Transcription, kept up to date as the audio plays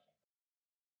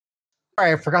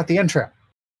Sorry, I forgot the intro.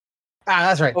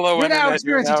 That's right. Hello, You're now Internet,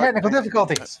 experiencing you're now- technical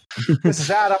difficulties. This is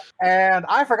Adam, and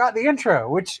I forgot the intro,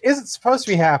 which isn't supposed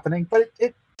to be happening, but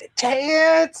it's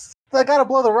I gotta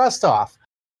blow the rust off.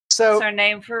 So It's our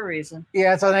name for a reason.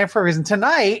 yeah, it's our name for a reason.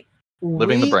 Tonight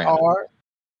Living the we brand. are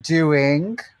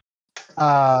doing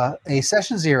a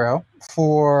session 0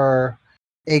 for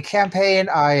a campaign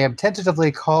I am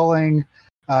tentatively calling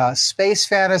Space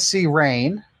Fantasy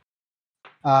Reign.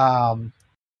 I'm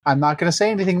not going to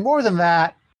say anything more than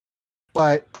that,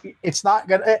 but it's not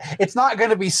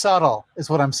gonna be subtle, is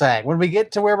what I'm saying. When we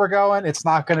get to where we're going, it's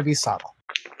not going to be subtle.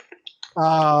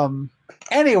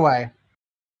 Anyway,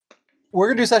 we're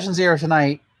gonna do session 0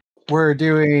 tonight. We're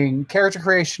doing character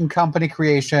creation, company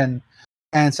creation,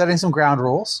 and setting some ground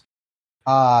rules.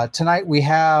 Tonight we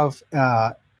have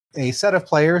a set of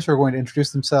players who are going to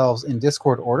introduce themselves in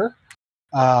Discord order.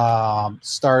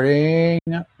 Starting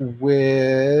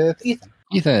with Ethan.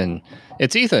 Ethan.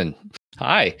 It's Ethan.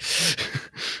 Hi.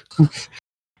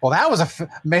 Well, that was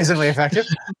amazingly effective.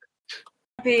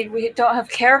 I mean, we don't have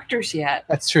characters yet.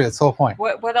 That's true. That's the whole point.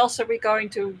 What else are we going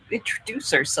to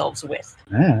introduce ourselves with?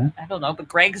 Yeah. I don't know, but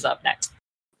Greg's up next.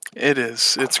 It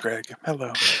is. It's Greg.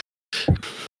 Hello.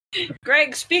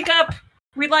 Greg, speak up.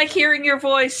 We like hearing your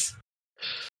voice.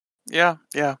 Yeah.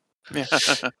 All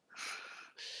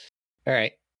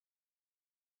right.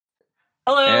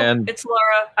 Hello, And- it's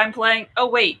Laura. I'm playing. Oh,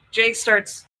 wait. Jay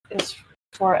starts. It's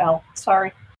 4L.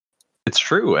 Sorry. It's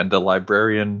true, and the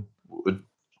librarian would.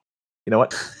 You know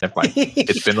what? Never mind.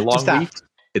 It's been a long Stop. week.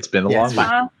 It's been a Yeah, long it's week.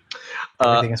 fine. Uh,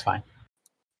 Everything is fine.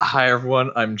 Hi,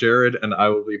 everyone. I'm Jared, and I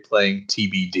will be playing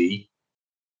TBD.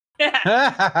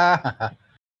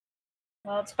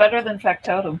 well, it's better than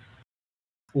Factotum.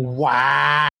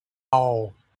 Wow.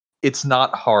 It's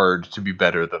not hard to be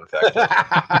better than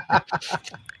that.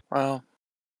 Well,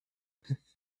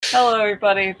 Hello,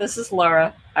 everybody. This is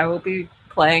Laura. I will be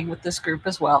playing with this group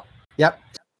as well. Yep.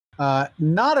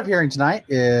 Not appearing tonight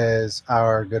is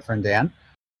our good friend Dan,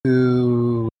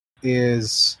 who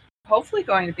is Hopefully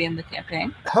going to be in the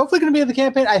campaign. hopefully going to be in the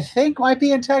campaign. I think might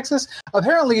be in Texas.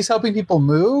 Apparently, he's helping people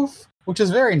move, which is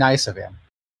very nice of him.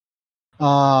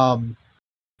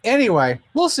 Anyway,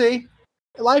 we'll see.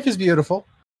 Life is beautiful.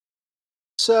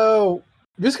 So,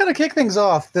 just going to kick things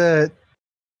off.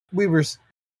 We were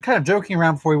kind of joking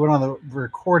around before we went on the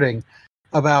recording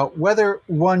about whether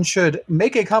one should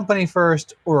make a company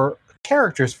first or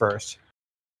characters first.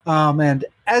 And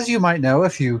as you might know,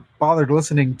 if you bothered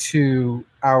listening to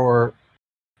our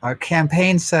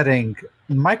campaign setting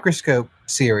microscope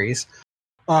series,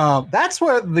 that's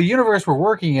what the universe we're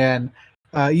working in.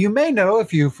 You may know,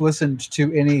 if you've listened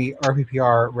to any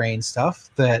RPPR Reign stuff,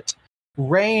 that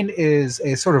Reign is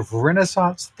a sort of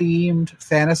Renaissance-themed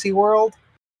fantasy world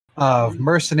of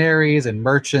mercenaries and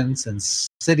merchants and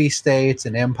city-states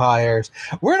and empires.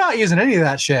 We're not using any of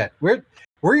that shit.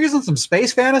 We're using some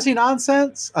space fantasy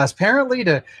nonsense. Apparently,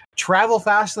 to travel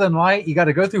faster than light, you got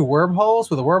to go through wormholes,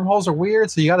 where the wormholes are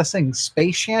weird, so you got to sing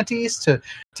space shanties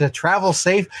to travel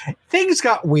safe. Things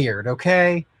got weird,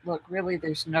 okay? Look, really,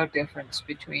 there's no difference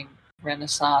between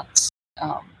Renaissance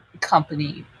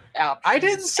company options. I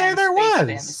didn't say and there space was.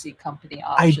 Fantasy company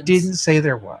I options. didn't say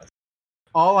there was.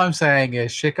 All I'm saying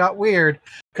is shit got weird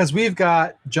because we've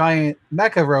got giant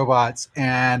mecha robots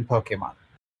and Pokemon.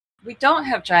 We don't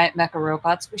have giant mecha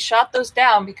robots. We shot those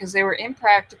down because they were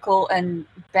impractical and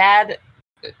bad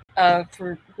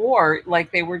for war,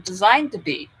 like they were designed to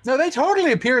be. No, they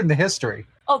totally appeared in the history.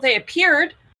 Oh, they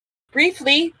appeared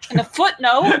briefly in a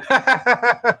footnote.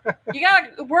 You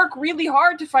gotta work really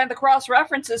hard to find the cross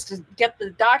references to get the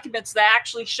documents that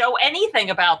actually show anything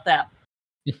about them.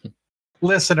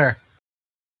 Listener,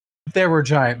 there were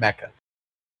giant mecha.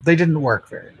 They didn't work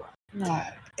very well. No.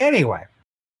 Anyway,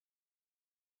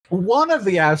 one of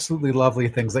the absolutely lovely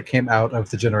things that came out of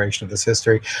the generation of this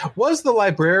history was the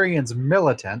librarian's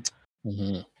militant,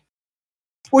 Mhm.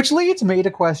 which leads me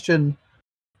to question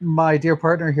my dear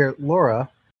partner here, Laura,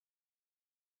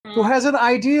 who has an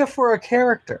idea for a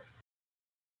character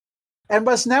and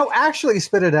must now actually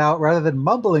spit it out rather than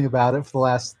mumbling about it for the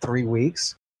last 3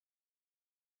 weeks.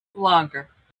 Longer.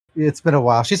 It's been a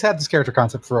while. She's had this character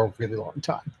concept for a really long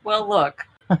time. Well, look.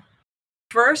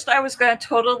 First, I was going to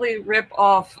totally rip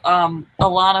off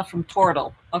Alana from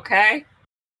Tortle, okay?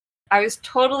 I was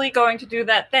totally going to do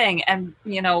that thing and,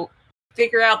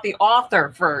 figure out the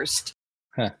author first.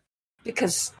 Huh.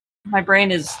 Because my brain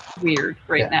is weird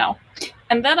right now.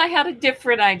 And then I had a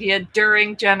different idea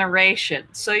during Generation.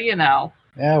 So, Yeah,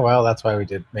 well, that's why we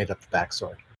made up the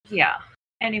backstory. Yeah.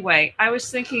 Anyway, I was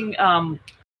thinking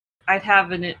I'd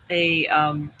have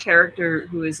a character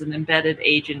who is an embedded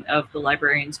agent of the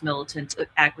Librarians Militant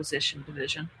Acquisition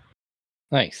Division.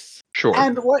 Nice. Sure.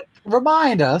 And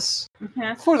remind us,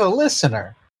 Uh-huh. for the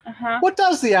listener, Uh-huh. what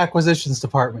does the acquisitions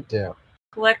department do?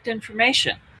 Collect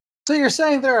information. So you're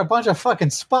saying they're a bunch of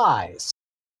fucking spies?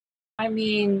 I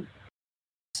mean,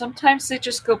 sometimes they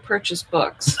just go purchase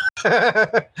books.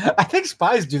 I think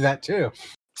spies do that too.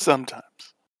 Sometimes.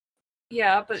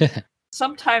 Yeah, but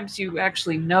sometimes you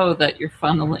actually know that you're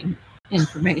funneling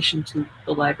information to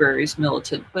the library's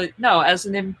militant. But no, as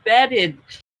an embedded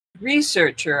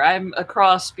researcher, I'm a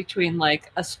cross between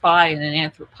like a spy and an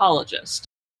anthropologist.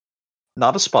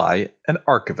 Not a spy, an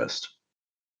archivist.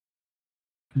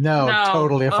 No,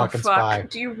 totally a oh, fucking fuck. spy.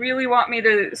 Do you really want me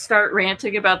to start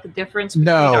ranting about the difference between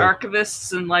No.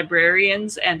 archivists and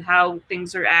librarians and how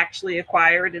things are actually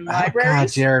acquired in Oh, God,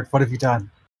 libraries? Jared, what have you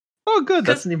done? Oh, good.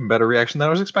 That's an even better reaction than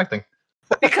I was expecting.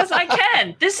 Because I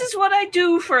can. This is what I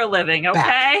do for a living,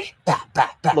 okay?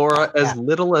 Laura, as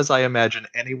little as I imagine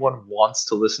anyone wants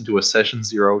to listen to a Session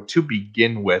Zero to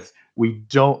begin with, we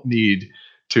don't need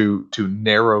to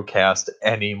narrowcast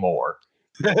anymore.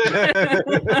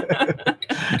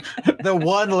 The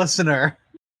one listener.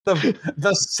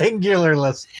 The singular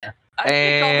listener. I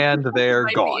think all the And people they're who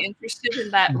might gone. be interested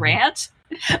in that rant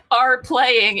are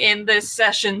playing in this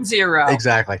Session Zero.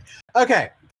 Exactly. Okay.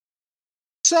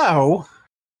 So,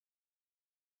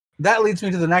 that leads me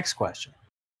to the next question.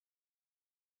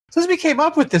 Since we came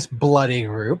up with this bloody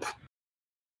group,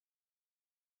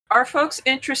 Are folks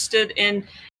interested in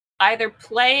either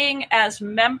playing as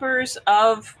members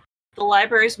of the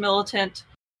library's militant,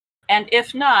 and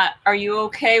if not, are you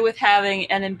okay with having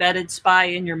an embedded spy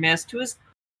in your midst who is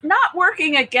not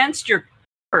working against your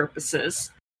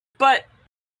purposes, but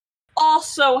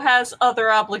also has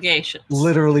other obligations?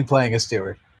 literally playing a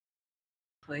steward,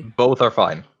 Both are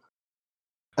fine.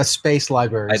 a space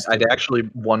library. I'd actually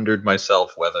wondered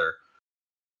myself whether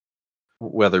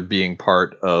being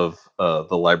part of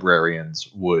the librarians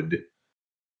would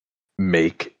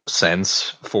make sense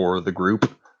for the group,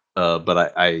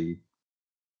 but I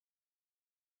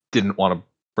didn't want to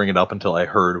bring it up until I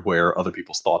heard where other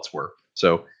people's thoughts were.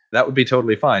 So that would be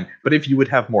totally fine. But if you would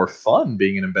have more fun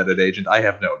being an embedded agent, I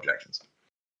have no objections.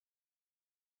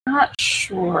 Not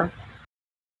sure.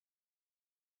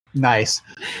 Nice.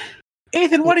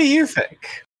 Ethan, what do you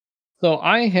think? So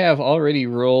I have already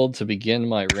rolled to begin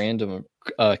my random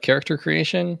character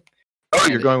creation. Oh,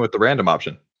 you're going with the random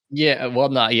option. Yeah, well,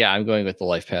 not yeah. I'm going with the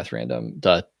life path random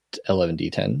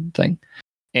 11d10 thing,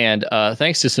 and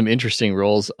thanks to some interesting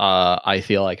rolls, I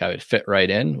feel like I would fit right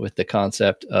in with the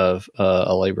concept of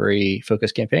a library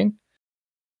focus campaign.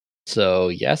 So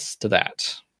yes to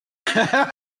that.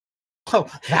 Oh,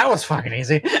 that was fucking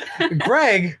easy.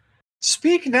 Greg,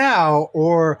 speak now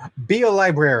or be a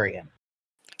librarian.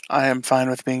 I am fine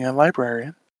with being a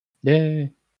librarian.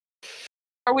 Yay!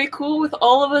 Are we cool with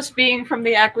all of us being from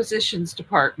the acquisitions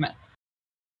department?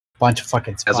 Bunch of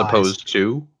fucking spies. As opposed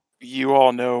to You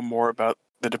all know more about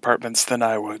the departments than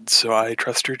I would, so I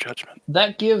trust your judgment.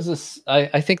 That gives us,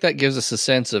 I think that gives us a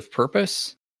sense of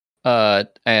purpose, and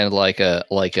like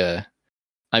a.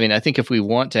 I mean, I think if we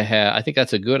want to have, I think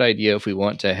that's a good idea. If we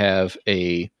want to have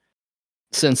a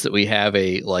sense that we have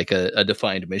a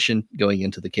defined mission going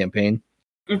into the campaign,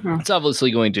 Mm-hmm. it's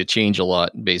obviously going to change a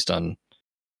lot based on,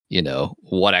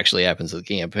 what actually happens in the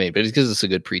campaign. But it gives us a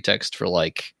good pretext for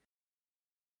like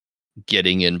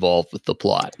getting involved with the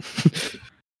plot.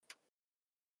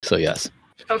 So yes.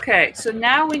 Okay, so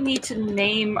now we need to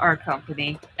name our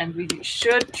company, and we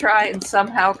should try and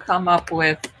somehow come up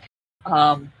with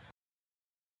an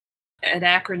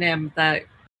acronym that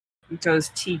goes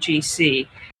TGC.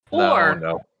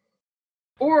 no.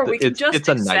 Or we can just it's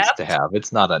a accept, nice to have.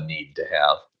 It's not a need to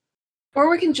have. or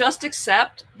we can just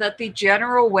accept that the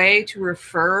general way to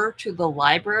refer to the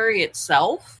library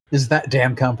itself, Is that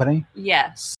damn company?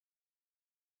 yes.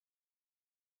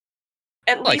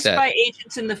 At Like least that. by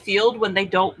agents in the field when they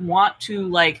don't want to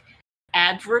like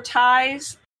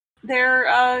advertise their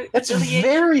That's affiliation.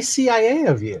 very CIA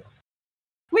of you.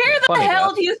 Where the Funny hell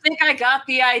enough. do you think I got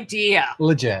the idea?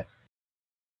 Legit.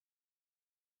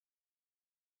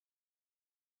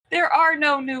 There are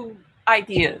no new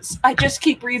ideas. I just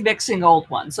keep remixing old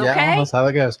ones, okay? Yeah, that's how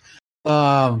it goes.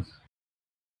 Call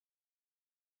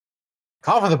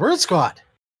for the Brute Squad.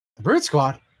 The Brute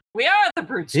Squad. We are the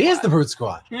Brute Squad. He is the Brute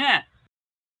Squad. Yeah.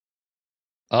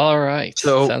 All right.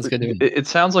 So Sounds good to me. It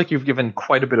sounds like you've given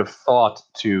quite a bit of thought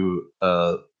to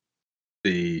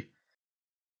the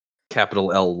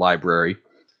capital L library.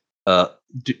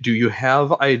 Do you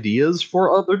have ideas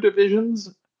for other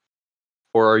divisions,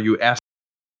 or are you asking?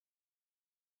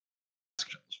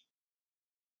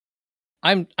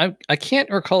 I can't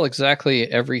recall exactly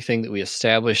everything that we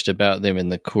established about them in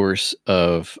the course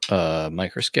of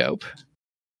Microscope,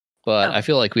 but Oh. I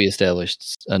feel like we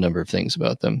established a number of things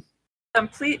about them.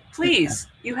 Please,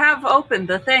 you have opened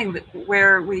the thing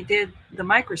where we did the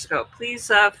Microscope.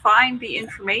 Please find the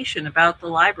information about the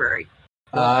library.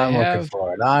 Well, I I'm looking have-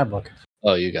 for it. I'm looking.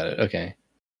 Oh, you got it. Okay.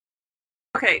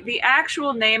 Okay, the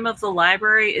actual name of the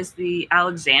library is the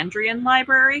Alexandrian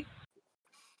Library.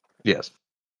 Yes.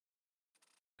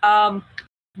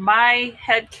 My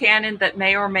headcanon that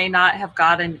may or may not have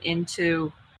gotten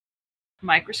into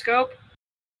Microscope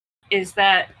is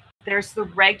that there's the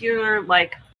regular,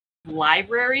 like,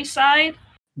 library side,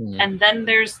 and then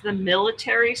there's the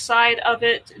military side of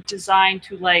it designed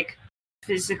to, like,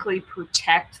 physically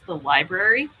protect the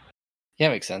library. Yeah,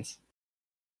 makes sense.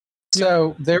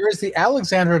 So there is the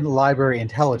Alexandrian Library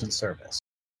Intelligence Service,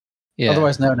 Yeah.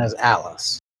 otherwise known as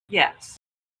ALICE. Yes.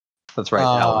 That's right,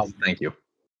 Alice. Thank you.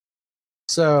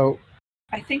 So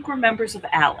I think we're members of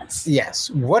Alice. yes,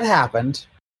 what happened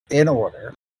in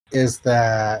order is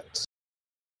that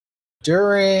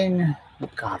during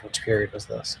which period was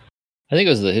this? I think it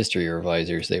was the history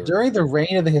revisers. They were During the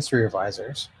reign of the history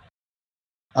revisers,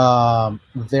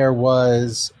 there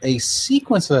was a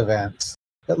sequence of events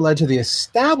that led to the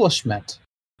establishment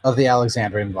of the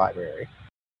Alexandrian Library.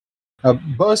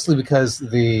 Mostly because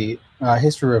the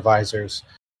history revisers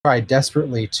tried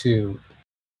desperately to,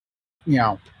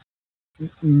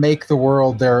 make the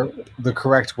world the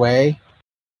correct way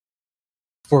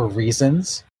for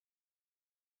reasons.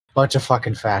 Bunch of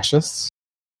fucking fascists.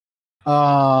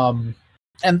 And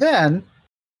then,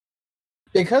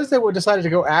 because they decided to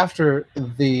go after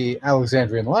the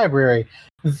Alexandrian Library,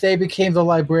 they became the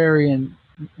librarian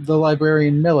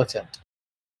militant.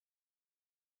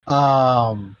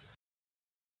 And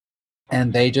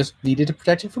they just needed to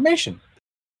protect information.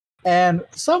 And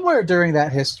somewhere during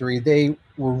that history, they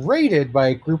were raided by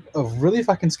a group of really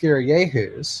fucking scary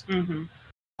yahoos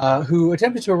who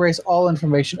attempted to erase all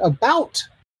information about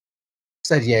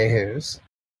said yahoos,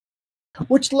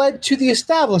 which led to the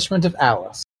establishment of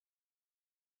ALICE,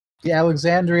 the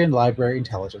Alexandrian Library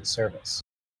Intelligence Service,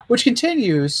 which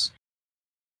continues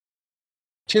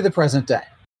to the present day,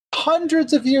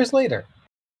 hundreds of years later.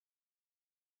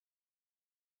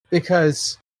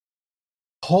 Because,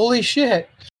 holy shit,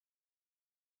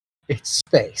 it's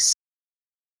space.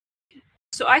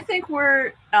 So I think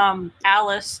we're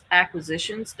Alice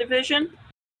Acquisitions Division.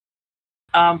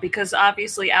 Because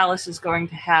obviously Alice is going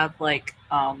to have, like,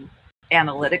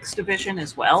 analytics division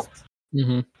as well.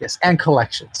 Mm-hmm. Yes, and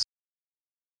collections.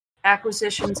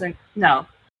 Acquisitions,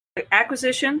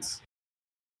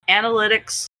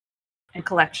 analytics, and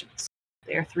collections.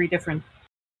 They are three different.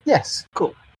 Yes.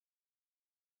 Cool.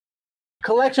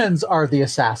 Collections are the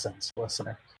assassins,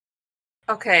 listener.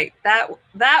 Okay, that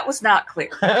was not clear.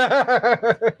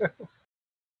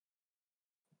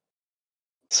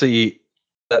 See,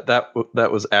 that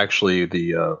was actually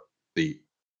the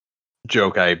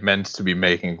joke I meant to be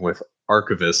making with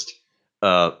archivist.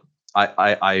 I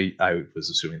was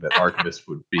assuming that archivist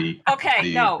would be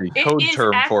Okay, the it code is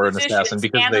term for an assassin acquisitions,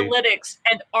 because analytics,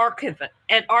 and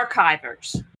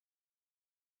archivers.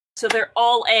 So they're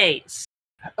all A's.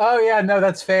 Oh, yeah, no,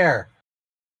 that's fair.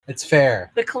 It's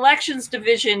fair. The collections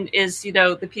division is,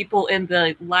 the people in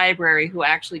the library who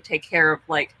actually take care of,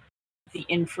 like, the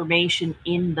information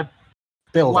in the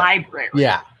Build library.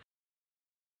 Yeah.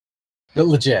 But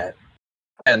legit.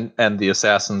 and the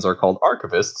assassins are called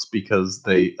archivists because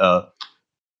they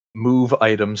move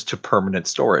items to permanent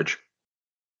storage.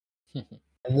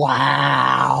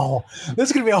 Wow. This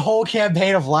is going to be a whole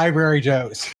campaign of library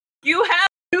jokes. You have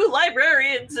 2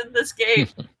 librarians in this game.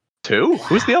 2?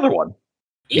 Who's the other one?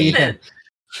 Ethan.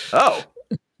 Oh,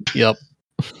 Yep.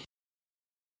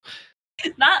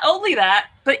 Not only that,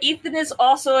 but Ethan is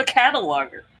also a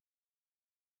cataloger.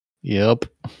 Yep.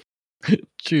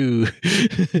 True.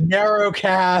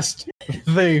 Narrowcast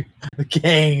the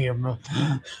game.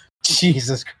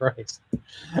 Jesus Christ.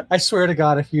 I swear to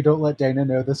God, if you don't let Dana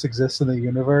know this exists in the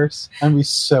universe, I'm going to be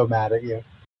so mad at you.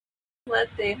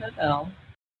 Let Dana know.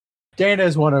 Dana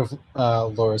is one of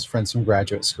Laura's friends from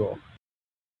graduate school.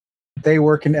 They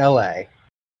work in LA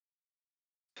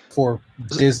for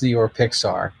Disney or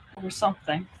Pixar. Or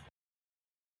something.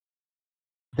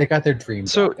 They got their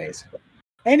dreams So- out, basically.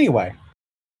 Anyway,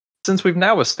 since we've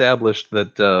now established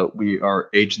that we are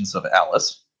agents of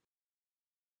Alice,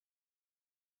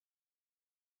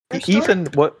 Ethan,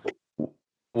 what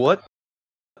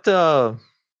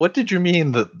did you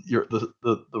mean that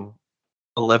the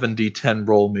 11d10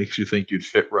 roll makes you think you'd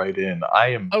fit right in? I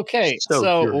am Okay, so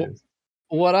so curious.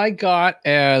 what I got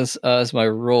as my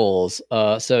roles,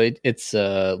 so it's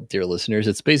dear listeners,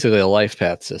 it's basically a life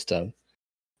path system.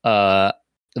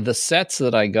 The sets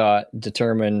that I got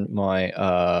determine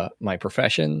my my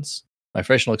professions, my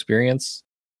professional experience,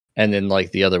 and then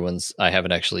like the other ones, I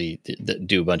haven't actually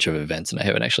do a bunch of events, and I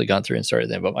haven't actually gone through and started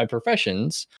them. But my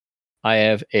professions, I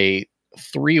have a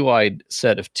 3-wide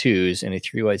set of 2s and a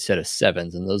 3-wide set of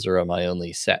 7s, and those are my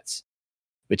only sets.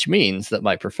 Which means that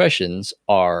my professions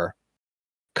are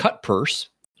cut purse,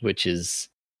 which is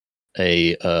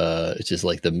which is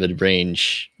like the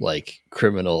mid-range like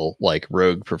criminal like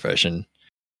rogue profession,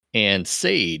 and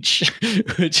sage,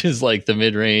 which is like the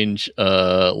mid-range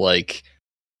like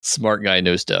smart guy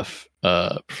know stuff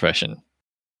profession.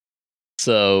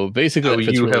 So basically,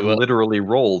 So you have literally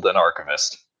rolled an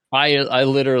archivist. I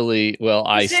literally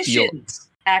I steal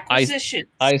acquisitions.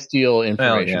 I steal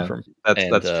information from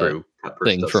that's true.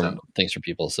 Things from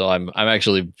people. So I'm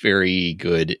actually very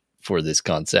good for this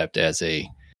concept as a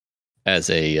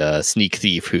sneak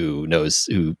thief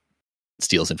who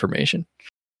steals information.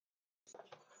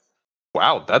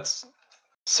 Wow, that's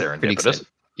serendipitous.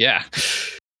 Yeah.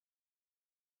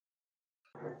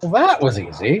 Well, that was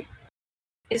easy.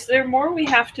 Is there more we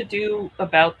have to do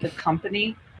about the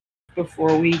company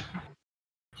before we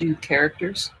do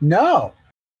characters? No.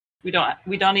 We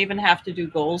don't even have to do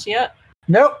goals yet?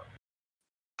 Nope.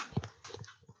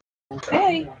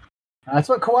 Okay. That's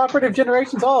what cooperative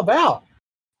generation's all about.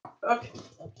 Okay.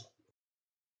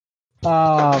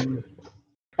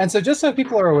 And so just so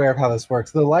people are aware of how this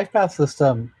works, the life path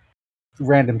system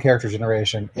random character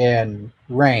generation in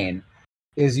Rain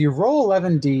is you roll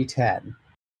 11d10.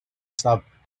 It's a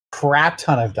crap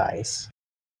ton of dice.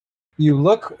 You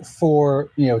look for,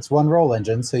 it's one roll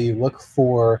engine, so you look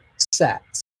for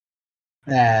sets.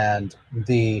 And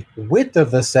the width of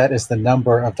the set is the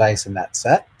number of dice in that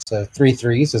set. So 3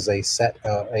 3s is a set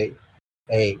of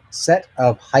a set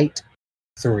of height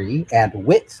 3 and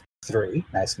width 3.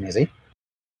 Nice and easy.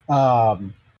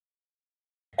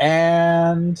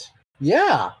 And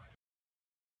yeah,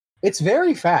 it's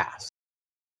very fast.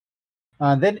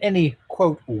 Then any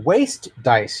quote waste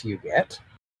dice you get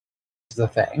is the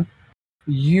thing.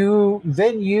 You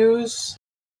then use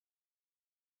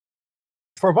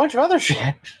for a bunch of other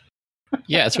shit.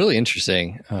 Yeah, it's really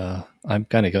interesting. I'm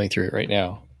kind of going through it right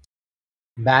now.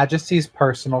 Majesty's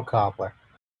personal cobbler.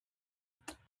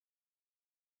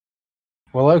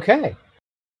 Well, okay.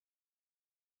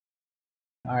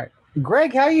 All right.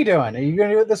 Greg, how you doing? Are you going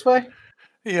to do it this way?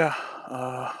 Yeah,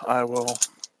 I will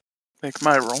make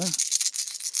my roll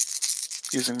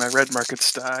using my red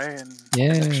markets die and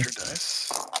an extra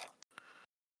dice.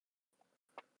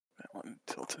 That one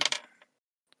tilted.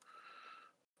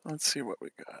 Let's see what we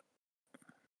got.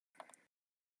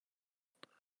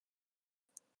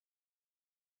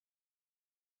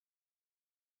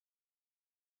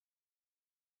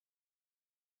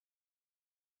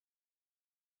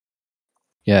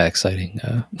 Yeah, exciting.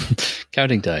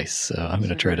 Counting dice. So I'm going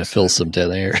to try to fill some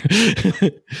dead air.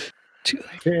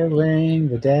 Filling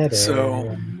the dead air.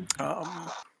 So,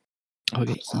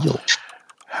 okay, heal.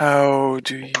 How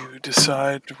do you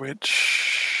decide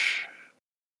which?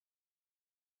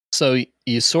 So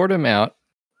you sort them out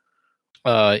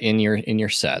in your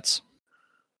sets,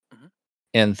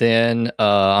 and then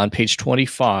on page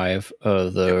 25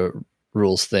 of the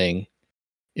rules thing,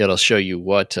 it'll show you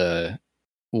what.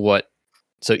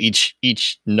 So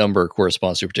each number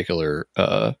corresponds to a particular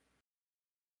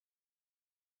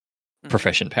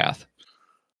profession path.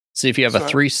 So if you have a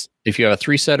 3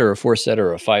 set or a 4 set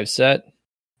or a 5 set,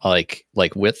 like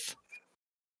width,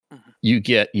 you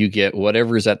get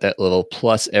whatever is at that level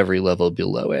plus every level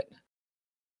below it.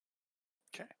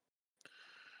 Okay.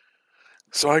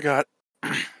 So I got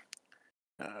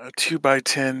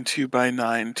 2x10,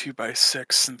 2x9,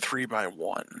 2x6, and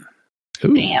 3x1.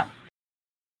 Ooh. Damn.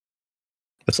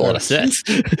 That's a lot of sets.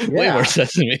 Way more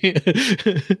sets than me.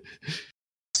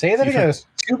 Say that again.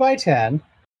 2x10.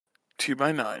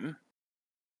 2x9.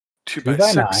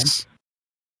 2x6.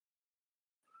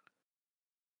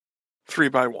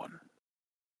 3x1.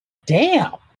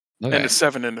 Damn. Okay. And a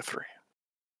 7 and a 3.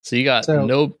 So you got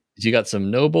you got some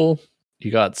noble,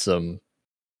 you got some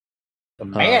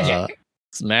magic.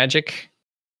 Some magic.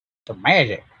 Some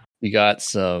magic. You got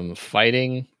some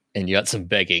fighting, and you got some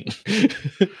begging.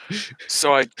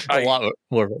 So a lot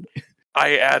more.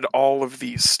 I add all of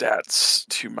these stats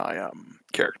to my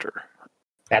character.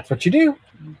 That's what you do.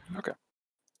 Okay.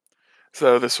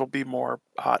 So this will be more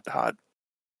hot.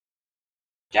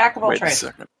 Jack of all Wait trades. a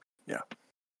second. Yeah.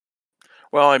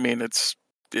 Well, I mean, it's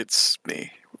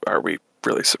me. Are we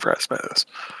really surprised by this?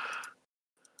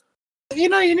 You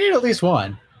need at least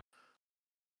one.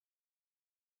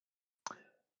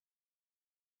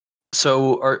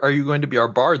 So are you going to be our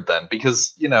bard then?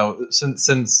 Because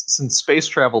since space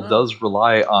travel does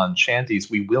rely on shanties,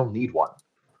 we will need one.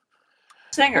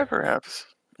 Singer, yeah, perhaps.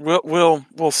 We'll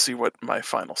see what my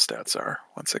final stats are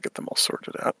once I get them all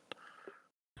sorted out.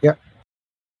 Yep.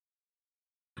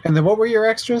 And then what were your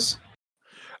extras?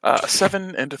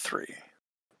 7 and a 3.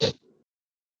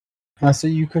 So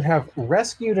you could have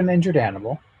rescued an injured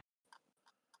animal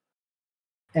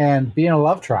and be in a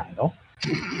love triangle.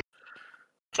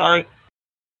 sorry.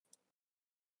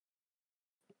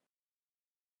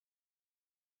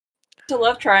 To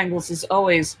love triangles is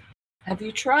always. Have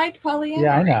you tried polyamory?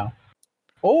 Yeah, I know.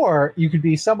 Or you could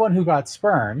be someone who got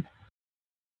spurned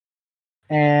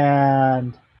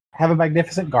and have a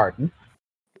magnificent garden.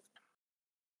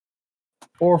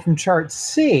 Or from chart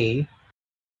C,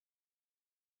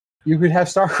 you could have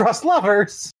star-crossed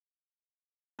lovers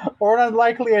or an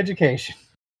unlikely education.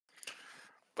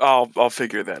 I'll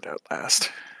figure that out last.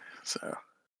 So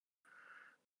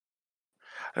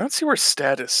I don't see where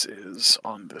status is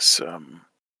on this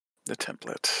the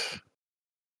template.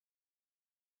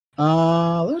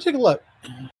 Let me take a look.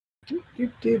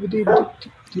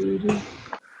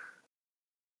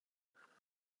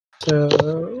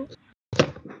 So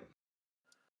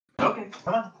Okay,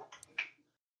 come on.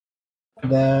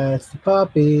 that's the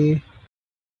puppy.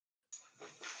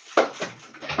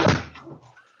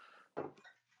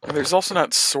 And there's also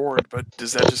not sword, but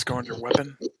does that just go under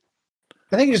weapon?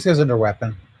 I think it just goes under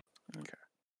weapon. Okay.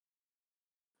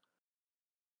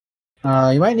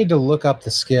 You might need to look up the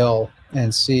skill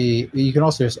and see. You can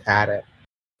also just add it.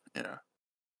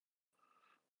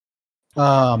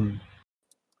 Yeah.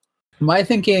 My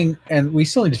thinking, and we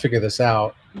still need to figure this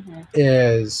out,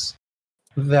 is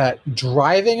that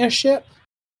driving a ship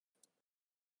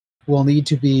will need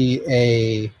to be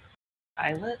a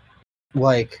Pilot?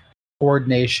 like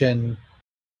coordination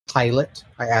pilot.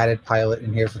 I added pilot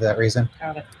in here for that reason.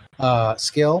 Got it.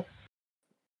 Skill.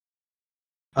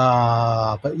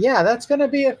 But yeah, that's going to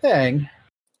be a thing.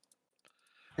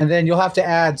 And then you'll have to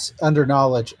add under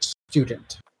knowledge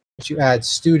student. But you add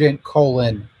student :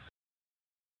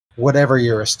 whatever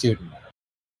you're a student of.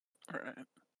 All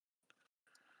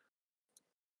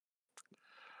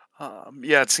right.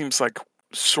 Yeah, it seems like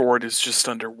sword is just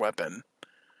under weapon.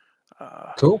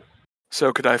 Cool.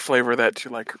 So could I flavor that to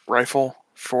like rifle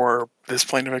for this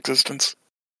plane of existence?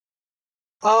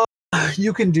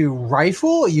 You can do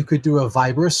rifle. You could do a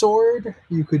vibra sword.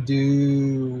 You could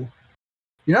do.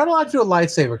 You're not allowed to do a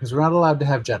lightsaber because we're not allowed to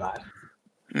have Jedi.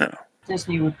 No.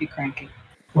 Disney would be cranky.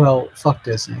 Well, fuck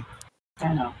Disney.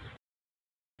 I know.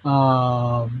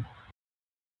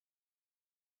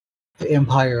 The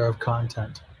empire of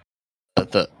content.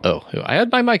 I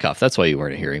had my mic off. That's why you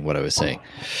weren't hearing what I was saying.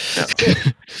 Yeah.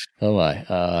 Oh my!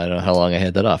 I don't know how long I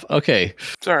had that off. Okay,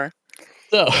 Sorry.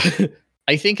 so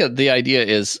I think the idea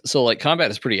is like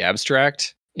combat is pretty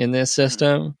abstract in this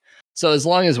system. So as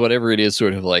long as whatever it is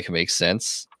sort of like makes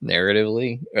sense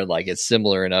narratively, or like it's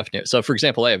similar enough. So for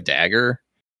example, I have dagger.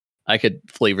 I could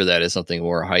flavor that as something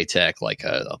more high tech, like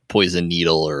a poison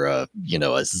needle or a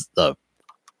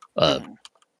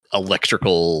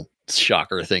electrical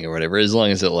shocker thing or whatever. As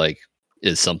long as it like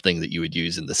is something that you would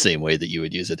use in the same way that you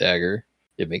would use a dagger,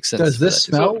 it makes sense. Does this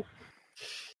smell?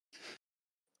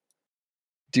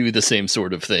 Do the same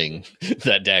sort of thing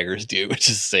that daggers do, which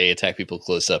is say attack people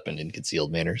close up and in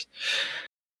concealed manners.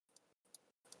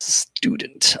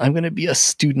 Student. I'm going to be a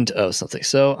student of something.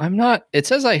 So I'm not. It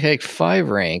says I have 5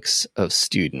 ranks of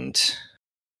student.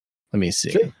 Let me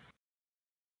see. Sure.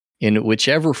 In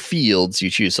whichever fields you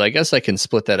choose. So I guess I can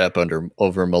split that up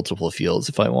over multiple fields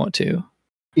if I want to.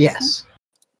 Yes.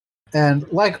 And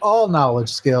like all knowledge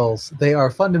skills, they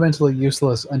are fundamentally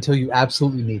useless until you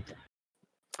absolutely need them.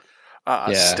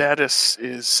 Status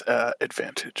is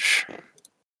advantage.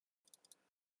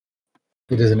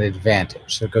 It is an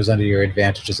advantage, so it goes under your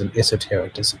advantage as an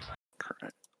esoteric discipline.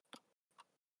 Correct.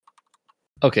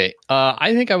 Okay,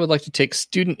 I think I would like to take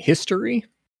student history,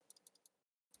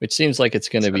 which seems like it's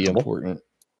going to be important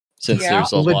since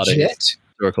there's a lot of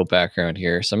historical background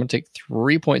here. So I'm going to take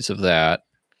 3 points of that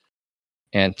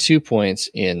and 2 points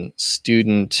in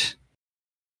student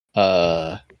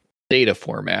data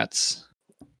formats.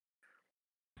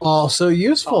 Also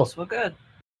useful. Also good.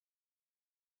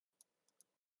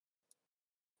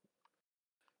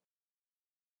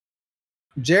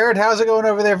 Jared, how's it going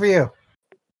over there for you?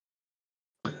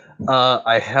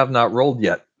 I have not rolled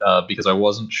yet because I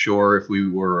wasn't sure if we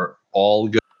were all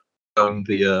going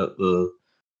the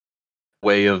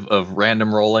way of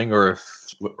random rolling or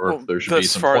if there should be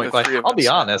some point buy. I'll be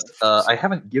honest, I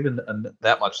haven't given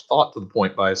that much thought to the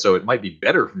point buy, so it might be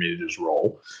better for me to just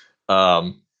roll.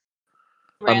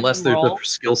 Unless there's roll. a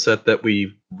skill set that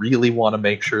we really want to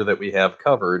make sure that we have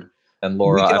covered. And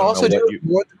Laura, we can I don't also know do what it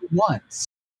more than once.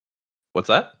 What's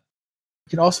that?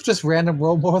 You can also just random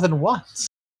roll more than once.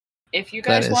 If you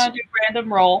guys want to do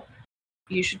random roll,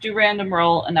 you should do random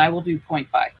roll, and I will do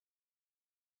point buy.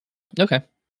 Okay.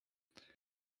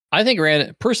 I think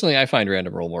personally, I find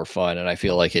random roll more fun, and I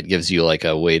feel like it gives you like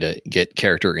a way to get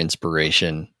character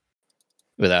inspiration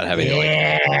without having to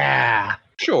like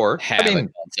sure. have I mean, a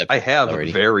concept I have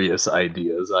already. various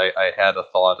ideas. I had a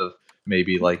thought of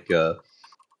maybe like a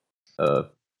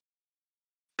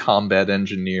combat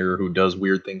engineer who does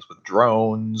weird things with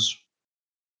drones,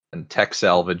 and tech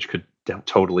salvage could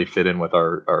totally fit in with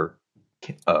our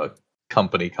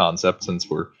company concept, since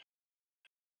we're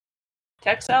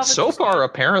Tech salvage. so far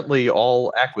apparently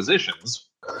all acquisitions.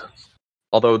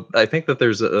 Although I think that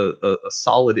there's a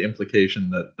solid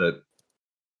implication that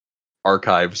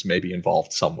archives may be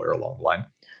involved somewhere along the line.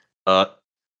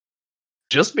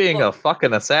 Just being a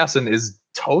fucking assassin is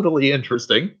totally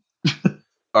interesting.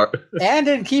 And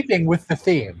in keeping with the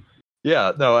theme.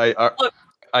 Yeah, no,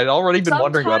 I'd already been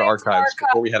wondering about archives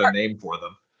before we had a name for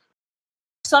them.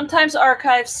 Sometimes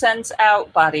archives sends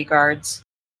out bodyguards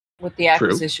with the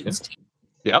acquisitions team.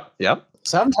 Yep.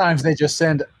 Sometimes they just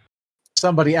send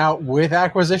somebody out with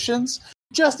acquisitions,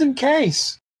 just in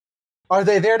case. Are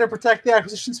they there to protect the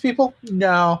acquisitions people?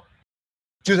 No.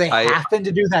 Do they happen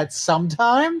to do that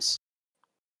sometimes?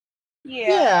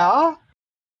 Yeah.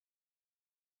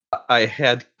 I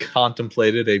had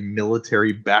contemplated a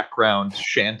military background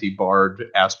shanty bard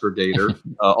aspergator.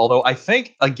 Although I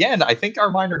think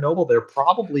our minor noble there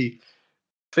probably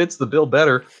fits the bill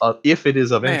better if it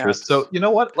is of interest. So you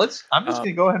know what? I'm just going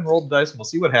to go ahead and roll the dice, and we'll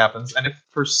see what happens. And if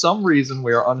for some reason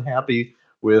we are unhappy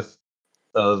with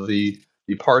the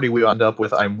party we end up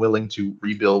with, I'm willing to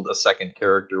rebuild a second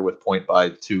character with point buy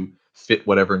to fit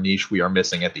whatever niche we are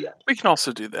missing at the end. We can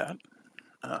also do that.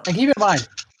 And keep in mind,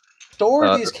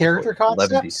 store these character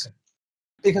concepts,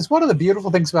 because one of the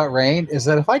beautiful things about Rain is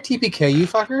that if I TPK you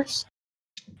fuckers,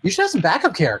 you should have some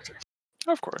backup characters.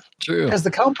 Of course. True. Because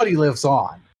the company lives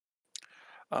on.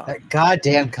 That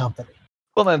goddamn company.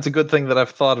 Well, then it's a good thing that I've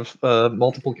thought of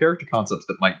multiple character concepts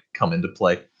that might come into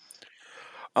play.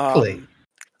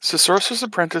 So Sorcerer's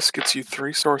Apprentice gets you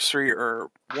 3 sorcery or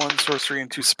 1 sorcery and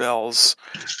 2 spells,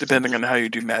 depending on how you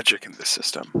do magic in this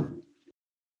system.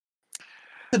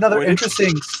 Another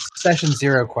interesting Session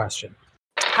 0 question.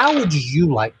 How would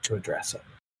you like to address it?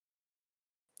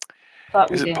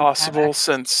 Is it possible,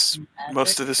 since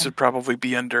most of this would probably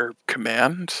be under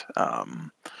command,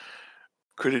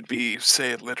 could it be,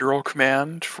 say, a literal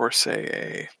command for, say,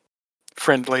 a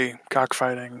friendly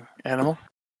cockfighting animal?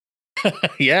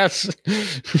 Yes.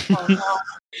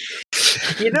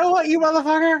 You know what, you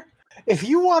motherfucker? If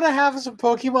you want to have some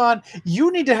Pokemon,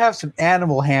 you need to have some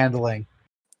animal handling.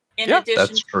 In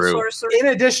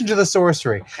addition to the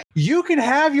sorcery. You can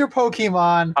have your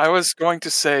Pokemon. I was going to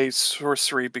say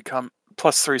sorcery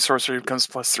 +3 sorcery becomes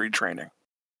 +3 training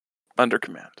under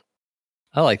command.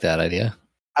 I like that idea.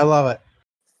 I love it.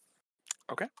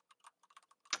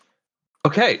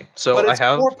 Okay, so I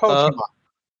have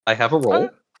a roll.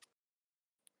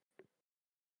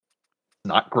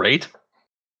 Not great.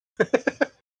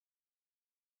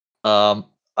 I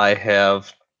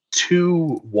have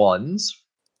 2 1s,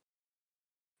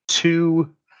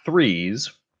 2 3s,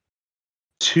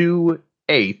 2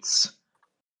 8s,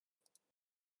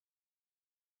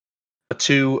 a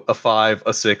 2, a 5,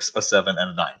 a 6, a 7, and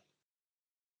a 9.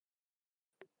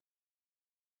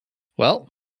 Well,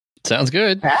 sounds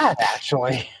good. Bad,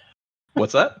 actually.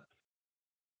 What's that?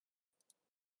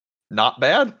 Not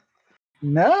bad?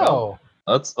 No.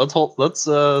 Let's take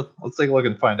a look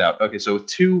and find out. Okay, so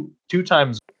 2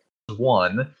 times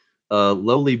 1,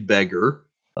 lowly beggar,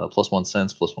 +1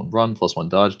 sense, +1 run, +1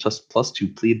 dodge,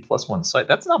 +2 plead, +1 sight.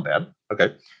 That's not bad.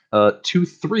 Okay. 2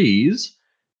 3s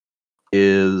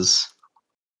is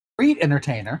Street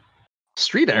entertainer,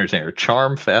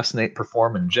 charm, fascinate,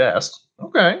 perform, and jest.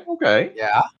 Okay.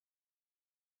 Yeah.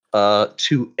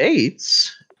 2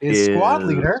 8s is squad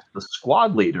leader. The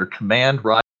squad leader, command,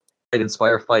 ride,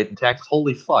 inspire, fight, and tactics.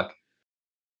 Holy fuck!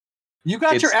 You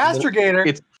got your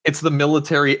Astrogator. It's the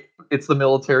military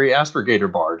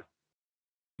Astrogator bard.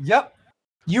 Yep.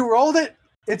 You rolled it.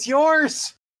 It's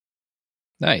yours.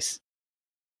 Nice.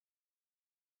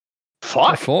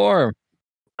 Fuck. Perform.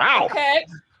 Ow. Okay.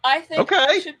 I think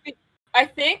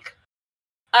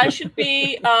I should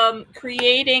be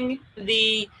creating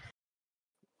the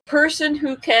person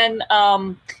who can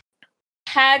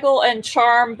haggle and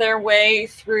charm their way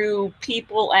through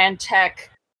people and tech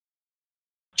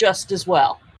just as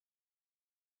well.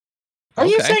 Are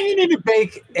you Okay. saying you need to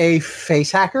make a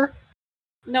face hacker?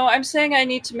 No, I'm saying I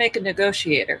need to make a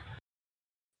negotiator.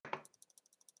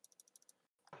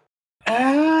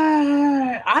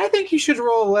 I think you should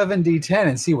roll 11d10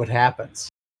 and see what happens.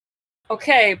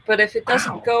 Okay, but if it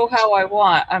doesn't Wow. go how I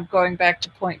want, I'm going back to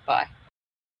point buy.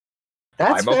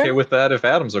 That's I'm fair. okay with that if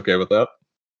Adam's okay with that.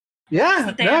 Yeah,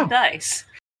 It's the damn no. dice.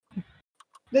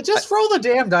 Just roll the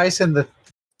damn dice and the.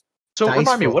 So Dice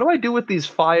remind me, roll. what do I do with these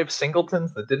 5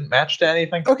 singletons that didn't match to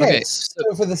anything? Okay, Okay,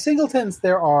 so for the singletons,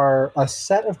 there are a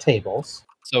set of tables.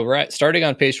 So starting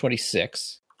on page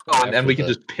 26. Oh, and we after can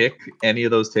the- just pick any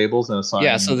of those tables and assign.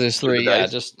 Yeah, so there's to the 3. Yeah,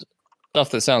 dice? just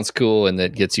stuff that sounds cool and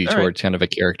that gets you All toward kind of a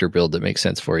character build that makes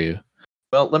sense for you.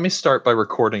 Well, let me start by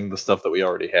recording the stuff that we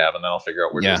already have, and then I'll figure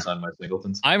out where Yeah. to assign my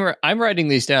singletons. I'm writing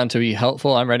these down to be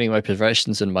helpful. I'm writing my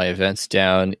professions and my events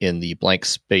down in the blank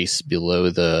space below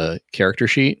the character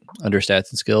sheet under stats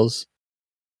and skills,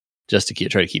 just to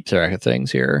try to keep track of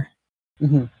things here.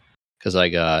 Mhm. Because I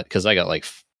got like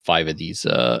 5 of these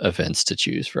events to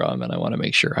choose from, and I want to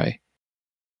make sure I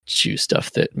choose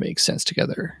stuff that makes sense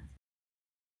together.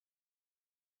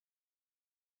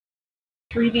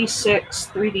 3d6,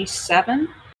 3d7.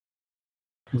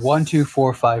 1, 2,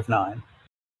 4, 5, 9.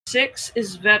 6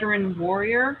 is veteran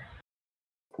warrior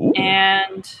Ooh.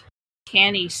 and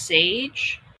canny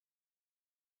sage.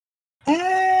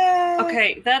 Okay.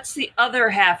 Okay, that's the other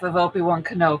half of Obi-Wan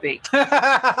Kenobi.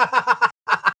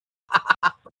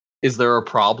 Is there a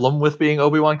problem with being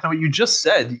Obi-Wan Kenobi? You just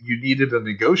said you needed a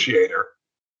negotiator.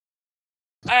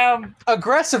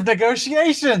 Aggressive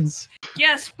negotiations.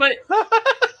 Yes, but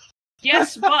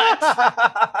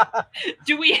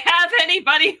do we have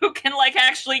anybody who can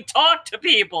actually talk to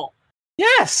people?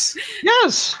 Yes.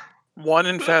 Yes. 1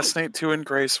 in Fascinate, 2 in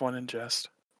Grace, 1 in Jest.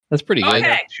 That's pretty good.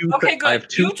 Okay. Okay, I have good.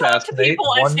 2 You talk to fascinate, people,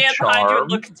 I 1 stand behind you charm.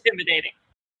 and look intimidating.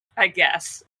 I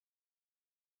guess.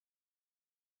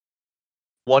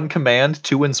 1 command,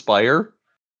 2 inspire.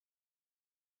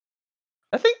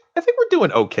 I think we're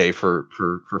doing okay for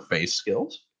face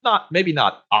skills. Maybe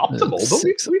not optimal, but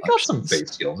 6 we've got some options.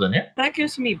 face skills in here. That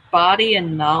gives me body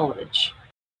and knowledge.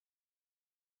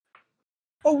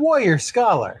 A warrior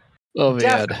scholar. Oh man,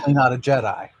 Definitely not a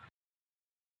Jedi.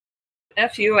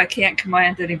 F you, I can't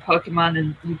command any Pokemon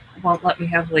and you won't let me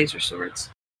have laser swords.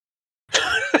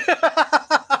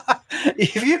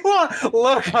 If you want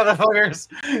look, motherfuckers,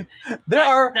 there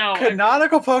are No,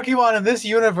 canonical Pokemon in this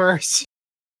universe.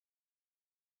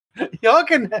 Y'all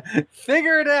can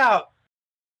figure it out.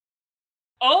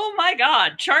 Oh my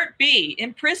god, Chart B,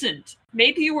 imprisoned.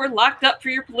 Maybe you were locked up for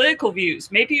your political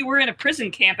views. Maybe you were in a prison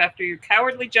camp after your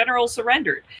cowardly general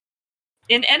surrendered.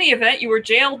 In any event, you were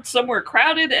jailed somewhere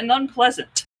crowded and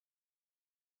unpleasant.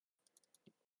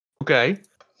 Okay.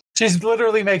 She's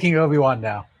literally making Obi-Wan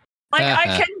now. I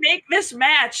can make this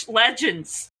match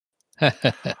legends.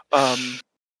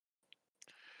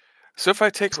 So if I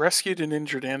take rescued and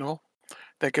injured animal,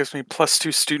 that gives me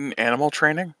 +2 student animal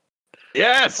training.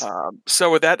 Yes.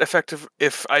 So would that effective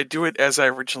if I do it as we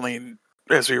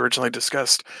originally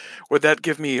discussed, would that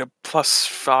give me a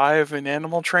 +5 in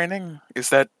animal training? Is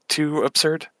that too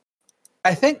absurd?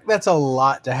 I think that's a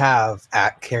lot to have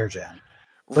at CareGen,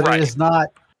 but right. it is not.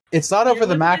 It's not You're over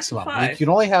the limited to maximum. 5. You can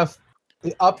only have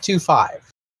up to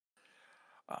 5.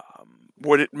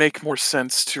 Would it make more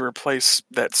sense to replace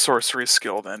that sorcery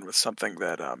skill then with something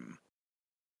that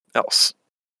else?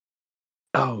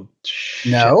 Oh,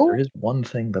 shit. No? There is one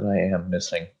thing that I am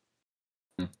missing.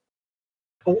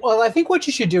 Well, I think what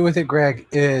you should do with it, Greg,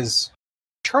 is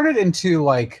turn it into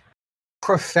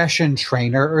profession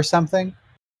trainer or something,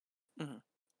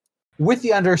 with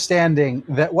the understanding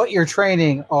that what you're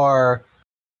training are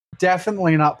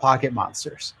definitely not pocket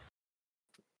monsters.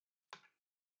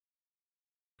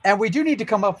 And we do need to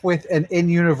come up with an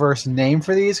in-universe name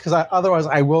for these, because otherwise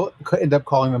I will end up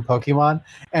calling them Pokemon,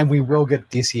 and we will get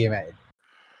DCMA'd.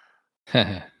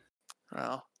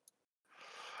 Well,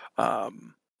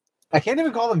 I can't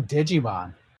even call them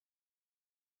Digimon.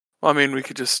 I mean, we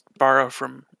could just borrow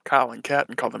from Kyle and Kat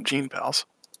and call them Gene Pals.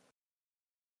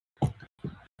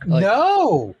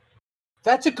 No!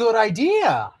 That's a good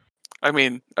idea! I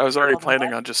mean, I was already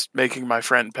planning on just making my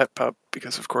friend Pet Pup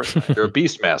because, of course, You're a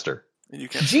beast master. you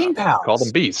can't Gene stop. Pals! Call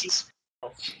them beasts.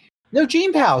 No,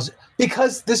 Gene Pals,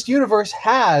 because this universe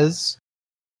has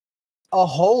a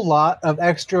whole lot of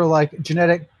extra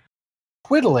genetic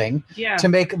twiddling Yeah. to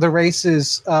make the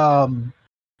races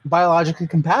biologically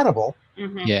compatible.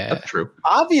 Mhm. Yeah. That's true.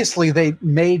 Obviously, they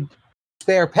made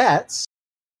spare pets,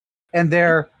 and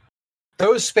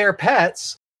those spare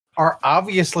pets are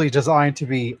obviously designed to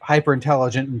be hyper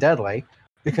intelligent and deadly.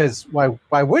 Because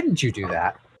why wouldn't you do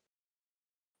that?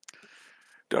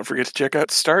 Don't forget to check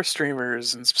out Star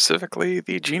Streamers, and specifically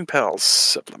the Gene Pals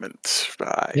supplement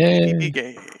by Yay. PvP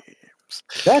Games.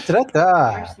 Where's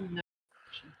Da-da-da-da.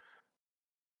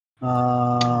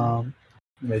 the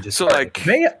Let me just So, like,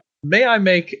 May I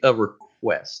make a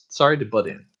request? Sorry to butt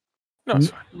in. no, it's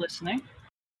fine. listening?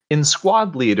 In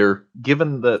Squad Leader,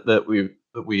 given that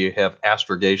we have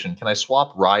astrogation, can I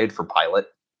swap ride for pilot?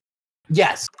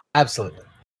 yes, absolutely.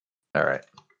 All right.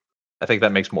 I think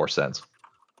that makes more sense.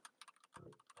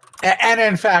 And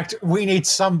in fact, we need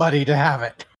somebody to have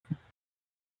it.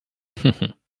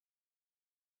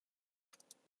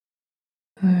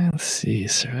 Let's see.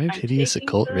 Survive I'm hideous taking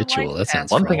occult the ritual. life That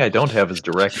sounds path. One thing wrong. I don't have is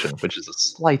direction, which is a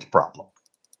slight problem.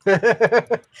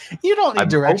 You don't need I'm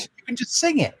direction. You can just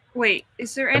sing it. Wait,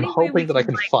 is there I'm any way we hoping that I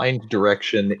can like, find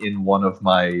direction in one of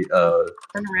my.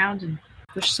 turn around and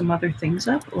push some other things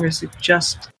up, or is it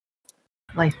just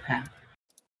life path?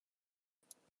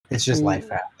 It's just Ooh, life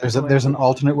path. There's boy. an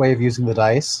alternate way of using the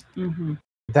dice Mm-hmm.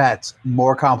 that's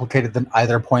more complicated than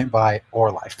either point buy or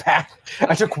life path.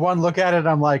 I took one look at it and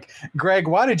I'm like, Greg,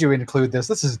 why did you include this?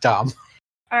 This is dumb.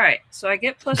 All right, so I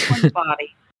get +1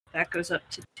 body. That goes up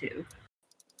to 2.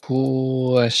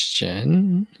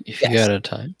 Question, if you Yes. got a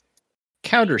time.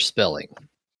 Counterspelling.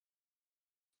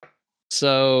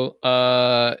 So,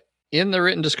 in the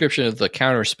written description of the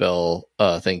counterspell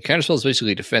thing, counterspell is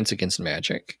basically defense against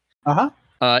magic. Uh-huh.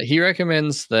 He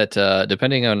recommends that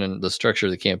depending on the structure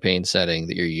of the campaign setting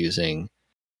that you're using,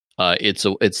 it's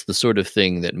the sort of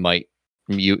thing that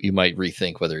you might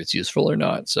rethink whether it's useful or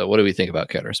not. So, what do we think about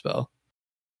counterspell?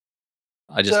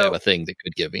 I just So- have a thing that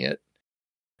could give me it.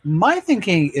 My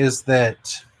thinking is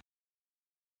that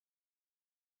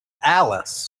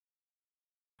Alice,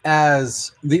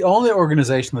 as the only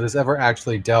organization that has ever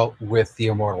actually dealt with the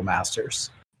Immortal Masters,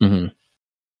 Mm-hmm.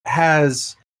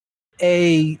 has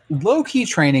a low-key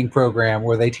training program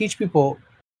where they teach people,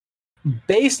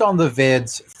 based on the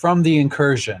vids from the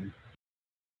incursion,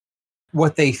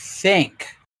 what they think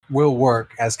will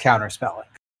work as counterspelling.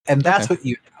 And that's Okay. what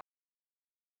you do.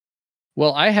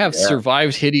 Well, I have Yeah.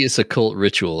 survived hideous occult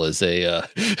ritual as a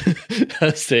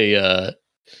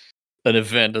an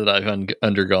event that I've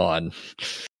undergone.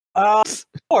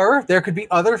 Or there could be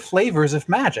other flavors of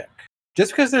magic.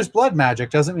 Just because there's blood magic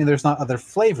doesn't mean there's not other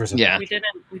flavors of Yeah. We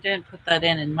didn't put that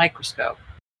in microscope.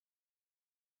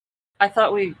 I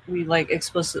thought we like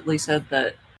explicitly said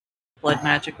that blood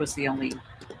magic was the only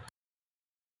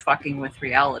fucking with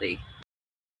reality.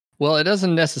 Well, it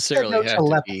doesn't necessarily no have to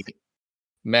telepathy. be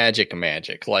magic.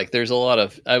 Like there's a lot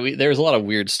of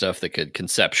weird stuff that could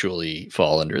conceptually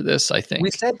fall under this, I think.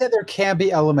 We said that there can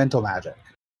be elemental magic.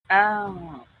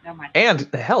 Oh, never mind.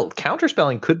 And hell,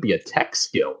 counterspelling could be a tech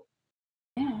skill.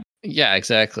 Yeah,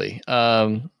 exactly.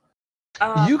 You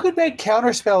could make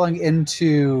counterspelling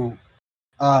into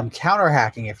counter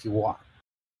hacking if you want.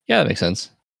 Yeah, that makes sense.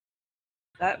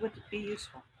 That would be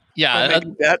useful. Yeah, Well,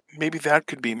 maybe that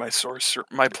could be my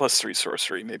my +3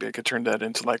 sorcery. Maybe I could turn that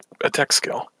into like a tech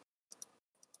skill.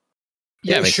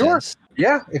 yeah, it makes sure. sense.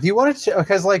 Yeah, if you wanted to,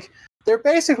 because like they're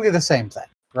basically the same thing,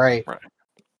 right? Right.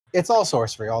 It's all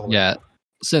sorcery all the way. Yeah,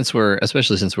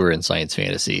 especially since we're in science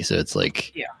fantasy, so it's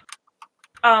like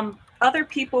Other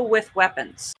people with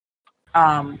weapons.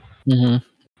 Mhm.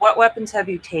 What weapons have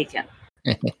you taken?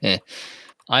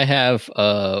 I have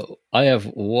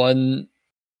one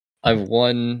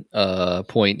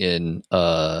point in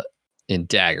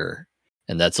dagger,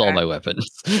 and that's all Okay. my weapons.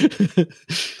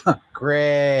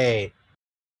 Great.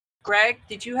 Greg,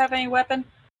 did you have any weapon?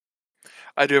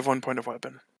 I do have 1 point of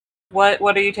weapon. What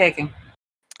are you taking?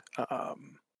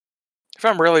 If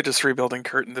I'm really just rebuilding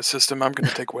Kurt in the system, I'm going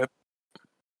to take whip.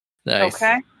 Nice.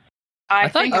 Okay. I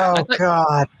thought think you- Oh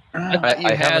God. I thought you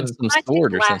I had haven't- some I think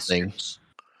sword or blasters. something.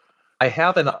 I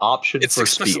have an option It's for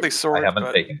explicitly speed. sword, I haven't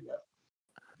but- taken it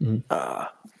yet.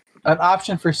 An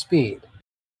option for speed.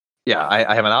 Yeah,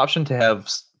 I have an option to have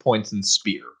points in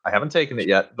spear. I haven't taken it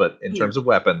yet, but in terms of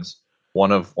weapons,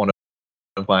 one of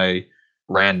my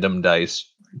random dice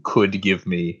could give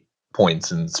me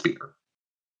points in spear.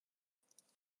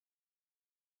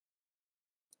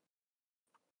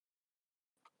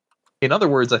 In other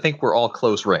words, I think we're all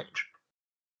close range.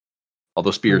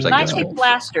 Although spears, Can I I guess. take won't.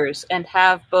 blasters and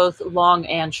have both long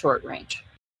and short range?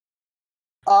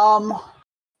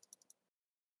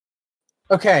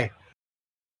 Okay.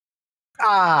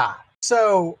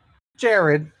 So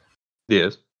Jared,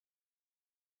 Yes.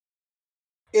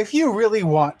 if you really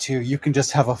want to, you can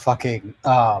just have a fucking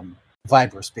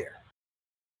vibro spear.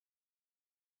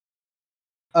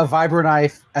 A vibro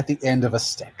knife at the end of a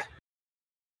stick.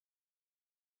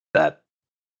 That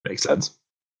makes sense.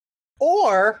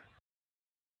 Or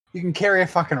you can carry a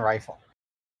fucking rifle.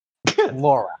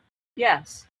 Laura.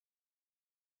 Yes.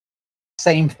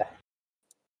 Same thing.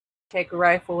 Take a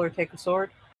rifle or take a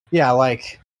sword? Yeah,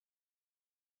 like,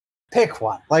 pick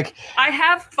one. Like, I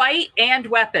have fight and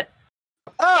weapon.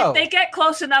 oh, If they get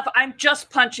close enough, I'm just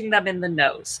punching them in the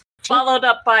nose, followed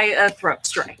up by a throat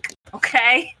strike.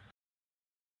 Okay?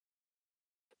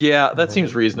 Yeah, that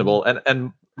seems reasonable.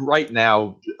 And right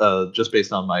now, just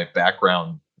based on my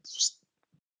background,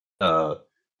 I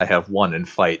have 1 in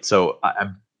fight, so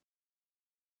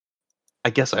I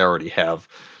guess I already have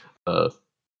a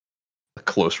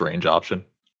close range option.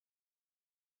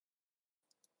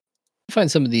 Find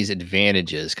some of these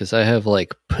advantages because I have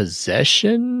like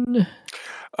possession.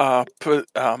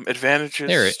 Advantages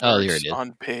There it starts is.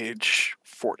 on page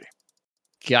 40.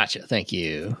 Gotcha. Thank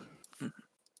you.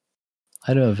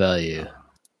 Item of value.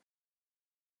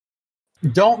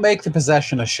 don't make the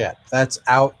possession a ship. That's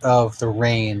out of the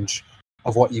range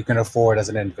of what you can afford as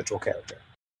an individual character.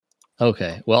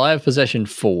 Okay. Well, I have possession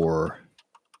 4.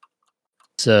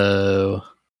 So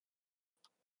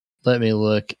let me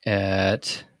look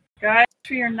at. Guys,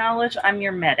 for your knowledge, I'm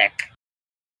your medic.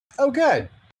 Oh, good.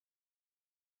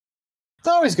 It's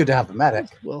always good to have a medic.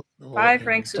 Well, 5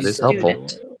 ranks of That is helpful.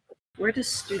 student. Where does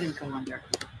student go under?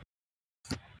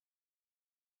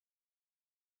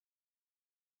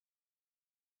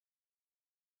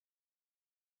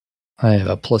 I have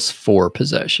a +4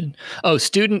 possession. Oh,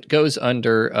 student goes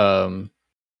under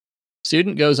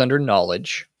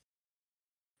knowledge.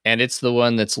 And it's the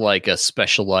one that's like a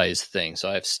specialized thing.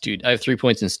 So I have 3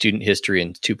 points in student history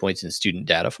and 2 points in student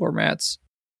data formats.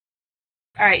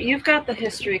 All right, you've got the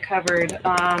history covered.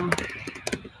 I'll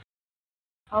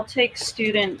take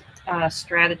student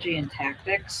strategy and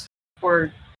tactics,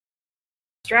 or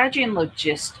strategy and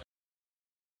logistics.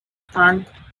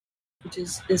 Which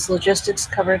is logistics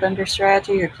covered under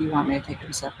strategy, or do you want me to take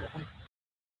them separately?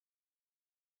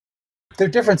 They're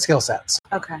different skill sets.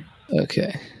 Okay.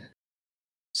 Okay.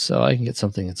 So I can get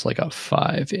something that's like a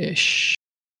 5-ish.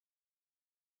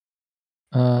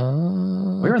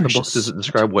 Where in the book does it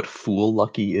describe what fool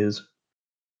lucky is?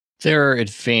 There are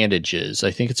advantages.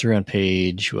 I think it's around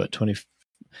page 20.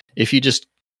 If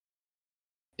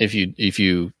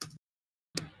you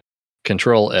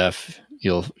control F,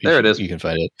 There it is. You can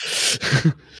find it.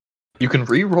 You can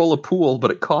re-roll a pool,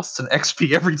 but it costs an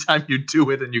XP every time you do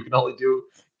it, and you can only do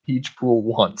each pool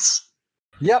once.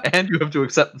 Yep. And you have to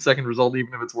accept the second result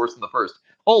even if it's worse than the first.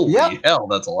 Holy hell,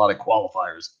 that's a lot of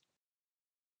qualifiers.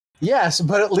 Yes,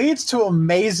 but it leads to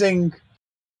amazing...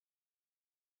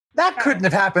 That couldn't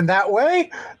have happened that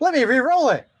way. Let me re-roll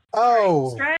it.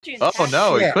 Oh. Strategy and Oh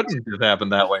no, Shit. it couldn't have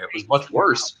happened that way. It was much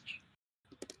worse.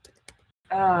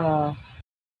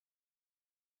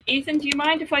 Ethan, do you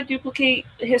mind if I duplicate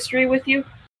history with you?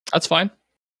 That's fine.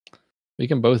 We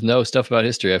can both know stuff about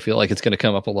history. I feel like it's going to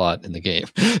come up a lot in the game.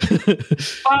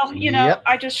 Well, Yep.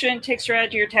 I just shouldn't take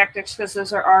strategy or tactics because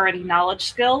those are already knowledge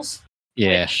skills.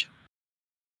 Yeah. Which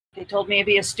they told me to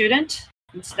be a student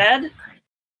instead.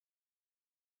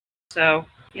 So,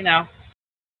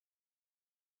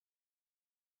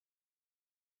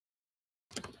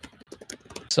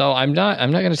 So I'm not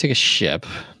going to take a ship.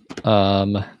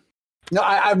 No,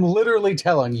 I'm literally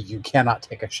telling you cannot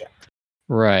take a ship.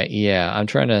 Right. Yeah. I'm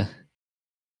trying to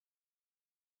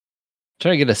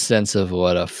get a sense of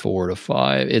what a 4 to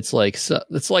 5. It's like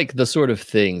the sort of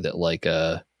thing that like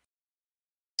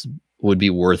would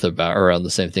be worth about around the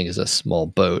same thing as a small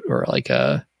boat or like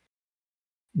a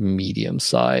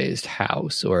medium-sized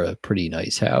house or a pretty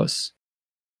nice house.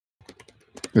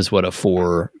 Is what a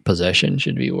 4 possession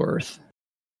should be worth.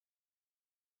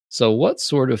 So what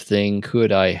sort of thing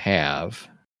could I have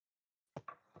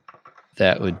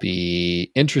that would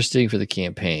be interesting for the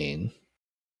campaign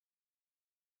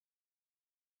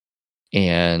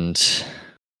and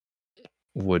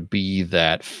would be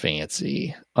that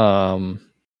fancy?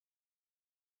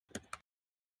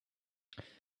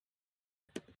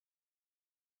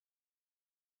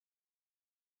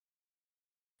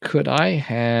 Could I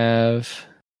have...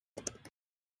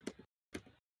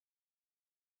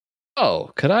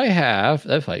 Oh, could I have...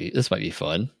 This might be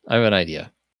fun. I have an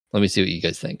idea. Let me see what you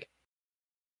guys think.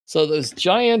 So those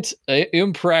giant,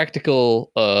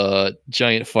 impractical,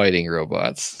 giant fighting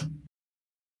robots.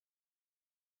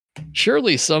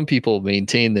 Surely some people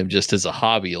maintain them just as a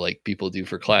hobby like people do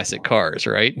for classic cars,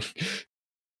 right?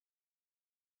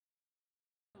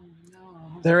 Oh,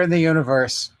 no. They're in the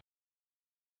universe.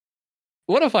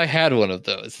 What if I had one of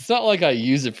those? It's not like I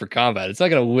use it for combat. It's not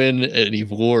going to win any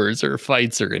wars or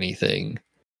fights or anything.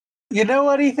 You know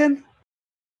what, Ethan?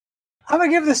 I'm going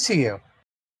to give this to you.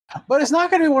 But it's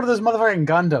not going to be one of those motherfucking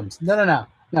Gundams. No.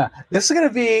 No, this is going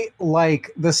to be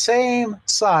like the same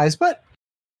size, but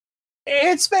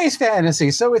it's space fantasy,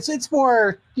 so it's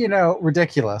more,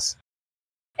 ridiculous.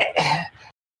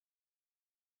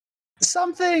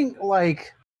 Something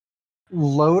like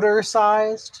loader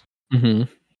sized. Mm-hmm.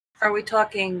 Are we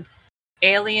talking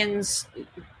aliens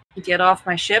get off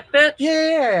my ship, bitch?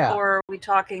 Yeah. Or are we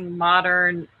talking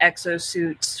modern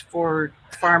exosuits for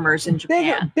farmers in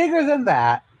Japan? Bigger than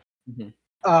that. Mm-hmm.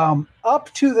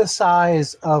 Up to the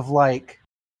size of like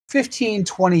 15,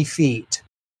 20 feet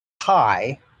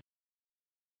high.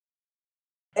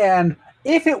 And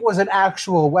if it was an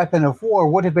actual weapon of war,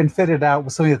 would have been fitted out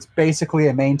with something that's basically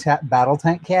a main battle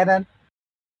tank cannon.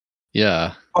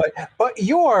 Yeah. But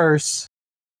yours,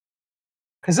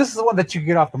 because this is the one that you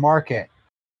get off the market,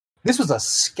 this was a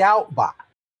scout bot.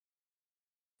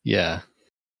 Yeah.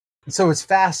 So it's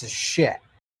fast as shit.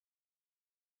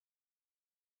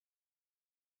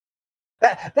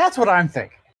 That's what I'm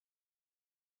thinking.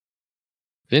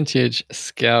 Vintage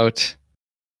scout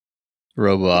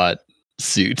robot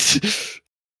suit.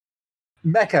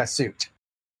 Mecha suit.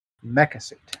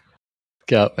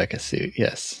 Scout mecha suit,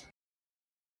 yes.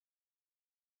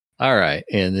 All right,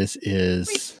 and this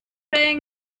is Thing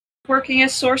working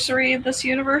as sorcery in this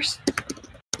universe?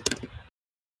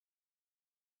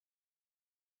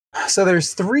 So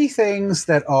there's 3 things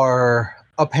that are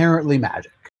apparently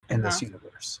magic in this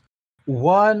universe.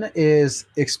 One is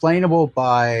explainable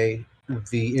by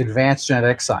the advanced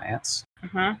genetic science.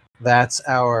 That's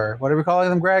our, what are we calling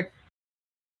them, Greg?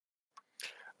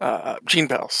 Gene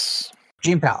pals.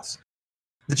 Gene pals.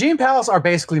 The gene pals are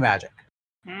basically magic.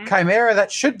 Chimera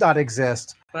that should not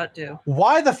exist. But do.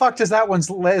 Why the fuck does that one's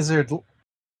lizard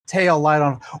tail light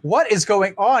on? What is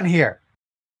going on here?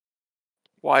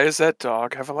 Why does that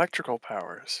dog have electrical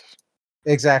powers?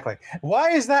 Exactly.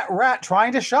 Why is that rat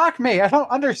trying to shock me? I don't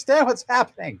understand what's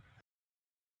happening.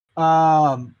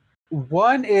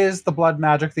 One is the blood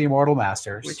magic, the Immortal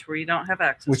Masters. Which we don't have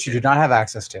access to. Which you do not have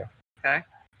access to. Okay.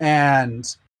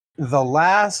 And the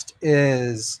last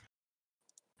is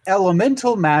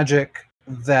elemental magic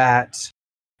that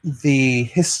the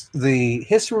history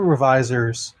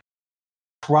revisers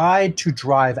tried to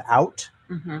drive out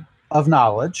of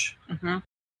knowledge,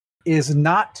 is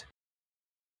not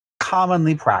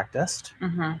commonly practiced,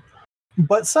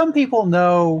 but some people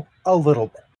know a little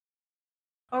bit.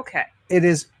 Okay. It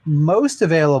is most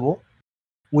available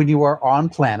when you are on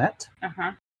planet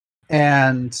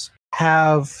and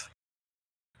have...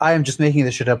 I am just making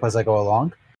this shit up as I go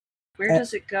along. Where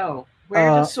does it go? Where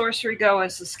does sorcery go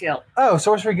as a skill? Oh,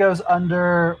 sorcery goes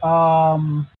under...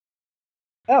 Oh,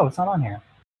 it's not on here.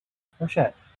 Oh,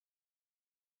 shit.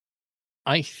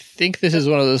 I think this is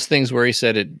one of those things where he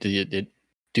said it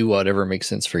do whatever makes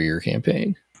sense for your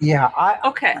campaign. Yeah,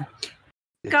 Okay.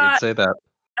 It did say that.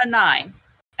 A 9.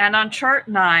 And on chart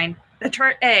 9, the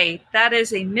chart A, that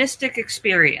is a mystic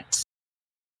experience.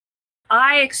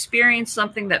 I experienced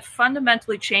something that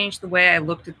fundamentally changed the way I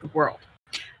looked at the world.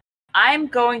 I'm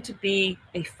going to be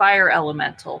a fire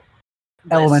elemental.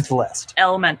 A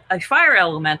fire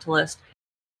elementalist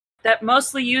that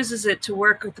mostly uses it to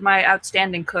work with my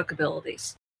outstanding cook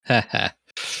abilities.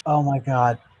 Oh my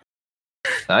god.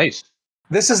 Nice.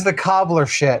 This is the cobbler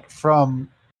shit from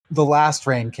the last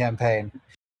Rain campaign.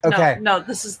 Okay. No,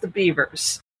 this is the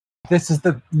beavers. This is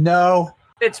the... No.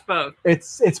 It's both.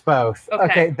 It's both.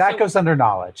 Okay, that goes under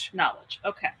knowledge. Knowledge,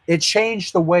 okay. It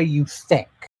changed the way you think.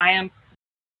 I am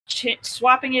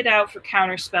swapping it out for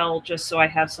counterspell just so I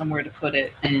have somewhere to put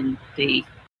it in the...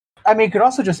 I mean, you could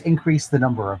also just increase the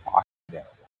number of boxes available.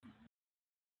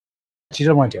 But you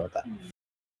don't want to deal with that.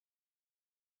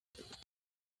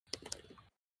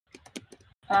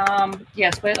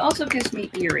 Yes, but it also gives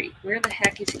me Eerie. Where the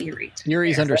heck is Eerie?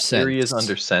 Eerie's under sense. Eerie is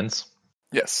under sense.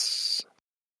 Yes.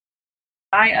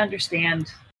 I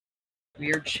understand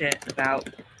weird shit about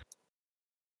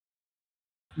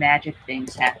magic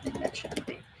things happening that shouldn't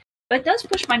be. But it does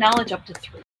push my knowledge up to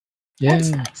 3. Yeah. That's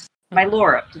nice. My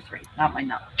lore up to 3, not my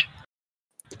knowledge.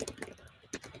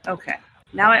 Okay.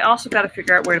 Now I also got to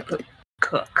figure out where to put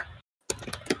cook.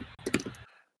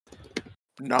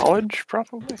 Knowledge,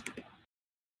 probably?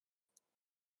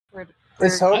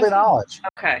 It's totally knowledge.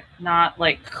 Okay. Not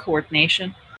like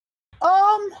coordination.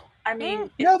 I mean,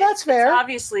 that's fair. It's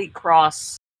obviously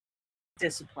cross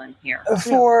discipline here.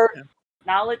 For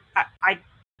knowledge,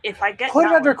 if I get put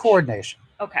knowledge, it under coordination.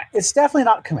 Okay. It's definitely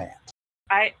not command.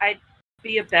 I'd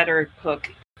be a better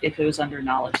cook if it was under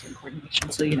knowledge than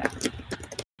coordination. So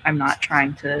I'm not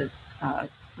trying to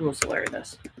rules alert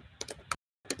this.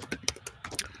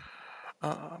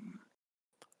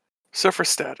 So for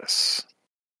status,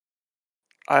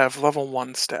 I have level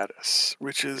 1 status,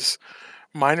 which is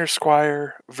minor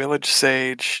squire, village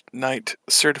sage, knight,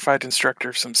 certified instructor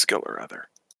of some skill or other.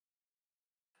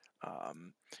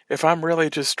 If I'm really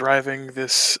just driving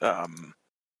this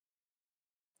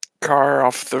car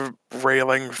off the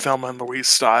railing, Thelma and Louise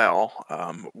style,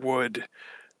 would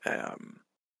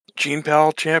Gene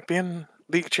Pal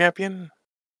league champion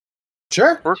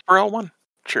Sure. work for L1?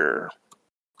 Sure.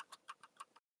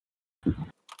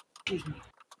 Excuse me.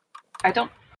 I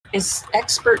don't. Is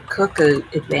expert cook a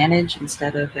advantage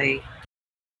instead of a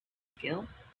skill?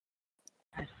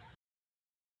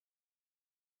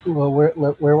 Well,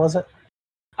 where was it?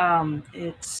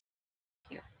 It's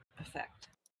here. Effect.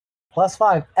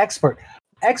 +5. Expert.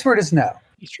 Expert is no.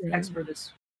 Expert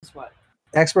is what?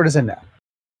 Expert is a no.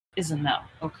 Is a no.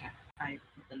 Okay.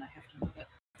 Then I have to move it.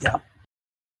 Yeah.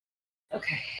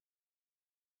 Okay.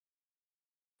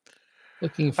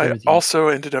 Looking for I the also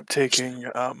ended up taking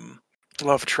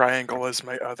Love Triangle as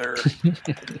my other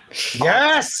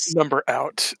Yes. number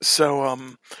out. So,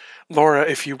 Laura,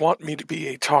 if you want me to be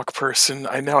a talk person,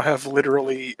 I now have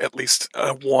literally at least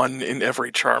a 1 in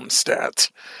every charm stat.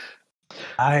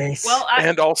 Nice. Well, I'm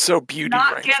And also beauty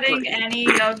not rank getting 3. any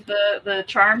of the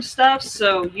charm stuff,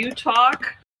 so you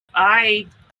talk. I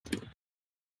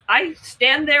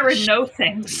stand there and know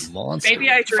things. monster. Maybe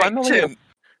I drink too.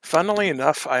 Funnily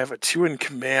enough, I have a 2 in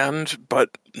command, but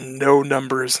no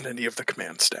numbers in any of the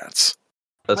command stats.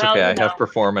 That's Well, okay. I you have know.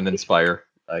 perform and inspire.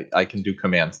 I can do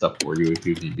command stuff for you if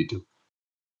you need me to.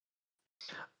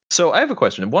 So I have a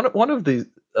question. One of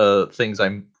the things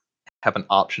I have an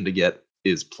option to get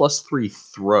is +3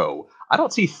 throw. I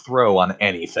don't see throw on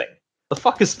anything. The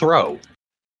fuck is throw?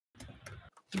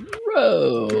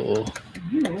 Throw.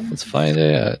 Let's find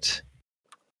out.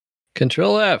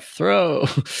 Control F. Throw.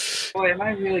 Boy, am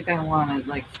I really gonna want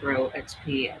to throw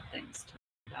XP at things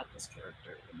about this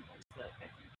character?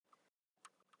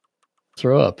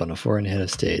 Throw up on a foreign head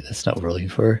of state. That's not what we're looking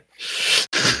for.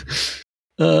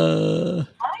 Fly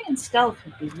and stealth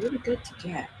would be really good to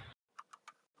get.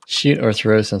 Shoot or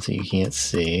throw something you can't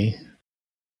see.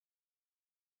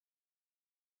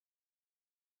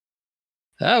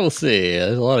 We'll see.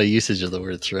 There's a lot of usage of the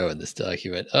word throw in this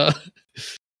document.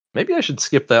 Maybe I should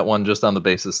skip that one just on the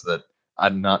basis that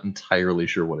I'm not entirely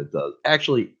sure what it does.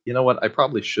 Actually, you know what? I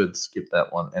probably should skip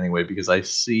that one anyway because I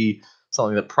see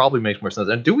something that probably makes more sense.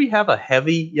 And do we have a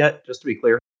heavy yet? Just to be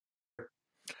clear.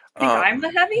 I think I'm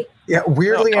the heavy? Yeah.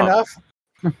 Weirdly No, enough.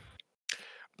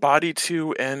 Body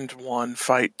 2, end 1,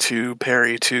 fight 2,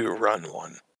 parry 2, run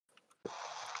 1.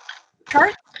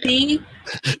 Chart C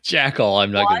Jackal,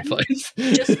 I'm not going to One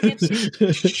fight. just gives you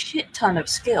a shit ton of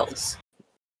skills.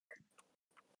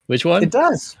 Which one? It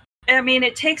does. I mean,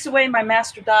 it takes away my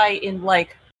master die in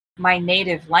my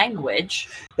native language.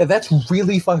 Yeah, that's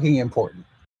really fucking important.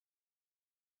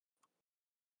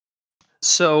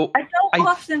 So I don't I-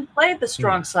 often play the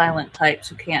strong silent types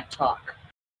who can't talk.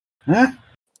 Huh?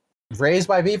 Raised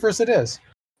by beavers, it is.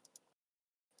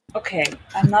 Okay,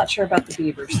 I'm not sure about the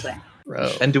beavers thing.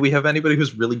 Throw. and do we have anybody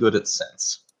who's really good at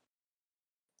sense?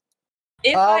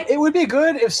 If I It would be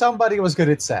good if somebody was good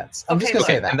at sense. I'm just Okay, gonna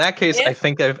say look, that. In that case, I If-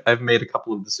 think I've made a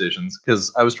couple of decisions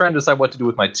because I was trying to decide what to do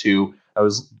with my 2. I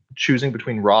was choosing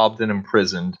between robbed and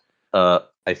imprisoned.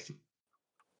 But I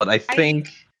think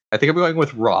I'm going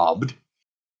with robbed,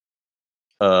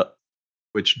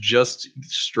 which just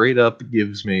straight up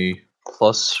gives me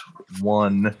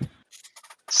 +1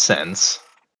 sense,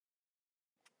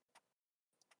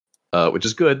 which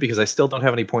is good because I still don't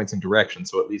have any points in direction.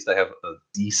 So at least I have a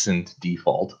decent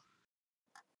default.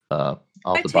 I'll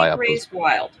I have to buy take up those. Raised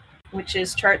Wild, which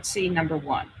is chart C number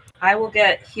 1. I will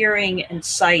get hearing and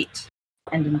sight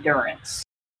and endurance.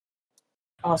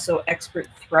 Also, expert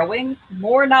throwing,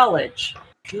 more knowledge.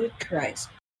 Good Christ.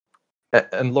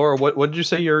 And Laura, what did you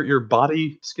say your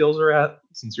body skills are at?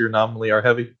 Since you're nominally are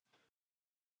heavy.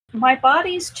 My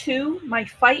body's 2, my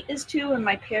fight is 2, and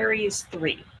my parry is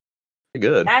 3.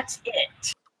 Good. That's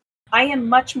it. I am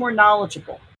much more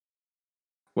knowledgeable.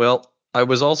 Well, I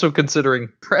was also considering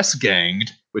press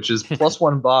ganged, which is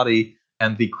 +1 body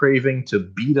and the craving to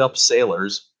beat up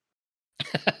sailors.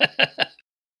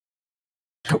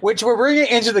 Which we're bringing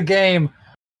into the game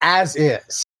as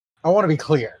is. I want to be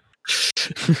clear.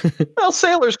 Well,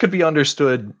 sailors could be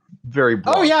understood very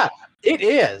broad. Oh yeah, it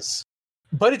is.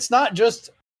 But it's not just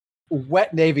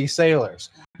wet Navy sailors.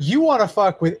 You want to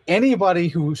fuck with anybody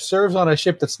who serves on a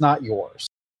ship that's not yours.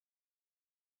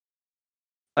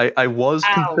 I was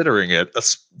Ow. considering it.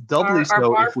 Doubly Our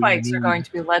so bar if we fights need, are going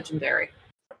to be legendary.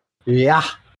 Yeah.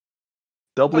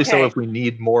 doubly so Okay. if we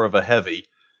need more of a heavy.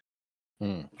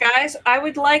 Guys, I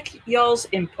would like y'all's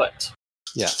input.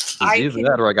 Yeah. It's I either can-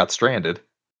 that or I got stranded.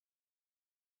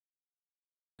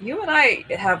 You and I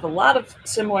have a lot of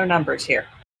similar numbers here.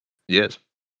 Yes.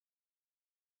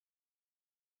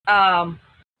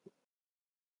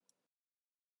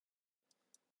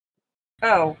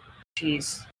 Oh,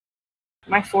 jeez.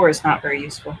 My 4 is not very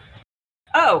useful.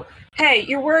 Oh, hey,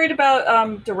 you're worried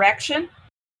about direction?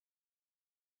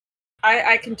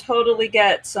 I can totally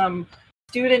get some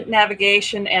student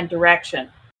navigation and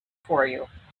direction for you.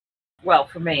 Well,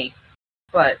 for me.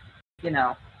 But,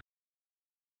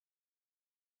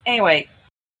 Anyway,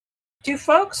 do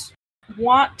folks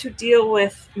want to deal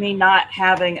with me not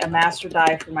having a master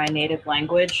die for my native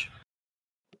language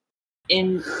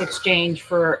in exchange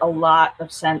for a lot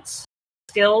of sense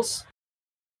skills?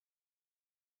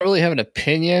 I don't really have an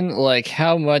opinion. Like,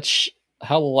 how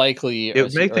likely It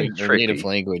would make are things your native tricky.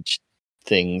 language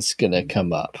things gonna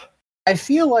come up? I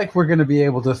feel like we're going to be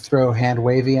able to throw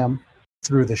hand-wavium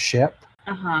through the ship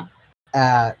Uh-huh.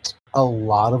 at a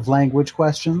lot of language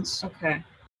questions. Okay.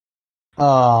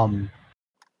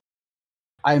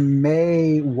 I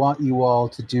may want you all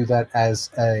to do that as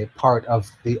a part of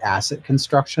the asset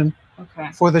construction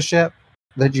Okay. for the ship,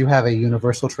 that you have a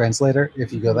universal translator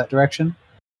if you go that direction.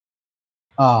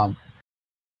 Because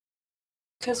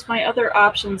my other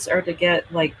options are to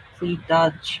get, like, Plead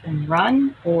Dodge and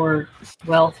Run, or,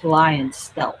 well, Fly and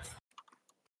Stealth.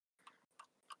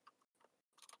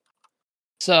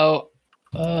 So,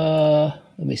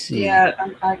 let me see. Yeah,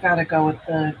 I gotta go with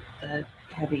the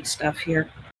heavy stuff here.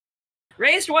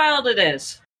 Raised Wild it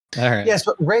is. All right. Yes,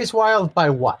 but raise wild by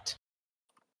what?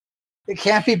 It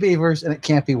can't be beavers and it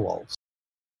can't be wolves.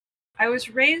 I was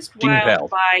raised Gene wild Val.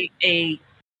 by a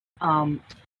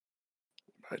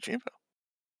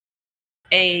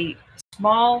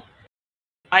small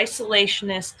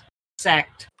isolationist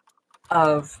sect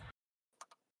of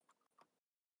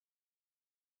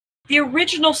the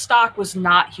original stock was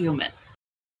not human.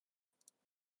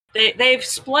 They've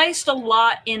spliced a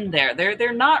lot in there.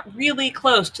 They're not really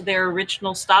close to their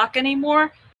original stock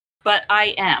anymore, but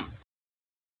I am.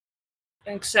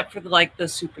 Except for the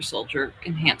super soldier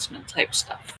enhancement type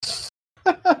stuff.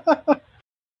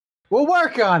 We'll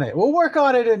work on it. We'll work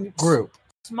on it in group.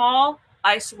 Small,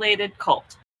 isolated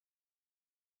cult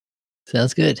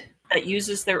Sounds good. that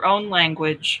uses their own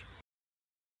language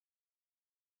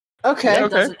Okay.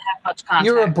 and doesn't have much contact.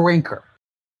 You're a brinker.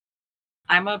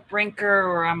 I'm a brinker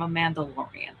or I'm a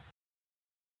Mandalorian.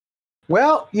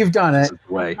 Well, you've done it.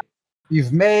 Way.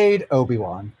 You've made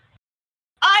Obi-Wan.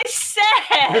 I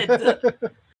said!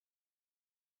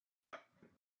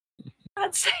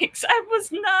 God's sakes, I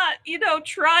was not,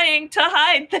 trying to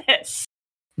hide this.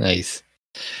 Nice.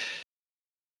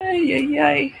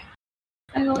 Ay.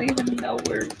 I don't even know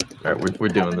where. All right, we're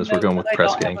doing this. We're going with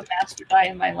Press I don't Gang. have a master die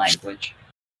in my language.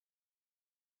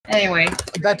 Anyway,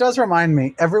 That does remind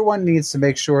me, everyone needs to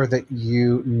make sure that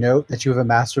you note that you have a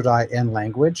master die in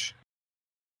language.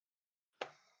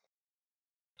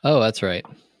 Oh, that's right.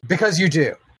 Because you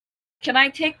do. can I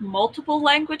take multiple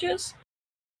languages?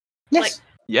 Yes.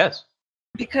 Yes.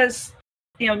 Because,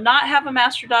 not have a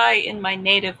master die in my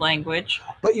native language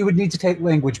But you would need to take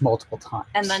language multiple times.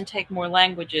 and then take more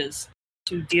languages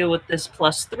to deal with this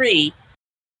 +3.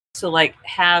 So,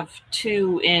 have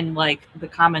 2 in, the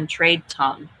common trade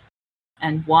tongue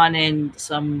and 1 in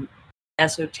some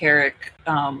esoteric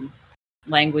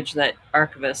language that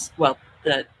archivists,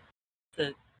 the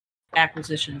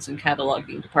acquisitions and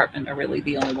cataloging department are really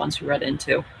the only ones who read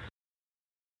into.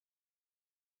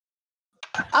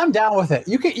 I'm down with it.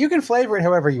 You can flavor it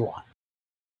however you want.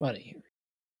 Funny.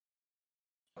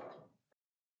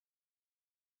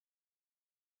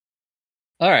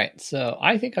 All right, so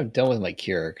I think I'm done with my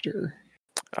character.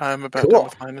 I'm about Cool. done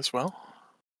with mine as well.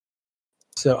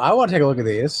 So I want to take a look at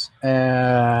these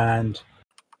and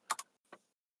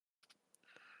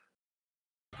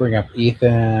bring up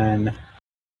Ethan.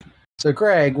 So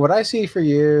Greg, what I see for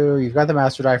you, you've got the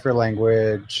master die for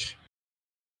language.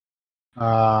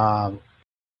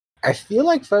 I feel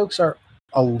like folks are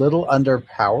a little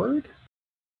underpowered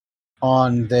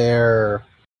on their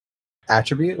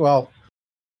attribute. Well,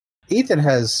 Ethan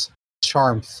has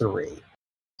Charm 3,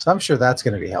 so I'm sure that's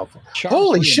going to be helpful. Charm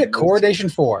Holy 3 shit, and Coordination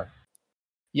 4.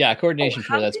 Yeah, coordination Oh,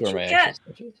 4. how That's did where you my get-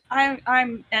 actual stuff is.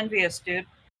 I'm envious, dude.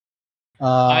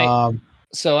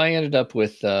 So I ended up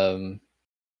with +1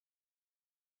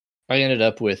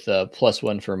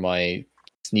 for my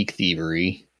sneak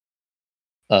thievery,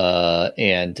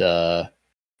 and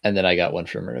then I got 1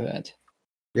 from an event.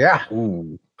 Yeah.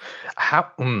 Ooh.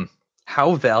 How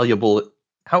valuable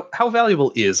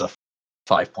is a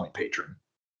 5-point patron?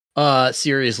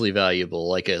 Seriously valuable,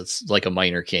 like a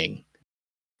minor king.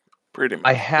 Pretty much.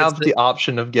 I have It's the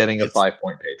option of getting a it's-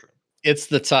 5-point patron. It's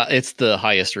the top. It's the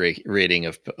highest rating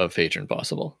of patron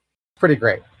possible. Pretty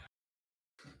great.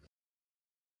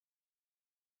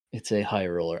 It's a high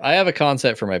roller. I have a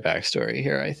concept for my backstory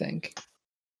here, I think.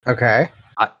 Okay.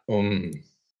 Oh,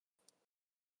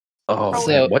 So-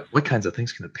 man, what kinds of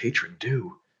things can a patron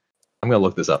do? I'm gonna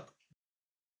look this up.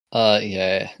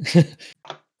 Yeah.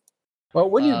 Well,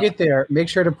 when you get there, make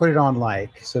sure to put it on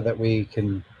like so that we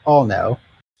can all know.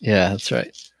 Yeah, that's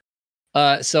right.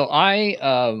 So I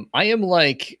am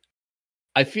like,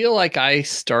 I feel like I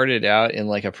started out in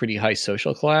like a pretty high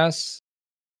social class,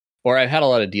 or I've had a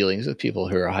lot of dealings with people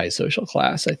who are high social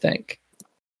class, I think.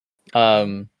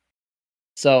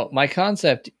 So my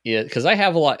concept is, because I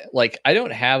have a lot, like I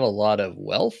don't have a lot of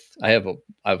wealth. I have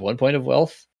 1 point of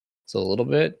wealth, so a little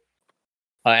bit.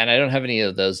 And I don't have any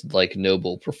of those like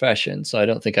noble professions, so I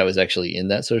don't think I was actually in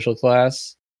that social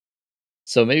class.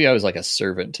 So maybe I was like a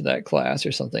servant to that class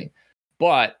or something.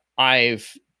 But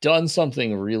I've done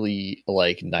something really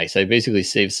like nice. I basically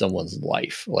saved someone's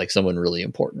life, like someone really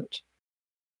important.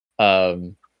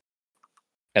 And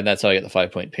that's how I get the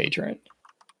 5-point patron.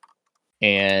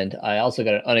 And I also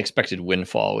got an unexpected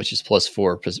windfall, which is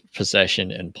 +4 possession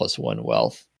and +1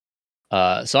 wealth.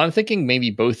 So I'm thinking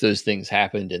maybe both those things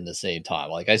happened in the same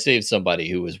time. Like I saved somebody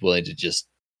who was willing to just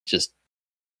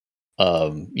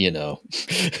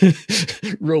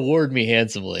reward me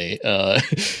handsomely.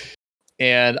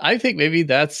 And I think maybe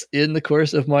that's in the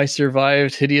course of my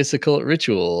survived hideous occult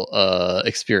ritual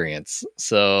experience.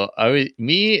 So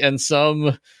me and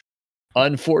some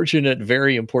unfortunate,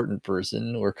 very important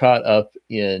person were caught up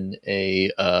in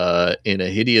a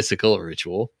hideous occult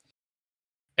ritual.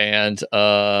 And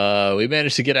we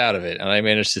managed to get out of it, and I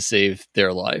managed to save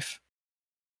their life,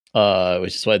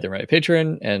 which is why they're my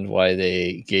patron and why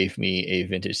they gave me a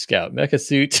vintage scout mecha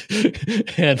suit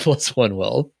and +1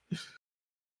 wealth.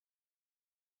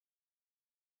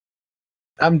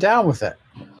 I'm down with it.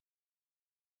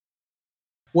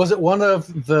 Was it one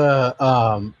of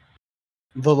the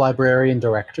librarian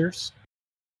directors?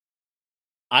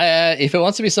 If it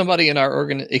wants to be somebody in our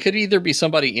it could either be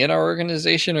somebody in our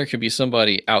organization or it could be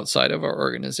somebody outside of our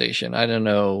organization. I don't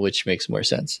know which makes more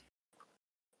sense.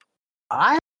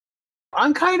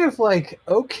 I'm kind of like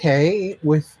okay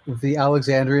with the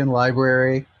Alexandrian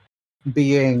Library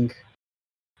being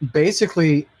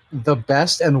basically the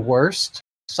best and worst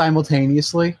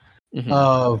simultaneously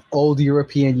of old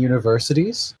European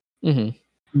universities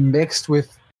mixed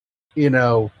with,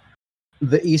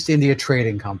 the East India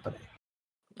Trading Company.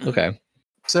 Okay.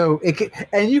 So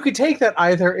you could take that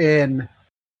either in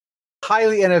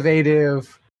highly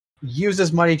innovative,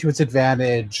 uses money to its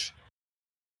advantage,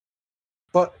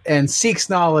 and seeks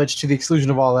knowledge to the exclusion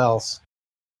of all else,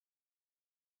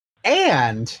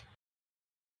 and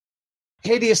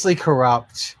hideously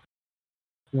corrupt,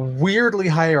 weirdly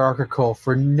hierarchical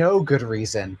for no good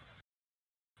reason,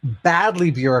 badly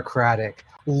bureaucratic,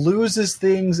 loses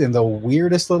things in the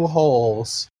weirdest little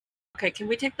holes. Okay, can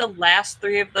we take the last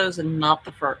 3 of those and not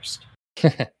the first?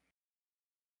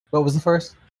 What was the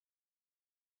first?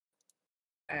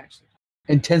 Actually,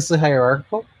 Intensely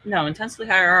hierarchical? no, intensely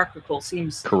hierarchical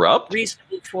seems Corrupt?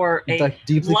 reasonable for a Like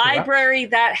deeply library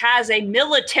that has a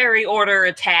military order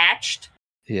attached.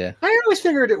 Yeah. I always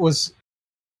figured it was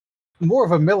more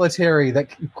of a military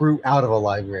that grew out of a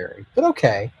library. But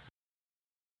okay.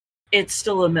 It's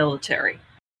still a military.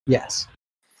 Yes.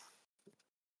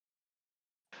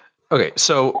 Okay,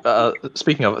 so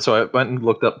speaking of, so I went and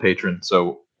looked up patron.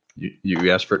 So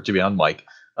you asked for it to be on mic.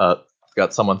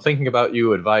 Got someone thinking about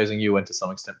you, advising you, and to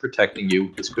some extent protecting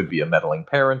you. This could be a meddling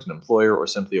parent, an employer, or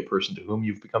simply a person to whom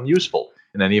you've become useful.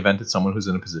 In any event, it's someone who's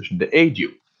in a position to aid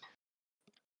you.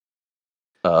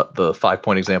 The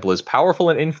 5-point example is powerful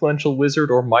and influential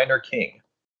wizard or minor king.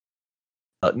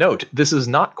 Note, this is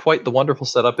not quite the wonderful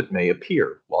setup it may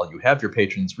appear. While you have your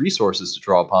patron's resources to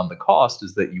draw upon, the cost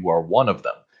is that you are one of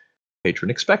them. Patron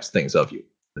expects things of you.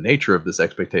 The nature of this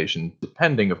expectation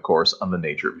depending, of course, on the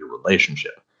nature of your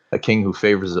relationship. A king who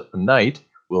favors a knight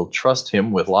will trust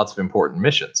him with lots of important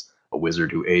missions. A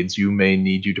wizard who aids you may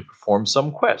need you to perform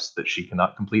some quest that she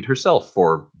cannot complete herself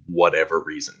for whatever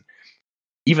reason.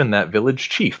 Even that village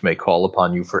chief may call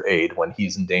upon you for aid when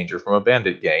he's in danger from a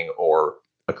bandit gang or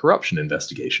a corruption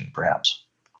investigation, perhaps.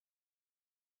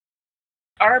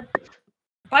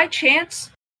 By chance,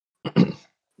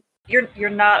 you're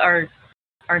not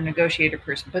our negotiator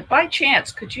person, but by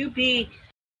chance, could you be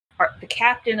the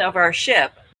captain of our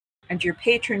ship, and your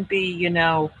patron be,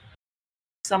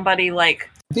 somebody like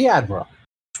The Admiral.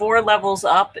 4 levels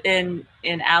up in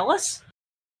Alice?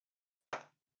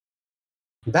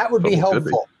 That would be Could be.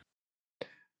 helpful.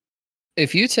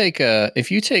 If you take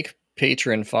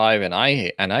patron 5 and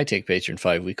I take patron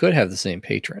 5, we could have the same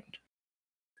patron.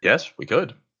 Yes, we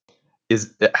could.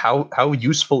 Is how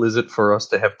useful is it for us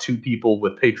to have two people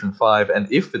with patron 5? And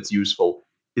if it's useful,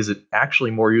 is it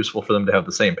actually more useful for them to have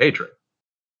the same patron?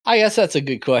 I guess that's a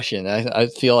good question. I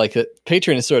feel like that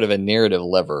patron is sort of a narrative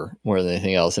lever more than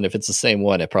anything else. And if it's the same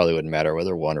one, it probably wouldn't matter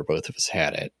whether one or both of us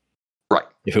had it. Right.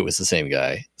 If it was the same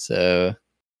guy. So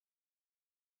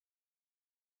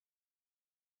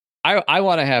I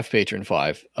want to have patron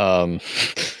 5.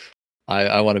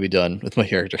 I want to be done with my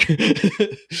character.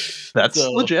 That's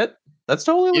legit. That's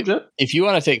totally legit. If you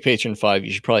want to take patron 5,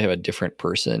 you should probably have a different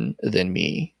person than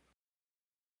me.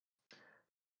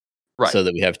 Right. So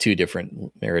that we have two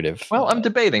different narrative. Well, I'm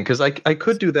debating because I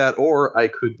could do that, or I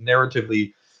could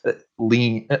narratively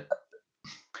lean.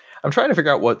 I'm trying to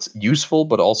figure out what's useful,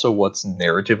 but also what's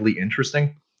narratively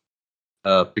interesting.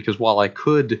 Because while I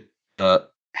could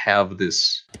have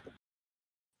this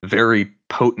very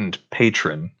potent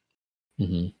patron,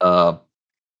 I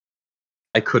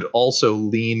could also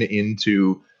lean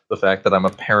into the fact that I'm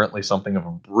apparently something of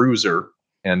a bruiser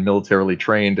and militarily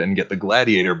trained, and get the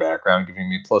gladiator background, giving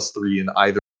me +3 in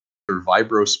either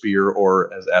vibro spear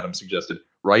or, as Adam suggested,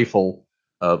 rifle.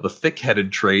 The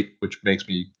thick-headed trait, which makes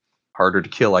me harder to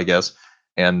kill, I guess,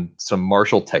 and some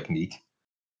martial technique.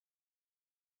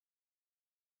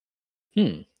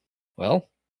 Well,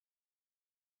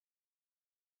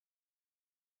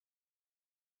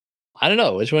 I don't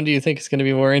know. Which one do you think is going to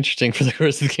be more interesting for the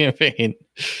course of the campaign?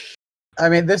 I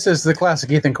mean, this is the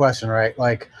classic Ethan question, right?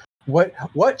 Like,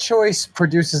 what choice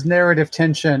produces narrative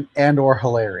tension and or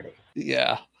hilarity?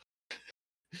 Yeah.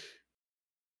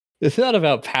 It's not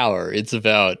about power. It's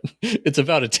about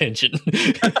attention. I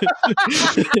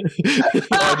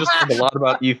just learned a lot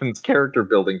about Ethan's character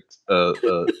building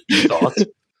ethos.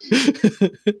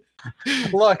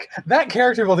 Look, that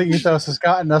character building ethos has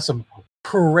gotten us some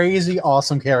crazy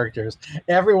awesome characters.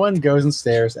 Everyone goes and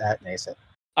stares at Nason.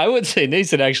 I would say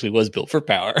Nason actually was built for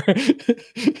power.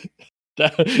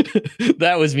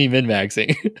 That was me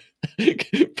min-maxing.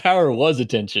 Power was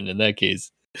attention in that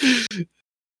case.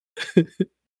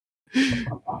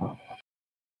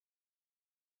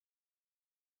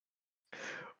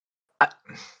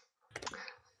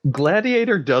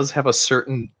 Gladiator does have a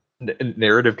certain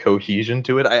narrative cohesion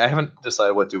to it. I haven't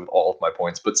decided what to do with all of my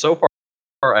points, but so far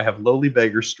I have lowly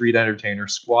beggar, street entertainer,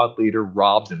 squad leader,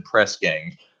 robbed, and press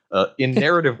gang. In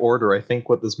narrative order, I think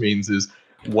what this means is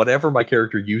whatever my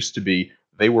character used to be,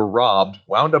 they were robbed,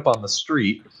 wound up on the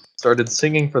street, started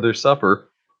singing for their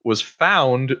supper, was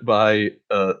found by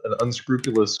an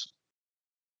unscrupulous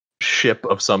ship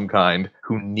of some kind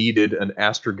who needed an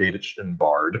astrogation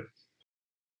bard,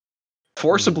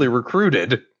 forcibly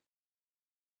recruited,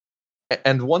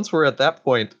 and once we're at that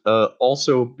point,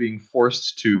 also being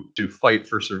forced to fight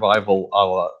for survival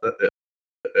a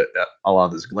la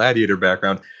this gladiator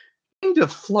background, kind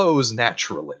of flows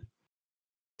naturally.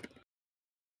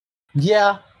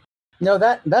 Yeah. No,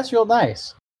 that's real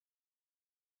nice.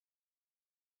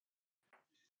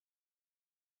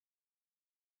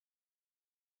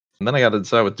 And then I got to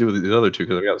decide what to do with the other two,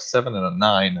 because I got a 7 and a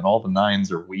 9, and all the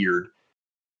 9s are weird.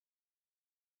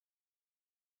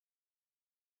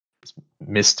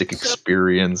 Mystic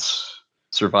experience,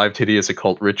 survived hideous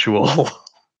occult ritual,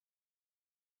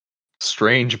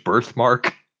 strange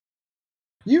birthmark.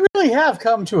 You really have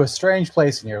come to a strange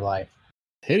place in your life.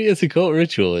 Hideous occult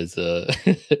ritual is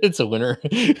it's a winner.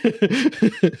 I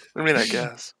mean, I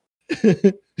guess.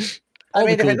 I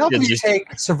mean, if enough of you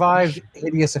take survived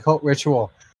hideous occult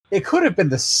ritual, it could have been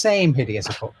the same hideous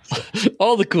occult ritual.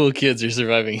 All the cool kids are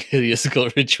surviving hideous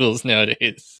occult rituals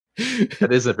nowadays.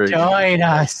 That is a very Join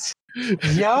us.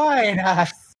 Join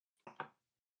us.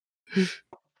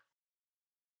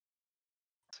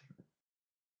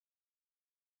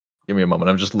 Give me a moment.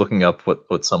 I'm just looking up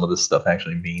what some of this stuff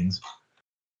actually means.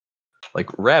 Like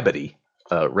rabbity.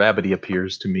 Rabbity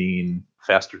appears to mean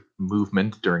faster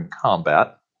movement during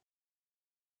combat.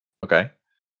 Okay.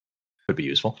 Could be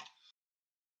useful.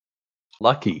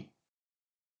 Lucky.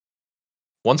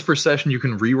 Once per session, you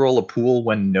can reroll a pool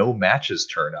when no matches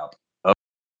turn up.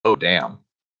 Oh damn.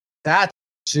 That's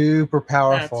super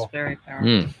powerful. That's very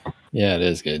powerful. Yeah, it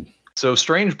is good. So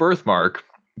Strange Birthmark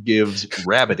gives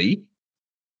Rabbity,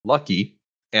 Lucky,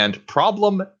 and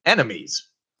Problem enemies,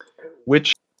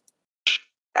 which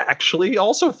actually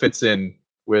also fits in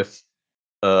with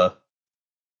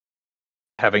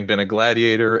having been a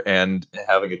gladiator and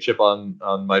having a chip on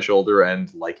my shoulder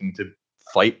and liking to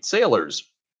fight sailors.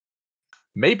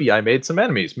 Maybe I made some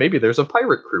enemies. Maybe there's a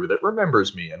pirate crew that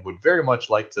remembers me and would very much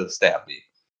like to stab me.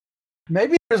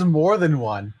 Maybe there's more than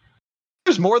one.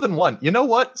 There's more than one. You know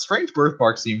what? Strange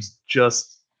Birthmark seems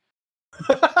just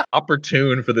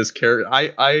opportune for this character.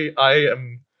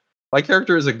 My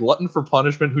character is a glutton for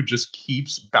punishment who just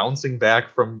keeps bouncing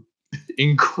back from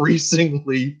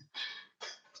increasingly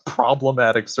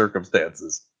problematic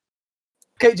circumstances.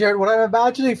 Okay, Jared, what I'm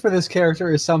imagining for this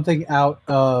character is something out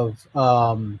of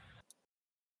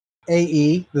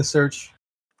AE, the search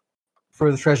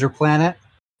for the treasure planet.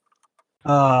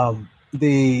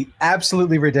 The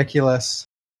absolutely ridiculous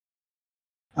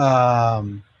it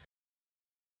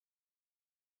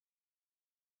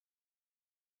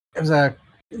was a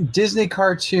Disney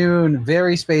cartoon,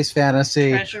 very space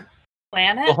fantasy. Treasure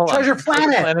Planet? Well, hold on. Treasure Planet!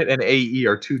 Treasure Planet and AE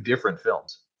are two different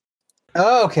films.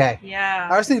 Oh, okay. Yeah.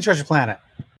 I was thinking Treasure Planet.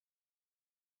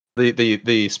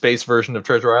 The space version of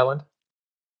Treasure Island?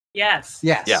 Yes.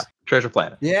 Yes. Yeah, Treasure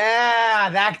Planet. Yeah,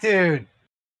 that dude.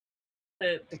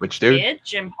 The Which dude? kid,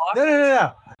 Jim Hawkins?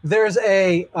 No. There's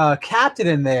a captain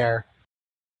in there.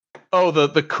 Oh,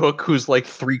 the cook who's like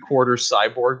 3/4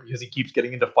 cyborg because he keeps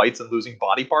getting into fights and losing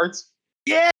body parts?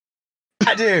 Yeah,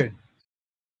 dude.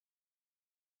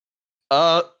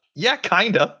 Yeah,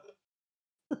 kinda.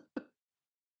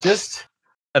 Just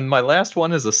And my last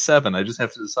one is a 7. I just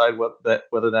have to decide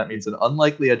whether that means an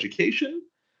unlikely education,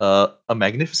 a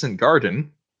magnificent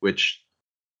garden, which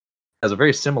has a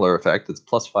very similar effect. It's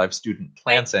 +5 student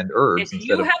plants and herbs if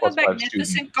instead you of have a +5 magnificent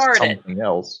student garden something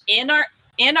else. in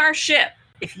our ship,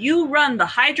 if you run the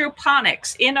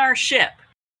hydroponics in our ship,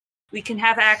 we can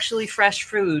have actually fresh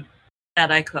food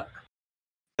that I cook.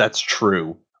 That's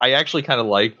true. I actually kind of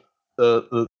like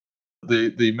the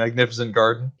magnificent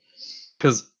garden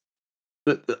because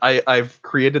I've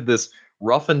created this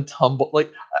rough and tumble.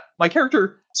 Like my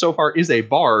character so far is a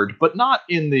bard, but not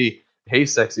in the "Hey,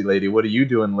 sexy lady, what are you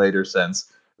doing later"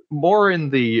 sense. More in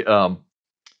the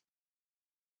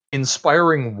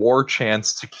inspiring war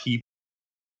chants to keep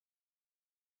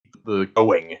the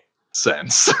going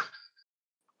sense.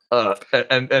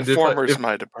 And Performer's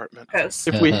my department. Because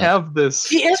if we have this,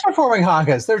 he is performing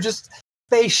hakas. They're just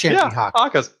space shanty hakas.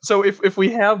 hakas. So if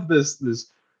we have this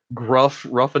gruff,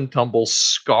 rough and tumble,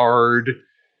 scarred,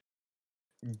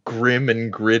 grim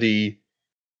and gritty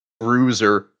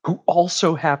bruiser who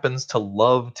also happens to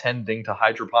love tending to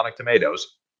hydroponic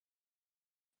tomatoes.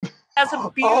 has a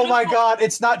beautiful, Oh my god,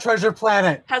 it's not Treasure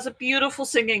Planet. has a beautiful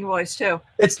singing voice too.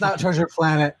 It's not Treasure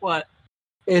Planet. What?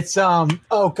 It's oh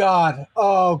god.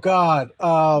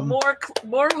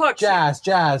 More hooks. Jazz,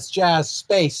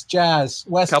 space, jazz,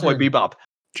 western. Cowboy Bebop.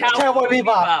 Cowboy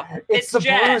Bebop. It's the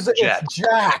Jet. bruiser. Jet. It's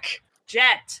Jack.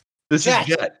 Jet. This Jet.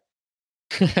 is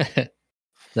Jet.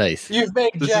 Nice. You've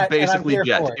made This Jet, is basically and I'm here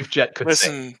Jet. for it. If Jet could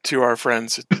sing. Listen to our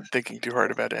friends at Thinking Too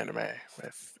Hard About Anime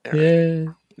with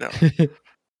Aaron. Yeah. No.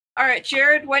 All right,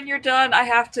 Jared, when you're done, I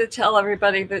have to tell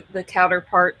everybody the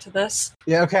counterpart to this.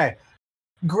 Yeah, okay.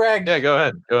 Greg, Yeah, go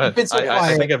ahead. You've been so I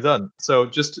quiet. think I've done. So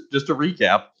just to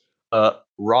recap,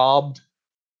 robbed,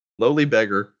 lowly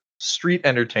beggar, street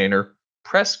entertainer,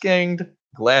 press ganged,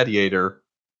 gladiator,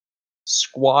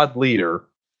 squad leader,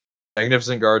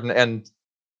 magnificent garden, and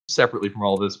separately from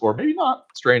all this, or maybe not,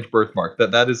 strange birthmark.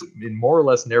 That is in more or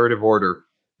less narrative order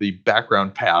the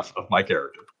background path of my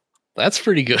character. That's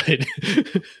pretty good.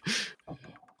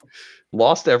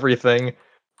 Lost everything,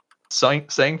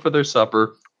 sang for their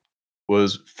supper,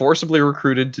 was forcibly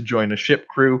recruited to join a ship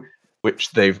crew,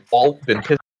 which they've all been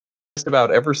pissed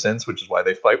about ever since, which is why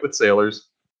they fight with sailors.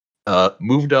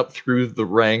 Moved up through the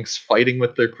ranks, fighting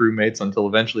with their crewmates until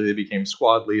eventually they became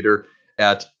squad leader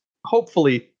at,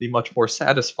 hopefully, the much more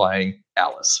satisfying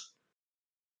Alice.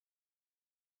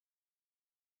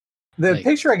 the Like-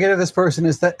 picture I get of this person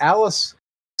is that Alice,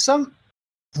 some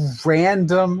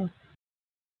random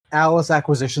Alice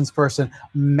acquisitions person,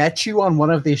 met you on one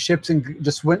of these ships and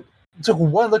just took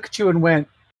one look at you and went,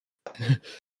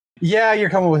 "Yeah, you're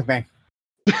coming with me,"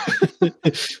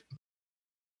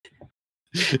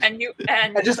 And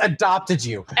and just adopted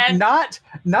you, And-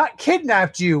 not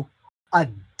kidnapped you,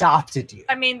 adopted you.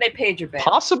 I mean, they paid your bail.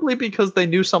 Possibly because they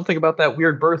knew something about that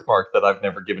weird birthmark that I've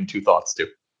never given two thoughts to.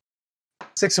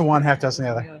 6 of one, half dozen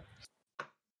the other.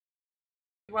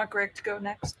 You want Greg to go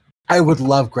next? I would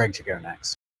love Greg to go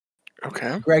next.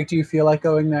 Okay, Greg, do you feel like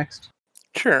going next?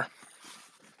 sure.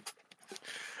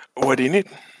 What do you need?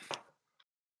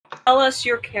 Tell us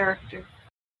your character.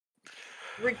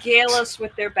 Regale us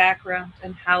with their background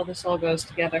and how this all goes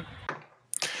together.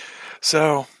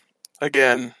 So,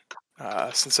 again,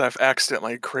 since I've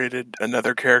accidentally created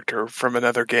another character from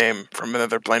another game, from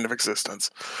another plane of existence,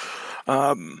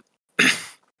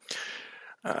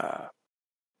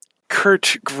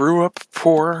 Kurt grew up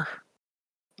poor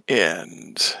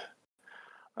and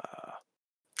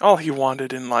all he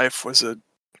wanted in life was a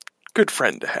good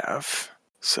friend to have.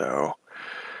 So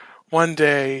one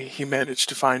day he managed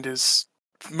to find his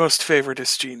most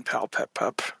favoritist Gene Pal Pep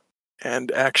Pup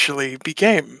and actually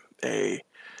became a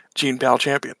Gene Pal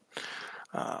champion.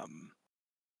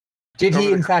 Did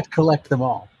he, in fact, collect them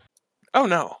all? Oh,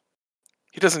 no.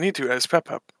 He doesn't need to as Pep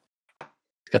Pup.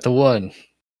 Got the one.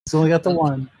 He's only got the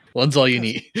one. One's all you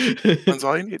need. That's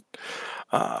all you need.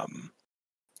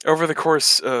 Over the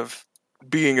course of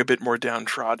being a bit more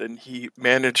downtrodden, he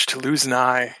managed to lose an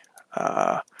eye,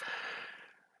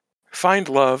 find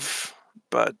love,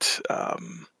 but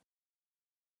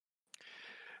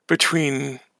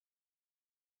between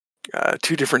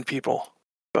two different people.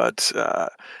 But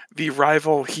the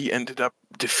rival he ended up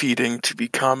defeating to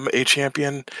become a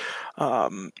champion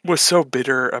was so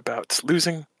bitter about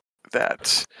losing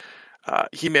that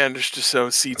he managed to sow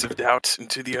seeds of doubt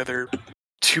into the other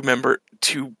 2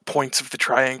 points of the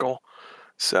triangle.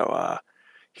 So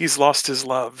he's lost his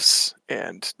loves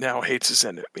and now hates his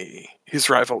enemy, his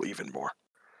rival, even more.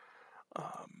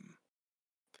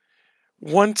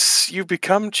 Once you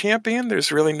become champion,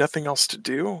 there's really nothing else to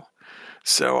do.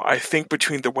 So I think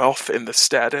between the wealth and the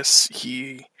status,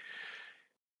 he,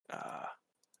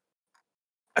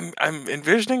 I'm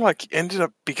envisioning ended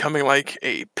up becoming like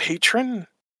a patron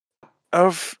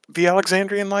of the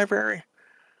Alexandrian Library,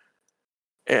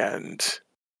 and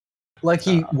like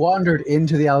he wandered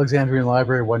into the Alexandrian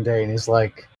Library one day and he's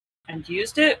like, and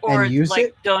used it, or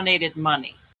donated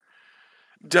money.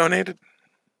 Donated.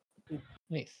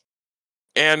 Nice.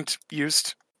 And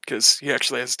used. Because he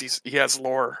actually has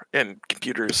lore and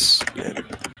computers and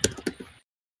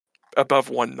above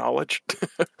one knowledge.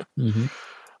 Mm-hmm.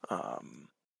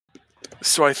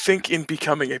 So I think in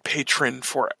becoming a patron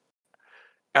for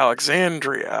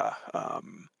Alexandria,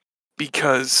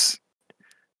 because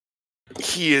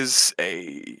he is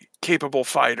a capable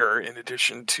fighter in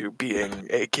addition to being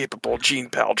a capable Gene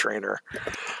Pal trainer,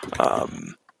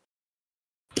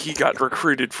 he got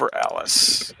recruited for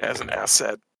Alice as an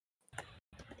asset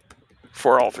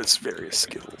for all of his various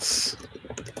skills.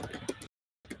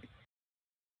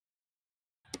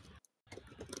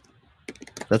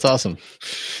 That's awesome.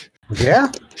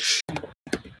 yeah.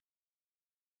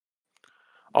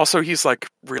 Also, he's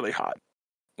really hot.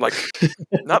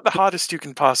 Not the hottest you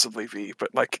can possibly be,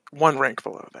 but one rank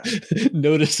below that.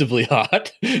 Noticeably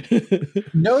hot.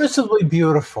 Noticeably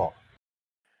beautiful.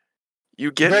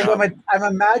 You get. Greg, I'm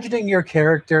imagining your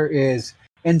character is,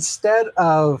 instead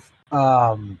of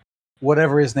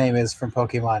whatever his name is from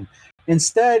Pokemon,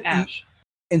 instead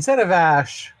of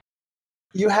Ash,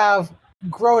 you have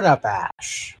grown-up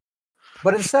Ash.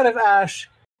 But instead of Ash,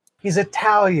 he's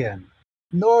Italian,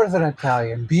 Northern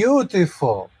Italian,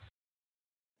 beautiful.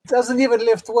 Doesn't even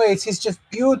lift weights, he's just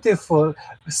beautiful.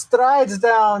 Strides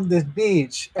down the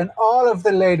beach, and all of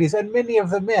the ladies and many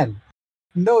of the men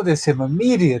notice him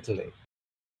immediately.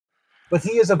 But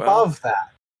he is above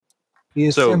that. He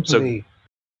is simply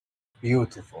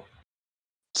beautiful.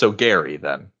 So Gary,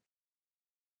 then.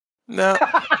 No,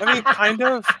 I mean, kind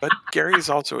of, but Gary's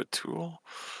also a tool.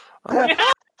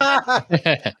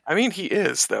 I mean, he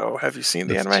is, though. Have you seen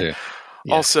the anime?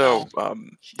 Yeah. Also,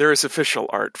 there is official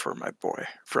art for my boy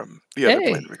from the other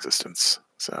plane of existence.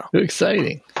 So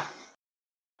exciting!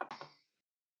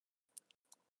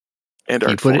 And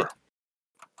art for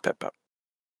Pep Pup.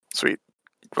 Sweet,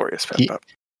 glorious Pep Pup.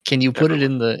 Can you put it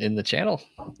in the channel?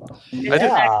 It's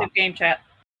an active game chat.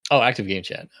 Oh, active game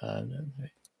chat.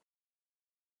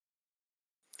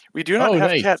 We do not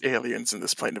have cat aliens in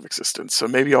this plane of existence, so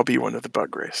maybe I'll be one of the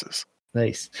bug races.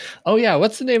 Nice. Oh yeah,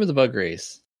 what's the name of the bug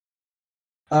race?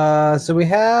 So we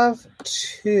have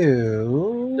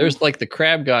 2. There's the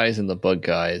crab guys and the bug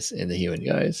guys and the human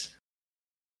guys.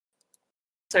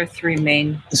 Those are 3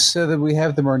 main. So that we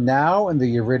have the Murnau and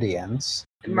the Uridians.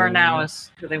 Murnau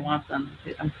is who they want them.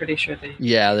 I'm pretty sure they.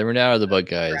 Yeah, the Murnau are the bug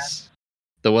guys.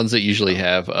 The ones that usually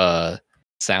have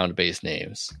sound-based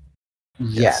names.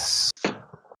 Yes.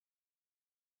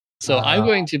 So I'm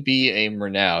going to be a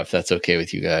Murnau, if that's okay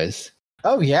with you guys.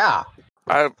 Oh, yeah.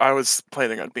 I was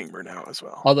planning on being Murnau as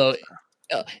well. Although,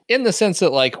 in the sense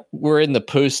that, we're in the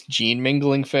post-gene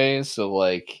mingling phase,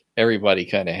 so, everybody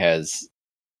kind of has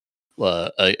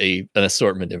an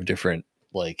assortment of different,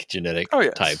 genetic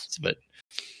types. But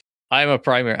I'm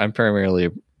primarily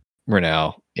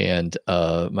Murnau, and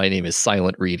my name is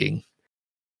Silent Reading.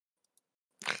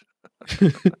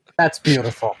 That's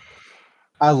beautiful.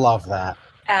 I love that.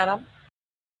 Adam,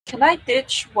 can I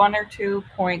ditch 1 or 2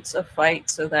 points of fight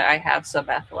so that I have some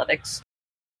athletics?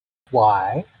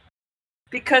 Why?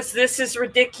 Because this is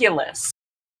ridiculous.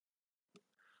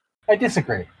 I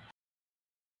disagree.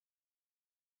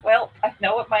 Well, I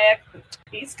know what my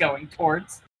expertise is going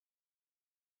towards.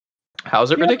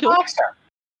 How's it You're a ridiculous? boxer.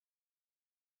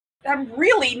 I'm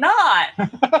really not.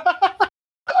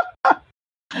 I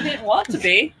didn't want to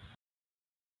be.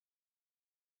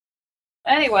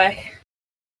 Anyway.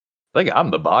 I think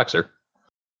I'm the boxer.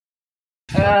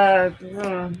 I'm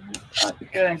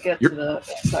gonna get to the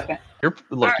second.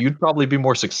 You'd probably be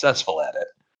more successful at it.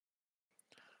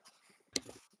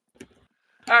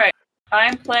 Alright.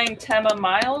 I'm playing Tema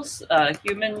Miles, a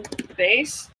human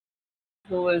base,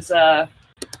 who was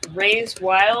raised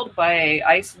wild by an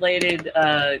isolated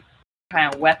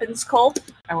kind of weapons cult.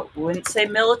 I wouldn't say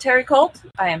military cult.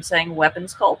 I am saying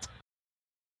weapons cult.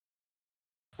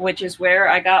 Which is where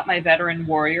I got my veteran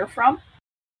warrior from.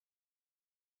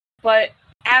 But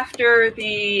after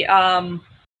the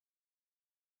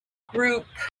group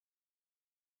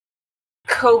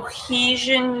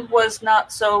cohesion was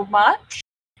not so much,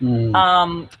 the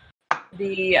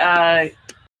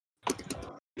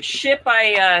ship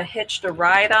I hitched a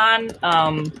ride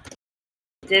on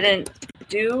didn't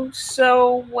do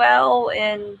so well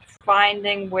in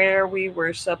finding where we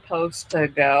were supposed to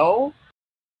go.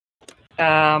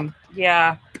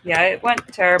 It went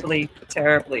terribly,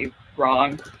 terribly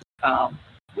wrong.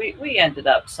 We ended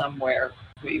up somewhere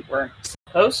we weren't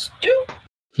supposed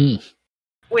to.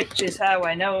 Which is how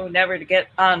I know never to get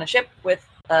on a ship with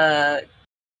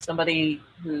somebody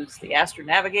who's the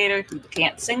astronavigator who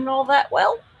can't signal that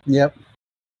well. Yep.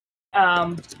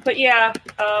 But yeah,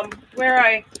 where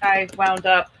I wound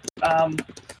up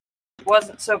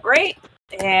wasn't so great,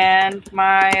 and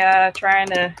my trying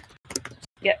to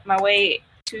get my way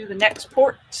to the next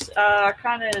port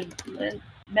kind of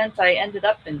meant I ended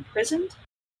up imprisoned.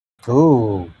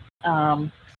 Ooh.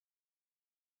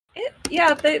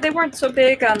 They weren't so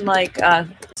big on like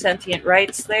sentient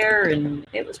rights there, and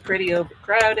it was pretty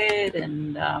overcrowded,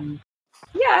 and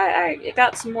I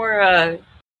got some more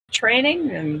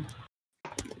training and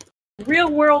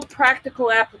real world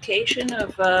practical application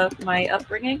of my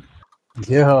upbringing.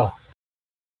 Yeah.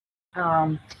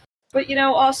 But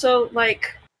also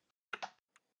like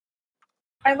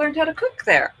I learned how to cook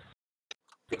there.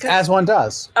 Because as one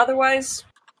does. Otherwise,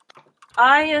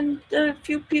 I and a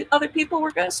few other people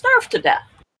were going to starve to death.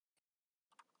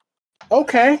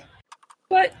 Okay.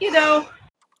 But,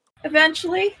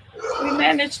 eventually we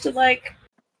managed to, like,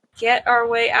 get our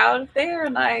way out of there,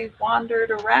 and I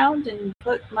wandered around and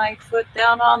put my foot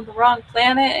down on the wrong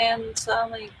planet, and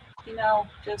suddenly,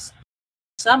 just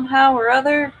somehow or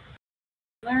other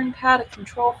learned how to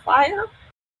control fire.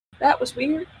 That was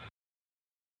weird.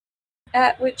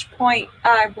 At which point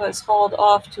I was hauled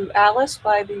off to Alice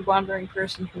by the wandering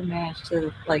person who managed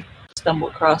to, like, stumble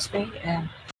across me and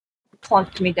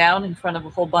plunked me down in front of a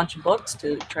whole bunch of books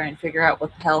to try and figure out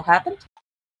what the hell happened.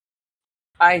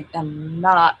 I am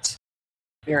not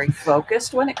very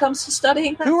focused when it comes to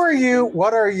studying. Who are you?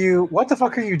 What are you? What the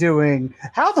fuck are you doing?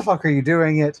 How the fuck are you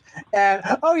doing it? And,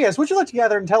 oh yes, would you like to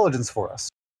gather intelligence for us?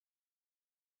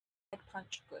 I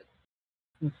punch good.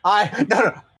 No.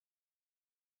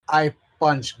 I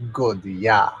punch good,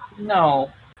 yeah.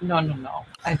 No.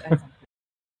 I don't.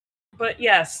 But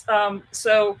yes,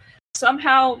 so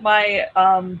somehow my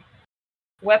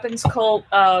weapons cult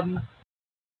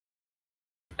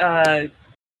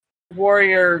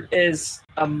warrior is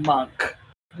a monk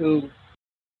who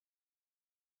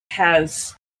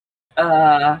has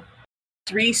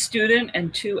 3 student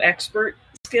and 2 expert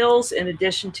skills in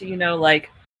addition to,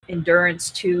 like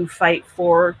endurance 2, fight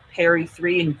 4, parry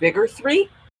 3, and vigor 3.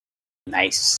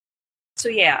 Nice. So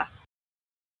yeah.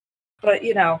 But,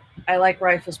 I like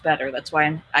rifles better. That's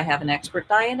why I have an expert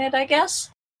die in it, I guess.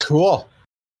 Cool.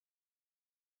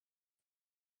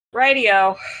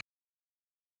 Rightio.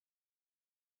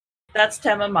 That's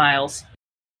Tema Miles.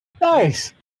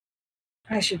 Nice.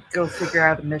 I should go figure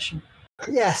out a mission.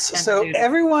 Yes, so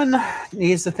everyone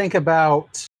needs to think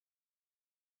about...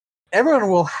 Everyone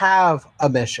will have a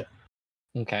mission.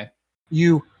 Okay.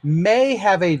 You may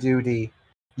have a duty.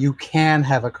 You can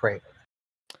have a crater.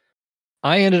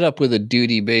 I ended up with a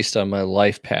duty based on my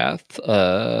life path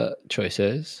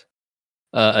choices.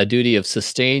 A duty of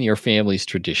sustain your family's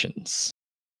traditions.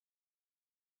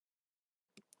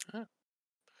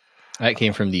 That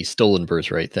came from the stolen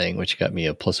birthright thing, which got me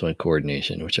a +1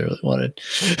 coordination, which I really wanted.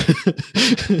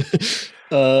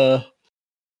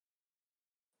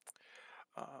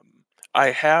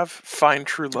 I have find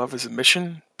true love as a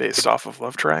mission based off of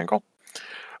Love Triangle.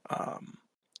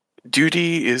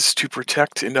 Duty is to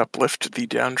protect and uplift the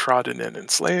downtrodden and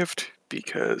enslaved,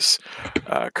 because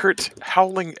Kurt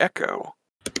Howling Echo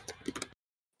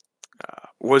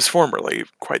was formerly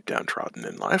quite downtrodden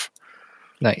in life.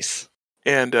 Nice.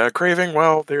 And craving,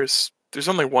 well, there's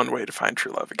only one way to find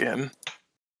true love again.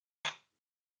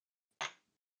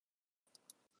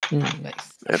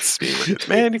 Nice. That's be with as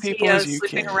many people as you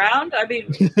sleeping can. around? I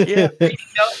mean, Yeah.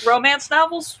 romance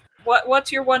novels?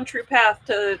 What's your one true path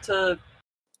to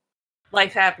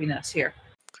life happiness here?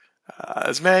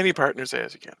 As many partners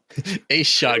as you can. A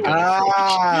shotgun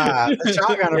the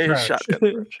shotgun A approach.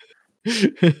 shotgun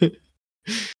approach.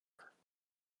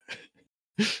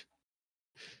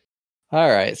 All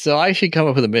right, so I should come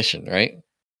up with a mission, right?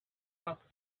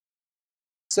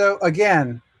 So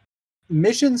again,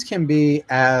 missions can be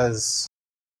as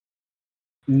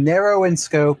narrow in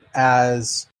scope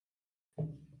as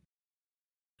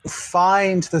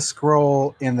find the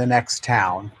scroll in the next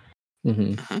town,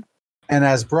 Mm-hmm. and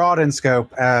as broad in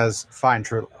scope as find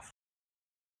true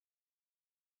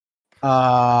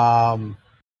love.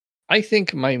 I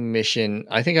think my mission.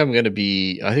 I think my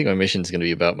mission is going to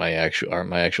be about my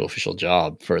actual official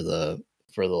job for the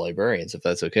librarians, if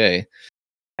that's okay.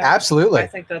 Absolutely. I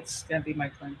think that's going to be my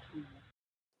plan.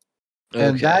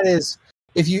 And that is,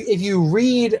 if you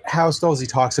read how Stolze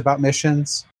talks about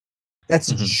missions,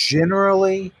 that's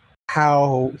generally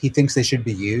how he thinks they should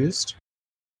be used.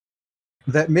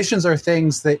 That missions are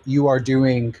things that you are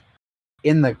doing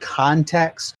in the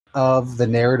context of the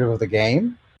narrative of the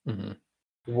game,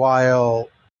 while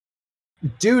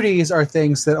duties are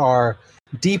things that are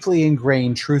deeply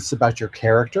ingrained truths about your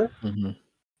character.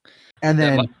 And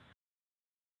then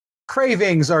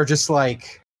cravings are just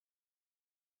like,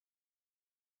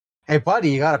 hey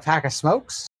buddy, you got a pack of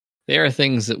smokes? There are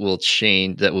things that will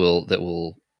change, that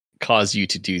will cause you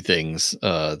to do things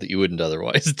that you wouldn't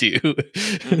otherwise do.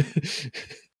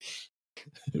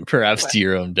 Perhaps to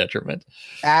your own detriment.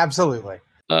 Absolutely.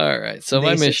 All right. So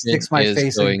my mission sticks my is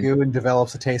face going... in goo and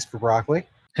develops a taste for broccoli.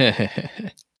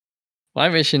 My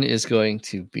mission is going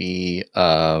to be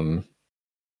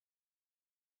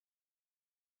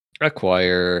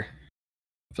acquire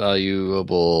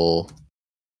valuable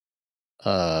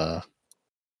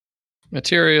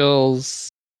materials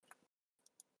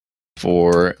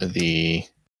for the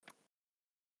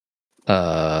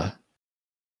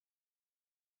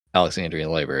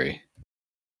Alexandrian Library.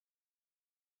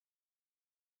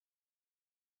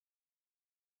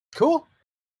 Cool.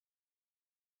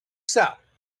 So,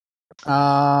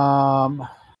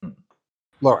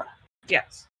 Laura.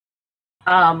 Yes.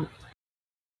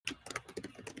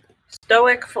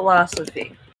 Stoic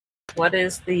philosophy. What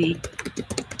is the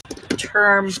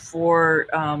term for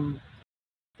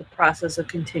the process of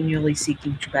continually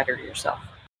seeking to better yourself?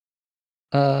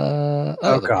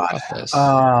 Oh God.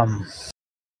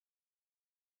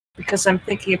 Because I'm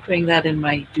thinking of putting that in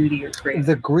my duty or grade.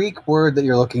 The Greek word that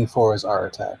you're looking for is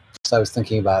arete. So I was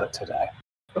thinking about it today.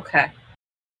 Okay.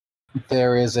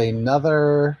 There is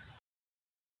another.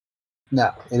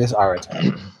 No, it is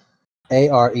arete.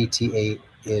 Arete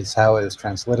is how it is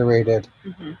transliterated.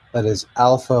 That is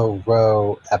alpha,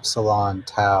 rho, epsilon,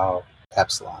 tau,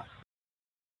 epsilon.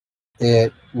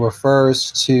 It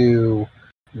refers to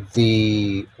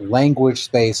the language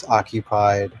space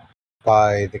occupied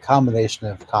by the combination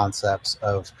of concepts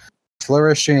of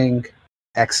flourishing,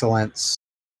 excellence,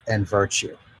 and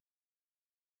virtue.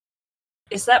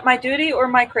 Is that my duty or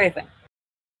my craving?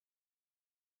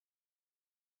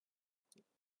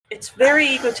 It's very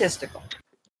egotistical.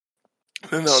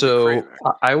 So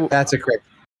that's a craving.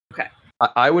 Okay.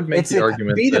 I would make the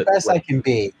argument be the that best I can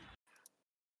be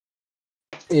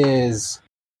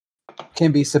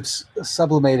can be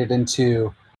sublimated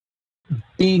into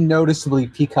be noticeably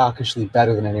peacockishly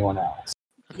better than anyone else.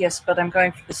 Yes, but I'm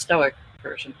going for the Stoic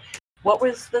version. What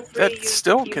was the three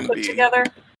you put together?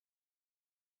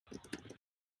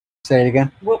 Say it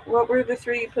again. What were the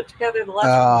three you put together? The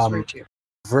last one was virtue.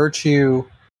 Virtue,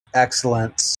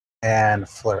 excellence, and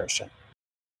flourishing.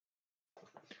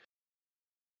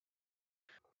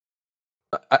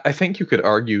 I think you could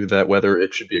argue that whether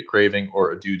it should be a craving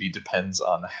or a duty depends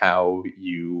on how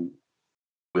you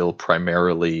will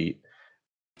primarily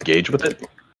engage with it.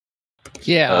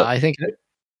 Yeah, I think.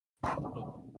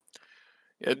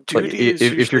 Yeah,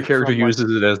 if your character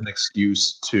uses it as an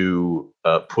excuse to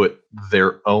put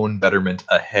their own betterment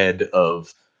ahead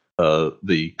of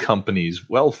the company's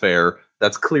welfare,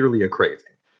 that's clearly a craving.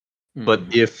 But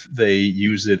if they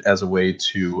use it as a way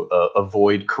to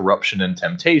avoid corruption and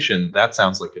temptation, that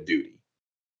sounds like a duty.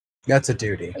 That's a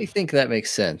duty. I think that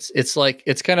makes sense. It's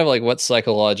kind of like what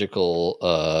psychological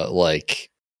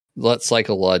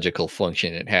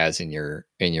function it has in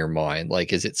your mind.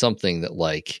 Like, is it something that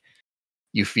like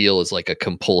you feel is like a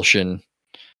compulsion,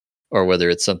 or whether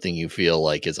it's something you feel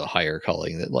like is a higher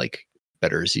calling that like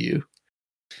betters you?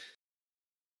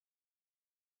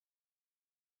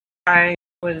 I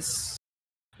was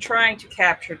trying to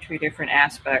capture two different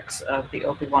aspects of the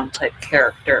Obi-Wan type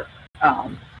character.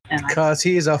 And Because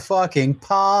he's a fucking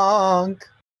punk.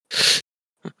 he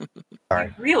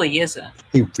really isn't.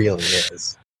 He really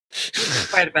is.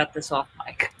 Fight about this off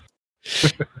mic.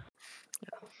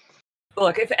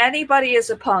 Look, if anybody is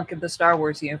a punk in the Star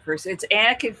Wars universe, it's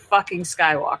Anakin fucking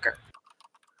Skywalker.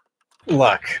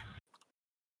 Look,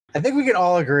 I think we can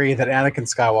all agree that Anakin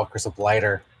Skywalker's a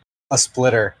blighter, a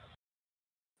splitter,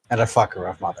 and a fucker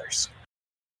of mothers.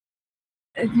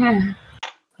 Yeah.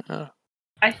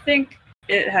 I think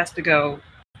it has to go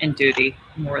in duty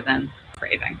more than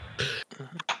craving.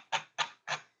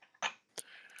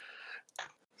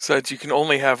 So that you can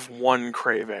only have one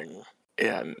craving,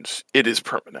 and it is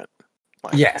permanent.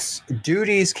 Yes,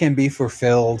 duties can be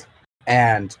fulfilled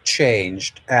and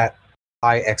changed at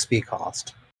high XP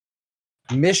cost.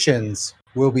 Missions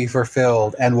will be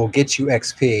fulfilled and will get you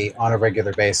XP on a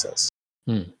regular basis.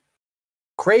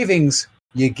 Cravings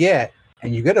you get,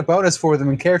 and you get a bonus for them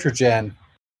in character gen,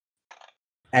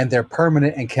 and they're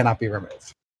permanent and cannot be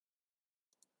removed.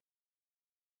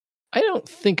 I don't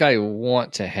think I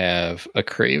want to have a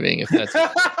craving if that's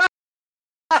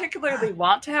Particularly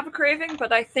want to have a craving,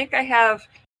 but I think I have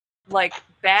like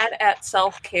bad at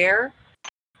self-care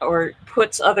or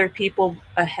puts other people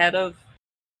ahead of.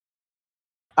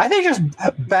 I think just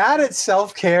bad at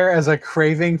self-care as a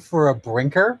craving for a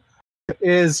brinker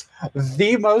is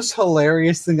the most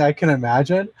hilarious thing I can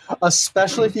imagine,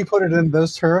 especially if you put it in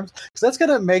those terms, because that's going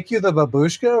to make you the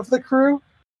babushka of the crew.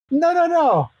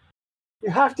 No. You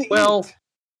have to eat. Oh,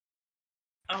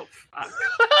 fuck.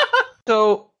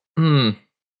 So, Can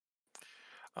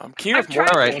you have I'm more? trying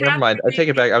all right, to never mind. I take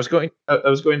it back. I was going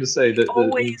to say that there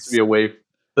Always- needs to be a way.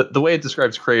 The way it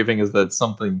describes craving is that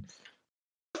something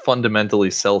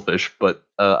fundamentally selfish, but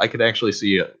I could actually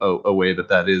see a way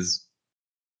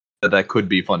that could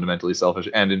be fundamentally selfish,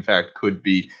 and in fact could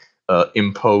be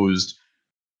imposed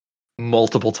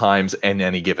multiple times in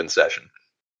any given session.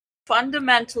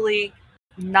 Fundamentally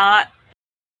not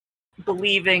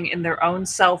believing in their own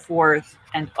self-worth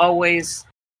and always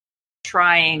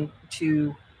trying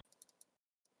to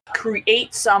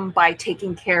create some by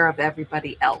taking care of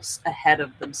everybody else ahead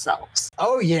of themselves.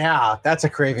 Oh yeah, that's a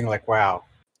craving like wow.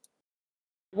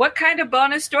 What kind of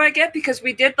bonus do I get? Because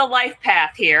we did the life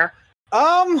path here.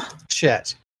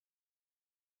 Shit.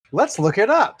 Let's look it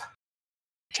up.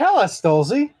 Tell us,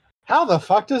 Stolzy, how the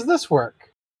fuck does this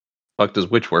work? Fuck does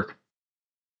which work?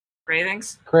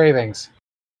 Cravings? Cravings.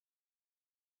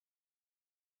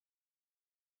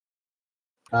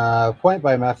 Point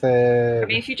by method. I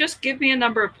mean, if you just give me a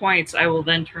number of points, I will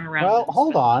then turn around. Well, and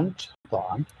hold spend-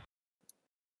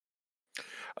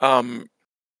 on.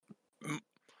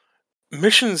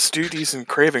 Missions, duties, and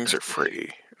cravings are free.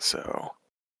 So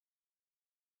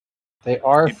They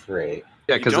are free.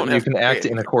 Yeah, You because don't you have can to pay act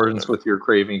in anything accordance for them. with your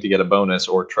craving to get a bonus,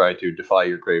 or try to defy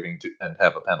your craving and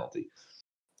have a penalty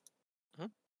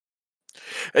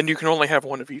and you can only have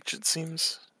one of each, it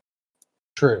seems.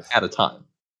 Truth. at a time.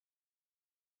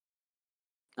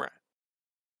 Right.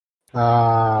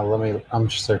 I'm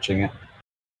searching it.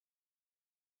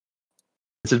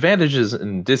 It's advantages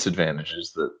and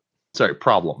disadvantages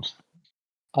problems.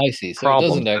 I see. So Problems it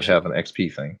doesn't that actually. have an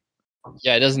XP thing.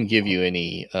 Yeah, it doesn't give you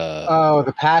any. Oh,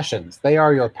 the passions. They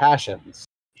are your passions.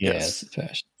 Yes. Yes,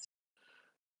 fashion.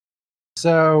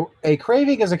 So, a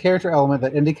craving is a character element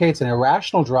that indicates an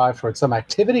irrational drive towards some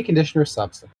activity, condition, or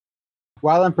substance.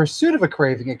 While in pursuit of a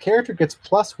craving, a character gets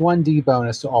plus 1d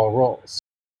bonus to all rolls.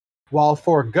 While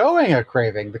foregoing a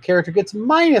craving, the character gets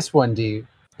minus 1d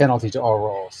penalty to all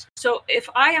rolls. So if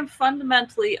I am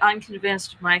fundamentally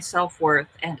unconvinced of my self-worth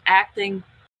and acting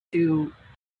to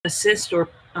assist or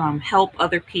help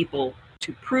other people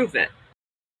to prove it,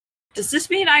 does this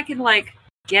mean I can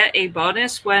get a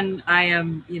bonus when I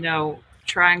am,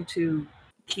 trying to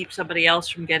keep somebody else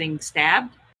from getting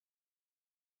stabbed?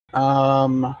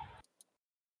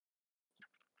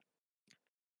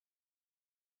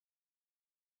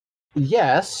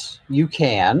 Yes, you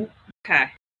can.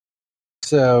 Okay.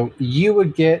 So you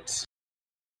would get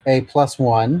a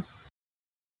 +1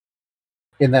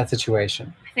 in that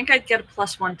situation. I think I'd get a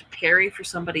 +1 to parry for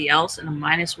somebody else and a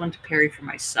 -1 to parry for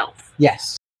myself.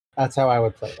 Yes, that's how I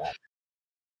would play that.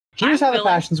 Here's I'm how the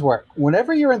willing. passions work.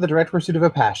 Whenever you're in the direct pursuit of a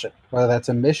passion, whether that's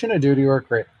a mission, a duty, or a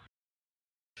craving,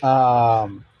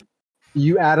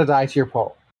 you add a die to your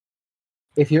poll.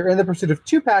 If you're in the pursuit of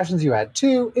 2 passions, you add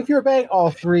 2. If you're obeying all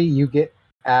 3, you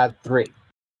add 3.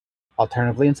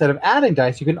 Alternatively, instead of adding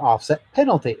dice, you can offset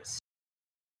penalties.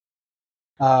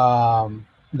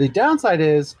 The downside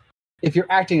is, if you're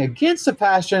acting against a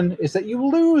passion, is that you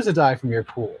lose a die from your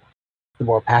pool. The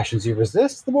more passions you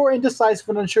resist, the more indecisive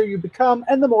and unsure you become,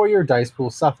 and the more your dice pool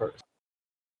suffers.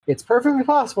 It's perfectly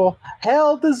possible,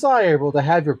 hell desirable, to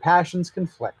have your passions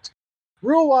conflict.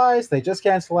 Rule-wise, they just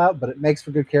cancel out, but it makes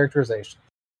for good characterization.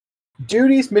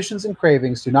 Duties, missions, and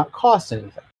cravings do not cost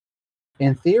anything.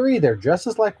 In theory, they're just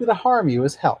as likely to harm you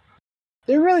as help.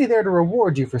 They're really there to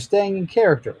reward you for staying in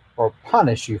character, or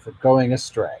punish you for going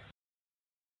astray.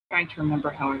 Trying to remember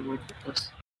how I worded this.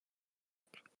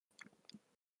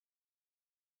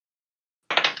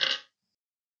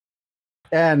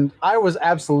 And I was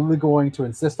absolutely going to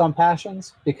insist on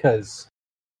passions, because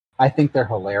I think they're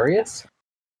hilarious.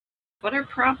 What are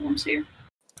problems here?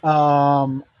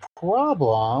 Problems?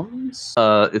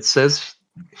 It says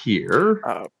here.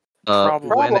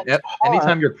 Problem.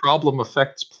 Anytime your problem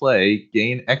affects play,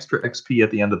 gain extra XP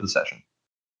at the end of the session.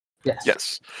 Yes.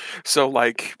 Yes. So,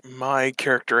 like, my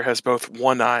character has both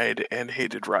One-Eyed and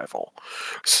Hated Rival.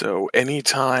 So,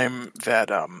 anytime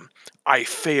that I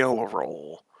fail a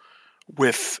roll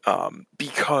with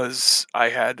because I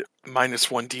had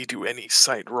 -1d to any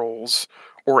sight rolls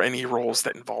or any rolls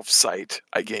that involve sight,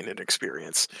 I gain an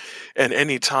experience. And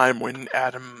any time when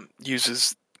Adam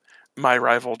uses my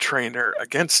rival trainer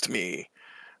against me,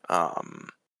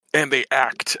 and they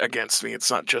act against me,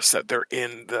 it's not just that they're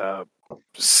in the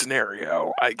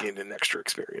scenario, I gain an extra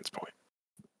experience point.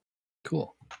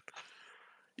 Cool.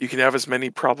 You can have as many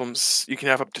problems, you can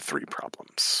have up to 3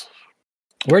 problems.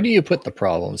 Where do you put the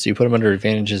problems? Do you put them under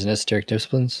advantages and esoteric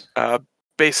disciplines?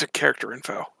 Basic character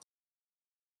info.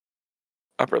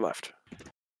 Upper left.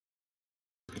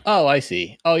 Oh, I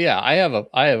see. Oh yeah, I have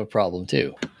a problem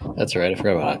too. That's right, I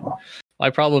forgot about it. My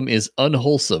problem is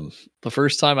unwholesome. The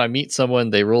first time I meet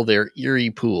someone, they roll their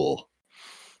eerie pool.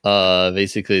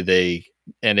 Basically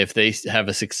if they have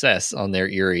a success on their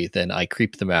eerie, then I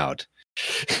creep them out.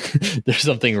 There's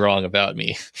something wrong about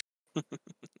me.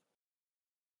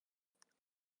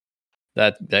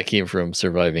 That came from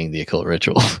surviving the occult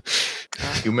ritual.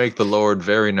 You make the Lord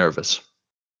very nervous.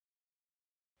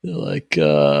 They're like,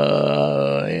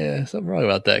 yeah, something wrong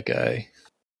about that guy.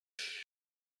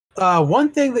 One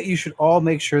thing that you should all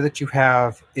make sure that you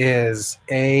have is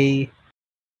a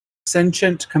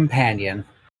sentient companion.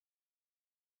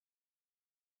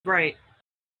 Right.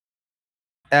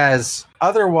 As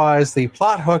otherwise, the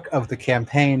plot hook of the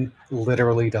campaign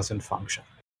literally doesn't function.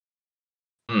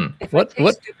 If What- I take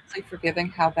what- stupidly forgiving,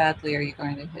 how badly are you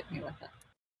going to hit me with it?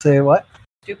 Say what?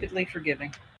 Stupidly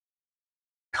forgiving.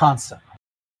 Constant.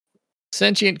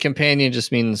 Sentient companion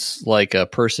just means like a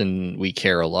person we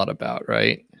care a lot about,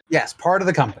 right? Yes, part of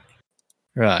the company.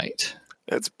 Right.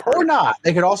 That's part Or of not.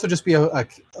 They could also just be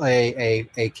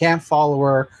a camp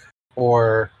follower,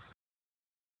 or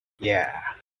yeah.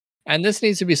 And this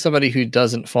needs to be somebody who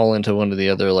doesn't fall into one of the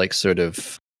other like sort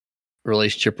of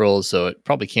relationship roles, so it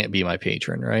probably can't be my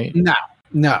patron, right? No.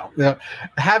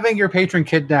 Having your patron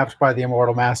kidnapped by the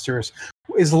Immortal Masters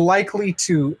is likely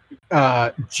to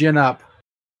gin up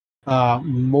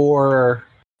more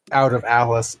out of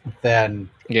Alice than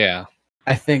Yeah.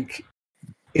 I think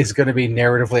is going to be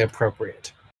narratively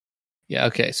appropriate. Yeah,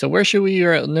 okay. So where should we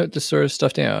note this sort of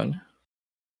stuff down?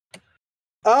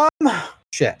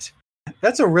 Shit.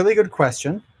 That's a really good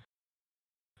question.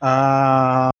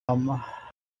 If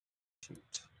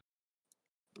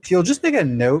you'll just make a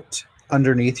note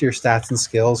underneath your stats and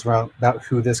skills about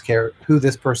who this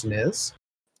person is,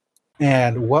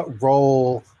 and what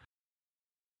role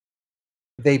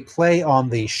they play on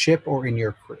the ship or in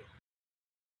your crew.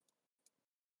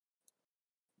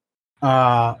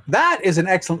 That is an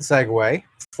excellent segue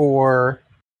for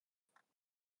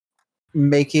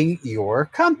making your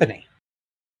company.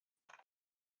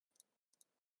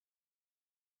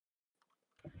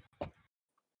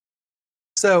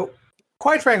 So,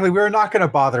 quite frankly, we're not going to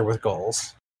bother with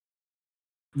goals,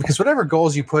 because whatever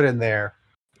goals you put in there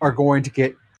are going to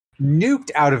get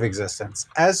nuked out of existence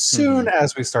as soon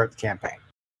as we start the campaign.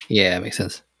 Yeah, makes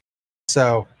sense.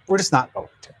 So we're just not going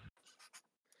to.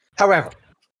 However,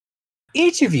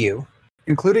 each of you,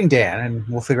 including Dan, and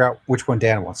we'll figure out which one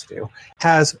Dan wants to do,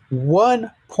 has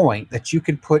 1 point that you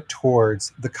could put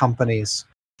towards the company's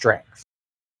strength.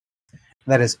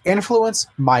 That is influence,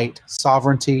 might,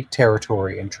 sovereignty,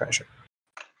 territory, and treasure.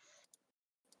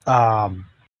 I'm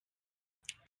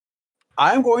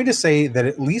going to say that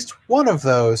at least one of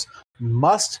those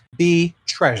must be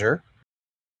treasure,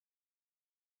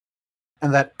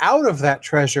 and that out of that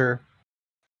treasure,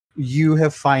 you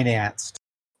have financed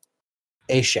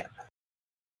a ship,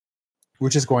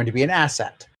 which is going to be an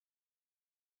asset.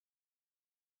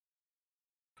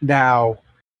 Now,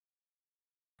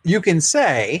 you can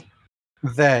say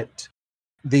that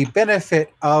the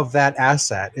benefit of that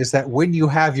asset is that when you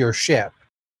have your ship,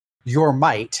 your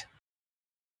might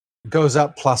goes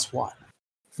up +1.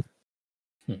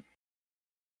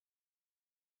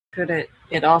 Could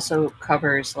it also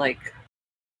covers like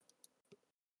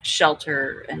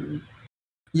shelter and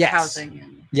Yes. housing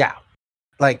and Yeah.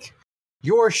 Like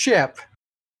your ship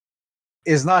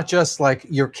is not just like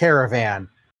your caravan,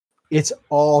 it's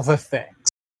all the things.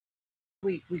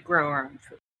 we grow our own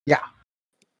food.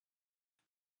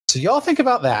 So y'all think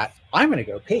about that. I'm going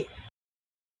to go pee.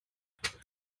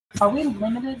 Are we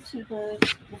limited to the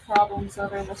problems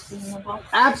that are listed in the book?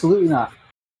 Absolutely not.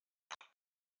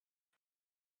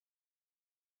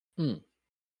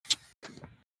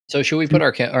 So should we put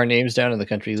our names down in the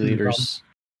country leaders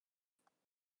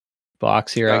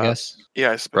box here? I guess.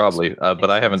 Yeah, I suppose. Probably, but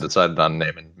I haven't decided on a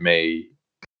name and may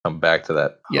come back to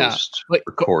that post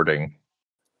recording.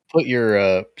 Put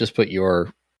your just put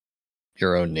your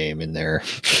own name in there.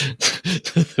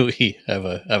 We have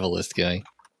a list going.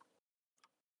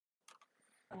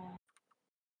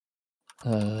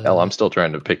 Hell, I'm still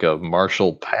trying to pick a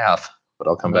martial path, but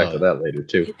I'll come back to that later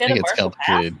too. I think it's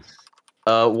complicated.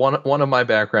 One of my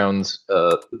backgrounds,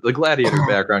 the gladiator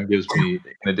background, gives me,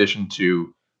 in addition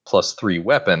to +3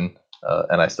 weapon,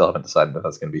 and I still haven't decided if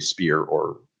that's going to be spear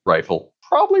or rifle.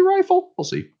 Probably rifle. We'll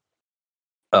see.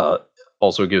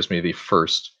 Also gives me the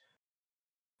first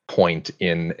point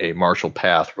in a martial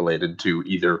path related to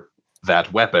either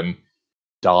that weapon,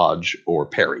 dodge, or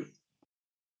parry.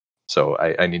 So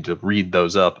I need to read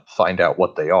those up, find out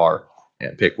what they are,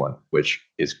 and pick one, which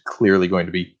is clearly going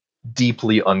to be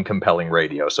deeply uncompelling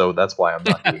radio. So that's why I'm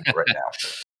not doing it right now.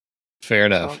 Fair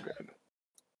enough.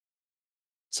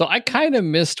 So I kind of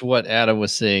missed what Adam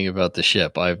was saying about the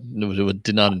ship. I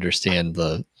did not understand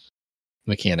the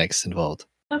mechanics involved.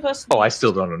 I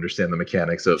still don't understand the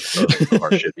mechanics of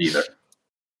our ship either.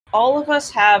 All of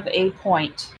us have a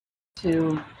point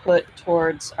to put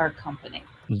towards our company.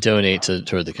 Donate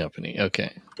toward the company.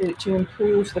 Okay. To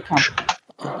improve the company.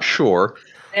 Sure.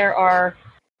 There are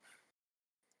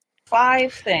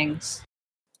 5 things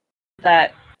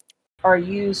that are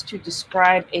used to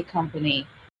describe a company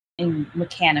in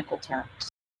mechanical terms.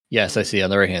 Yes, I see on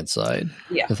the right-hand side.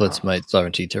 Yeah. Influence, might,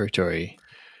 sovereignty, territory.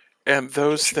 And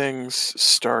those things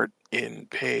start in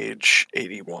page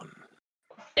 81.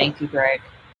 Thank you, Greg.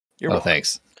 You're welcome.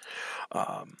 Thanks.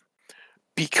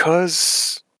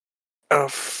 Because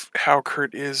of how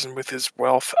Kurt is and with his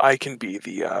wealth, I can be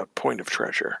the point of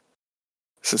treasure,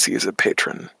 since he is a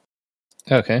patron.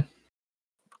 Okay.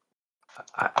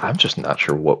 I'm just not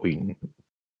sure what we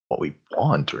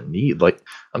want or need. Like,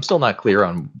 I'm still not clear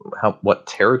on what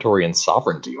territory and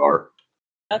sovereignty are.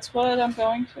 That's what I'm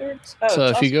going towards. So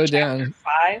if you go down,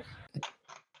 5.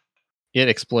 it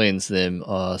explains them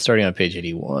starting on page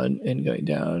 81 and going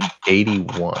down.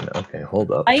 81. Okay,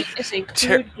 hold up. Might is a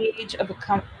crude gauge of a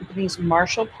company's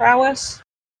martial prowess.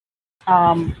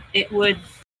 It would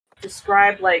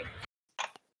describe like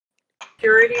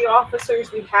security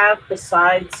officers we have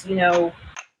besides, the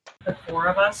 4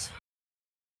 of us.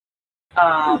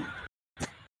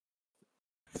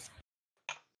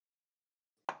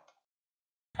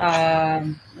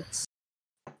 Let's see.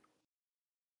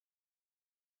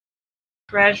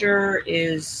 Treasure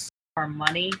is our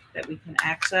money that we can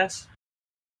access.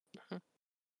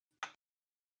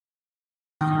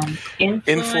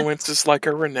 Influence is like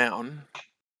a renown.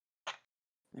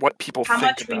 What people how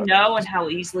think much we about know it. and how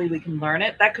easily we can learn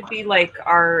it. That could be like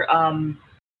our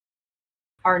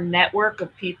network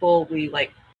of people we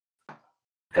like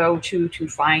go to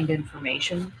find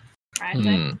information. Kind of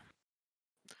thing.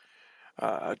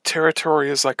 Territory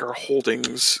is like our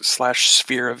holdings /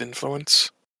 sphere of influence.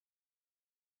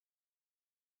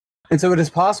 And so it is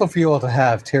possible for you all to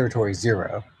have territory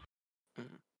 0.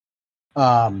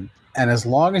 And as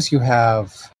long as you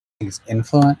have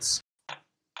influence,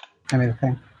 I mean the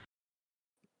thing.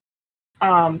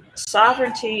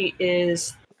 Sovereignty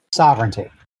is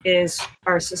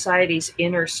our society's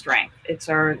inner strength. It's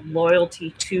our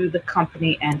loyalty to the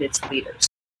company and its leaders.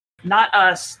 Not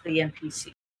us, the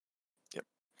NPC. Yep.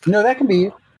 No, that can be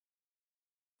you.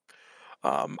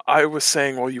 I was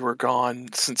saying while you were gone,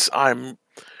 since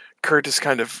Kurt is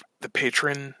kind of the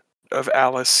patron of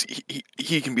Alice,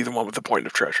 he can be the one with the point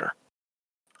of treasure.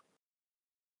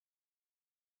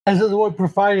 As the one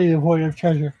providing the point of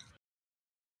treasure.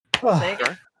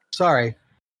 Sorry.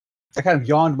 I kind of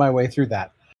yawned my way through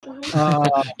that.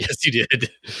 Yes, you did.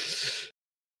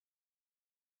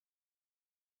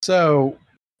 So,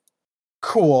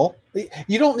 cool.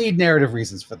 You don't need narrative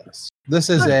reasons for this. This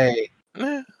is Is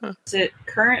it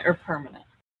current or permanent?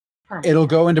 It'll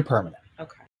go into permanent.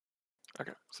 Okay.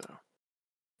 Okay, so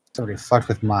Somebody fucked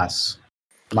with my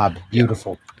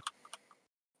beautiful.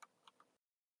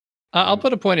 I'll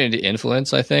put a point into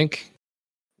influence, I think,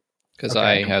 because Okay.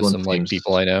 I have Influence some like seems-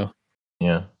 people I know.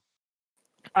 Yeah.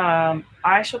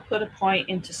 I shall put a point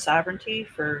into sovereignty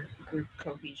for group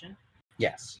cohesion.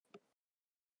 Yes.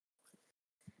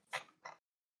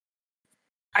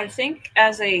 I think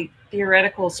as a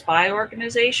theoretical spy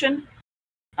organization,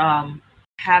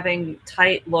 having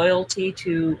tight loyalty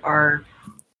to our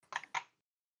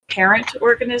parent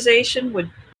organization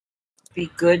would be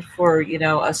good for,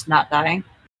 us not dying.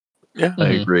 Yeah. I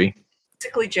Mhm. agree.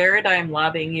 Basically, Jared, I am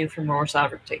lobbying you for more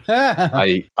sovereignty.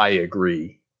 I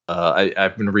agree.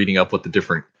 I've been reading up what the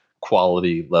different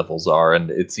quality levels are, and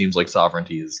it seems like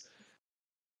sovereignty is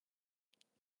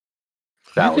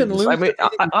You can values. lose I mean,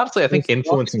 everything honestly, I think as long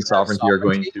influence as and you have sovereignty are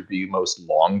going sovereignty. to be most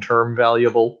long-term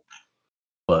valuable.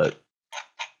 But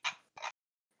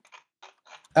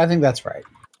I think that's right.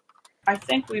 I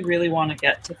think we really want to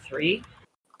get to 3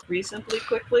 reasonably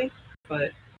quickly,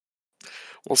 but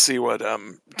We'll see what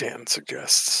Dan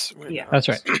suggests. When, Yeah. That's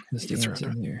right. he gets around to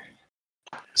it. Here.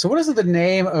 So, what is the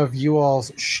name of you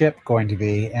all's ship going to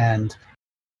be? And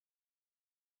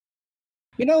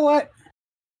you know what?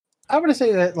 I'm going to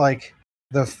say that like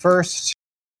the first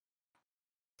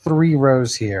 3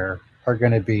 rows here are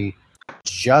going to be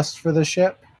just for the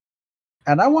ship,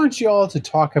 and I want you all to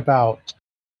talk about.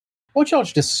 I want you all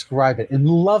to describe it in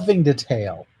loving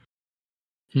detail.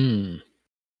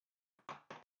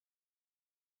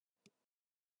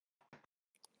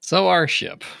 So our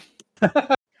ship.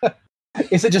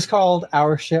 Is it just called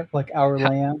our ship, like our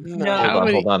land? No. How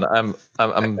many- hold on.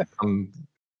 I'm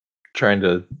trying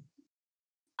to.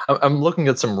 I'm looking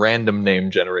at some random name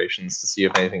generations to see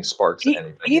if anything sparks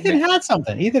anything. Ethan had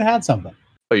something.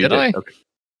 Oh, you Did I? Okay.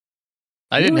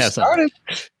 I You didn't were have something.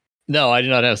 started. No, I did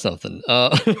not have something.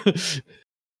 I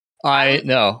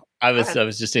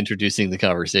was just introducing the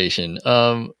conversation.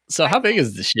 So how big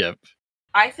is the ship?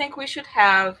 I think we should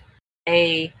have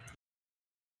a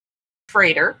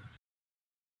freighter,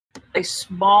 a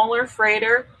smaller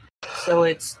freighter, so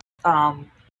it's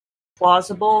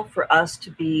plausible for us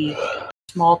to be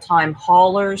small-time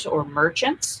haulers or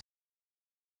merchants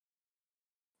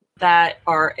that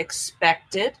are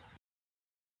expected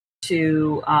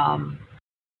to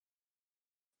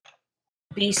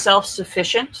be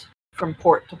self-sufficient from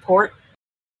port to port.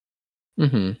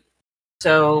 Mm-hmm.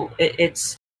 So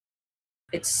it's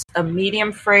a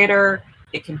medium freighter.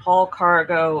 It can haul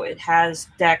cargo. It has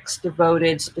decks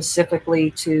devoted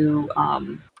specifically to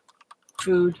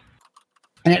food.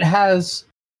 And it has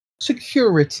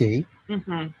security,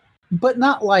 Mm-hmm. but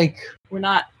not like We're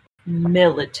not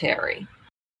military.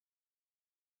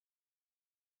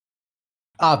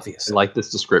 obvious. I like this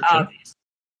description. Obvious.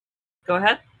 Go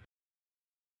ahead.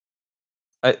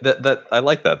 I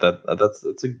like that.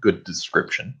 That's a good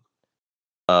description.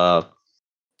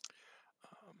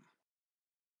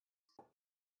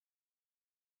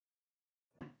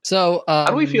 So How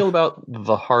do we feel about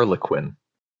the Harlequin?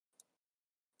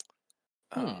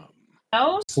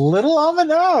 No. It's little on the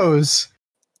nose.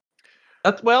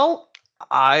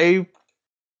 I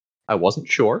wasn't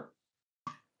sure.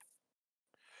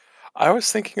 I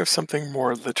was thinking of something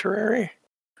more literary.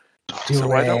 Do So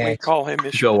why don't we it. call him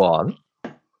Ishmael? Go on.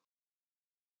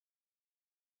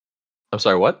 I'm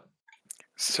sorry, what?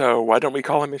 So why don't we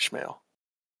call him Ishmael?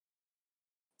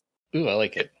 Ooh, I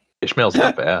like it. Ishmael's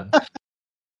not bad.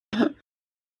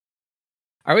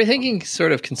 Are we thinking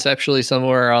sort of conceptually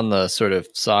somewhere on the sort of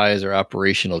size or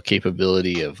operational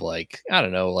capability of like, I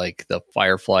don't know, like the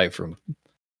Firefly from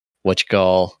what you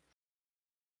call?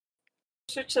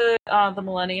 Closer to the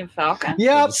Millennium Falcon.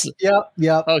 Yep.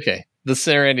 Okay. The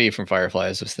Serenity from Firefly, I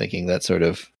was just thinking that sort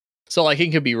of. So like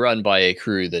it could be run by a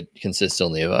crew that consists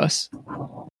only of us.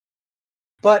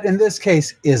 But in this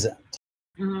case, isn't.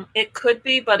 Mhm. It could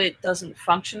be, but it doesn't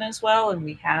function as well, and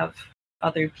we have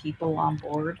other people on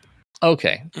board.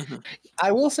 Okay.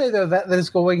 I will say though that is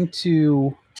going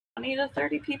to 20 to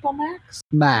 30 people max.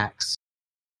 max,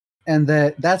 and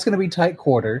that's going to be tight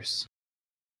quarters,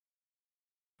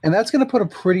 and that's going to put a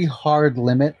pretty hard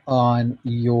limit on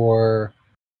your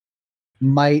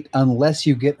might unless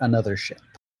you get another ship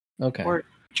Okay. Or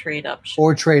trade up.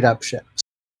 or trade up ships.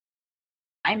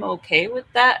 I'm okay with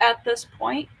that at this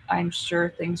point. I'm sure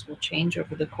things will change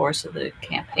over the course of the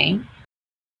campaign.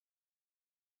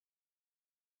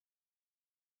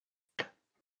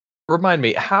 Remind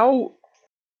me, how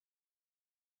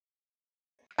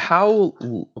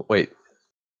wait.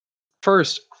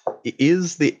 First,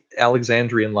 is the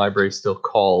Alexandrian Library still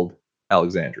called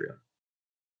Alexandria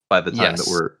by the time that Yes.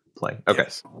 we're playing? Okay.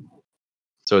 Yes.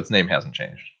 So its name hasn't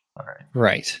changed. All right.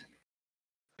 Right.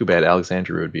 Too bad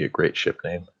Alexandria would be a great ship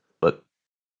name, but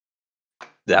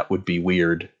that would be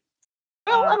weird.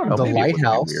 Well, I don't know. The maybe it wouldn't be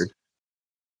lighthouse. weird.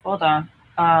 Hold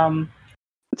on.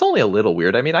 It's only a little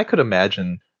weird. I mean, I could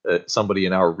imagine somebody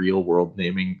in our real world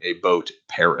naming a boat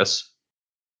Paris.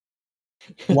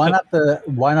 Why not the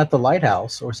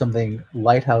lighthouse or something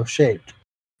lighthouse shaped?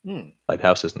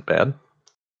 Lighthouse isn't bad.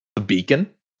 The beacon.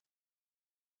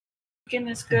 Beacon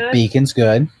is good. Beacon's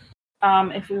good.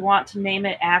 If we want to name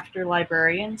it after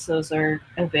librarians, those are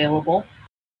available.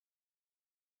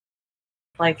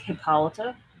 Like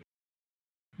Hippolyta.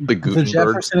 The Gutenberg. The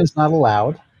Jefferson is not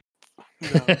allowed.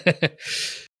 No.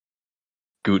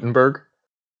 Gutenberg.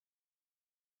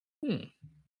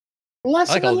 Less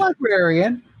I like of a all the-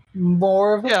 librarian,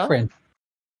 more of a Yeah. print.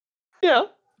 Yeah.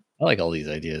 I like all these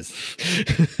ideas.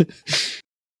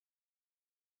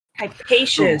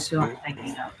 Hypatia is who I'm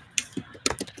thinking of.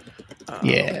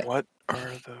 Yeah. What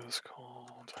are those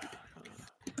called?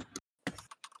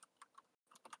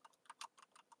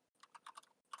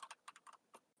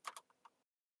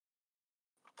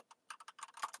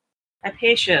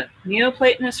 Hypatia,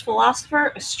 Neoplatonist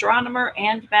philosopher, astronomer,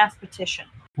 and mathematician.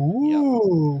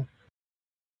 Ooh.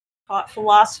 Taught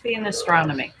philosophy and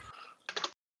astronomy.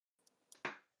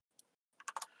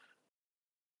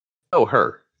 Oh,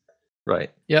 her.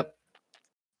 Right. Yep.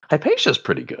 Hypatia's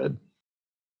pretty good.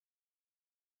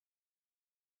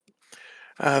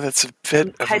 That's a bit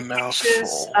of a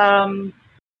Hypatia's mouthful.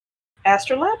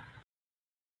 Astrolab?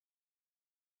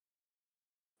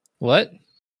 What?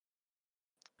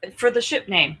 For the ship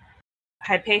name.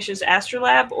 Hypatia's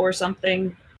Astrolab or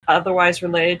something otherwise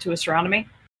related to astronomy?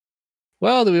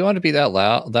 Well, do we want to be that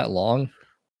long?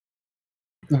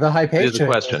 The Hypatia Here's the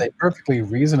question. is a perfectly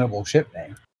reasonable ship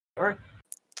name. Or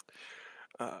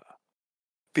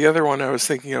The other one I was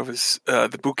thinking of is the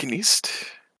Bouquiniste.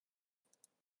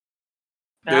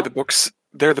 no?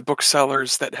 They're the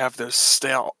booksellers that have those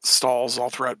stalls all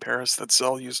throughout Paris that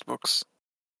sell used books.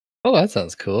 Oh, that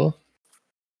sounds cool.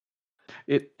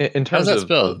 In How's terms that of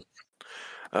spelled?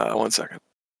 1 second.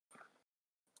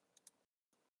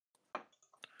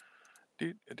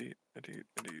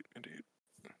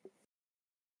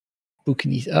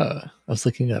 Bouquiniste. Oh, I was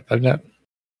looking it up. I've not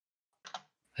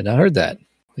heard that.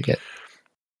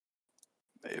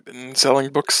 They've been selling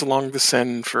books along the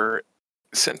Seine for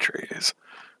centuries.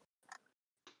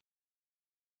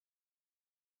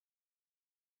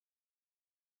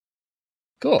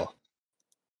 Cool.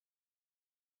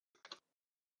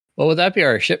 Well, would that be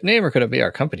our ship name or could it be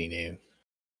our company name?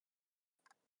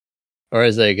 Or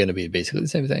is they going to be basically the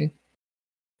same thing?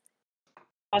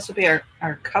 Also be our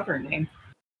cover name.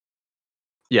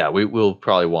 yeah, we will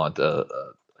probably want a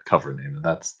cover name, and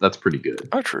that's pretty good.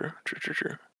 Oh, true.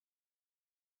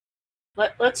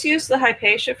 Let's use the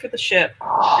Hypatia for the ship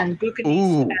and Ooh.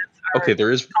 Bouquiniste Okay,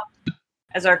 there is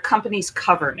as our company's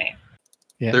cover name.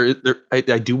 Yeah. there. I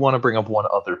do want to bring up one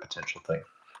other potential thing.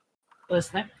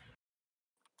 Listening.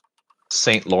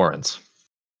 St. Lawrence.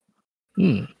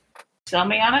 Sell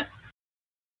me on it.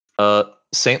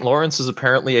 St. Lawrence is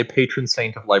apparently a patron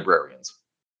saint of librarians.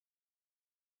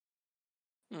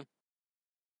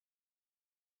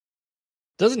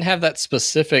 Doesn't have that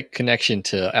specific connection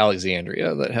to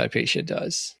Alexandria that Hypatia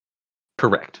does.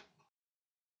 Correct.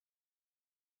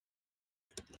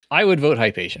 I would vote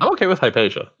Hypatia. I'm okay with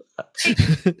Hypatia.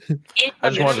 In I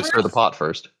just wanted to stir the universe- pot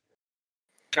first.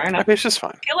 Fair enough. Hypatia's just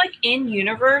fine. I feel like in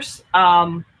universe,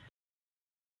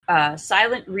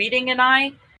 Silent Reading and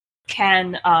I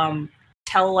can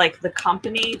tell like the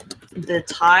company the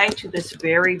tie to this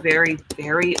very, very,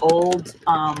 very old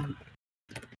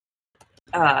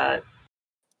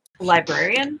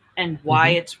librarian and why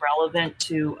it's relevant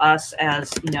to us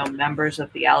as members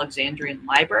of the Alexandrian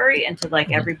Library, and to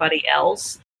like everybody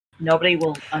else. Nobody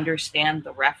will understand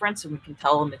the reference, and we can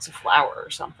tell them it's a flower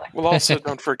or something. Well, also,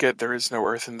 don't forget there is no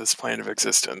Earth in this plane of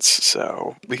existence,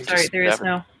 so we can Sorry, just there is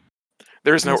no.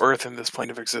 There is no Earth in this plane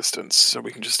of existence, so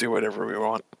we can just do whatever we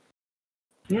want.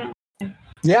 Yeah,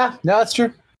 no, that's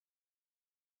true.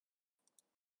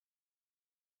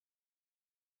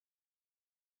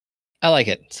 I like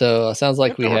it. So it sounds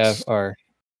like That we works. have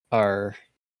our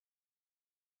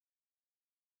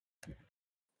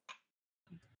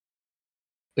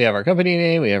we have our company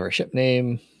name, we have our ship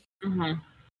name, Mm-hmm.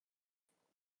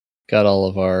 got all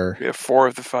of our We have 4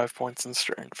 of the 5 points in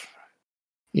strength.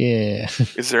 yeah.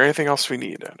 Is there anything else we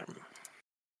need, Adam?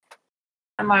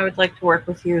 I would like to work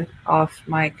with you off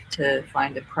mic to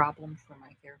find a problem for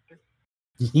my character.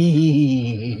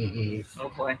 Oh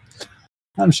boy.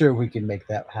 I'm sure we can make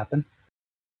that happen.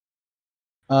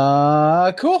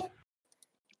 Cool.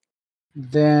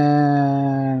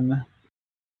 Then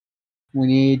We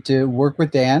need to work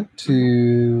with Dan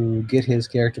to get his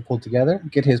character pulled together,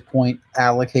 get his point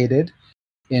allocated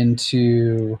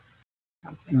into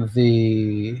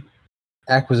the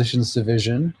acquisitions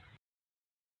division.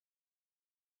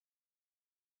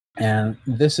 And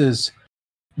this is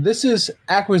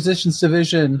acquisitions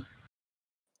division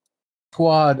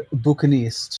squad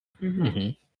Bucanist. Mm-hmm. Mm-hmm.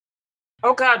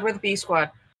 Oh God, we're the B squad.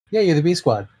 Yeah, you're the B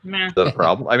squad. Meh. Is that a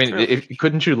problem? I mean,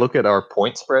 couldn't you look at our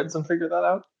point spreads and figure that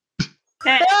out?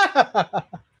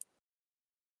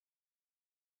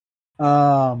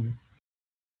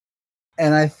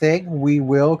 And I think we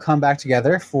will come back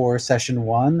together for session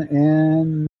 1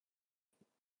 in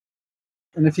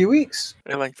a few weeks.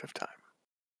 A length of time.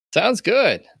 Sounds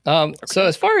good. So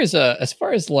as far as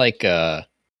like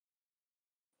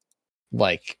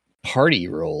party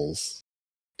roles,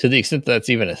 to the extent that's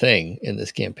even a thing in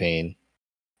this campaign,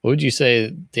 what would you say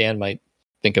Dan might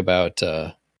think about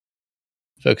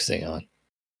focusing on?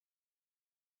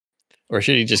 Or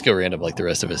should he just go random like the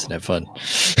rest of us and have fun?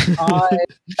 I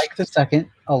like the second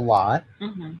a lot.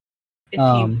 Mm-hmm.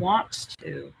 If he wants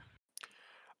to.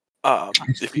 I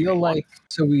feel like,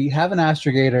 so we have an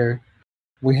astrogator,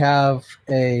 we have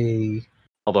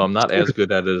although I'm not as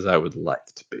good at it as I would like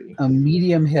to be. A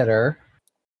medium hitter.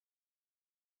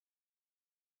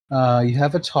 You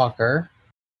have a talker.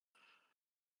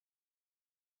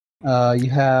 You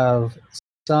have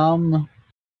some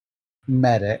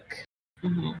medic.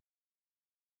 Mm-hmm.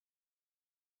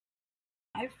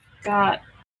 I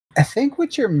think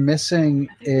what you're missing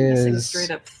is a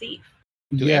straight up thief.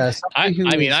 Yeah, I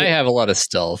have a lot of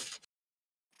stealth.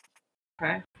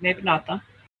 Okay, maybe not then.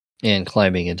 And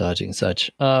climbing and dodging and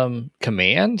such.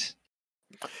 Command?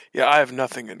 Yeah, I have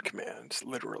nothing in command,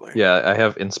 literally. Yeah, I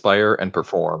have inspire and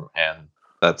perform, and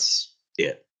that's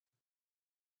it.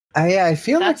 I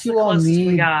feel That's like you all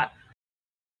need a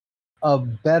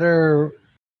better,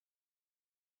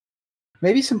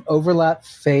 maybe some overlap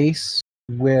face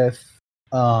with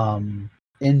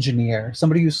engineer,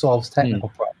 somebody who solves technical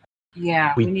problems.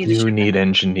 Yeah, we need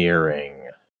engineering.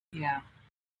 Yeah,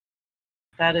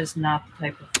 that is not the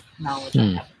type of knowledge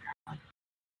I have.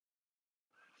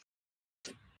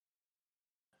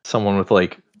 Someone with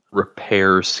like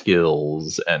repair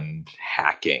skills and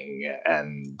hacking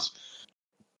and.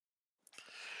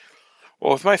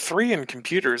 Well, with my 3 in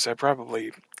computers, I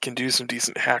probably can do some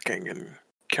decent hacking and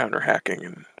counter hacking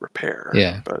and repair.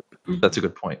 Yeah, but that's a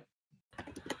good point.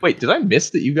 Wait, did I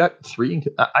miss that you got 3?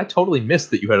 I totally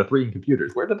missed that you had a 3 in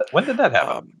computers. When did that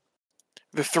happen?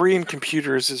 The 3 in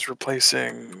computers is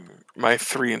replacing my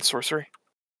 3 in sorcery.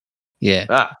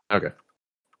 Yeah. Okay.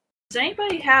 Does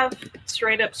anybody have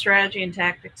straight up strategy and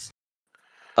tactics?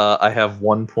 I have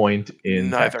 1 point in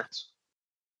neither. Tactics.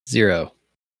 0.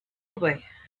 Boy.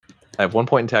 I have 1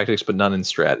 point in tactics, but none in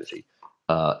strategy.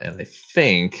 And I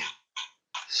think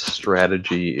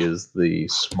strategy is the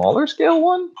smaller scale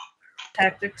one?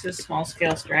 Tactics is small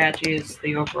scale, strategy is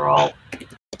the overall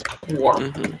war.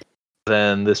 Mm-hmm.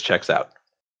 Then this checks out.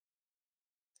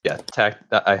 Yeah,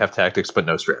 I have tactics, but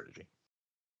no strategy.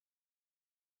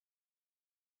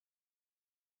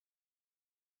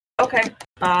 Okay.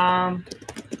 I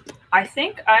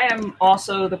think I am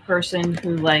also the person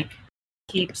who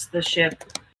keeps the ship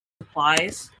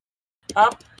supplies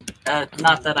up.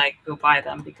 Not that I go buy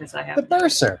them because I have the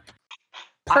purser.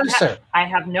 I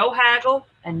have no haggle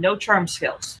and no charm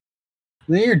skills.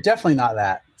 You're definitely not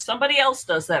that. Somebody else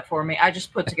does that for me. I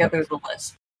just put together the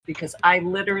list because I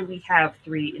literally have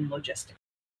 3 in logistics.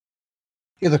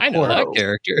 You're the I know that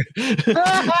character.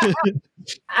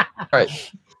 All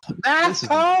right.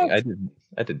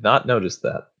 I did not notice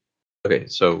that. Okay,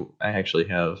 so I actually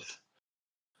have.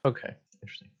 Okay,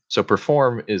 interesting. So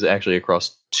perform is actually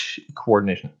across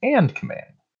coordination and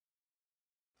command.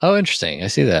 Oh, interesting. I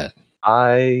see that.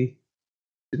 I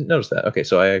didn't notice that. Okay,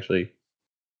 so I actually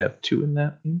have 2 in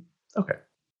that. Okay.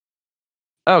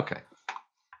 Okay.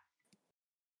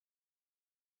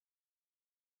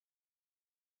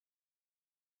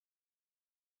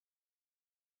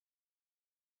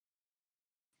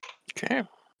 Okay.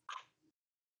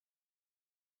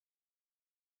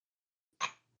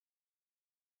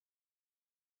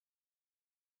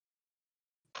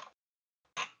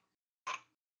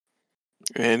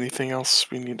 Anything else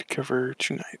we need to cover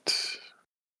tonight?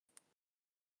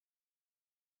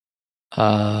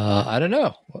 I don't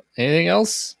know. Anything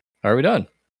else? Are we done?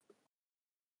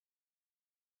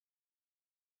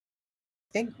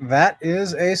 I think that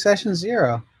is a session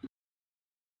 0.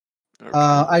 Okay.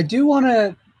 I do want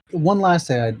to. One last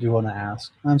thing I do want to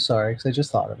ask. I'm sorry, because I just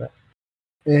thought of it.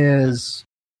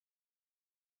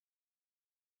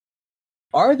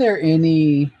 Are there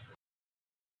any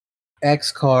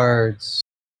X cards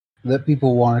that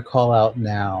people want to call out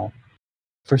now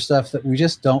for stuff that we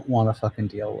just don't want to fucking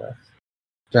deal with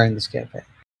during this campaign.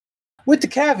 With the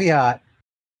caveat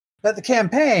that the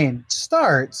campaign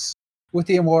starts with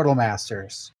the Immortal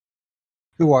Masters,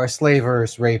 who are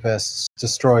slavers, rapists,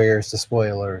 destroyers,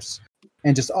 despoilers,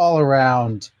 and just all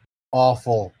around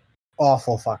awful,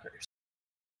 awful fuckers.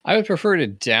 I would prefer to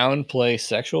downplay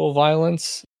sexual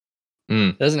violence.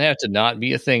 Doesn't have to not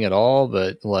be a thing at all,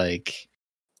 but like,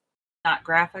 Not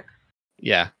graphic.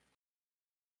 yeah.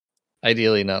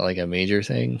 Ideally, not like a major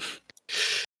thing.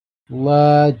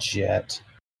 Legit.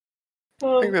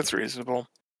 I think that's reasonable.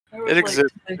 It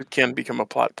exists. It can become a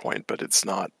plot point, but it's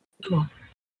not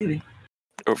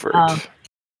overt.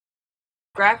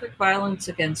 Graphic violence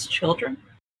against children.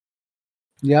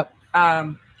 Yep.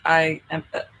 I am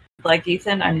like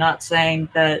Ethan. I'm not saying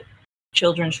that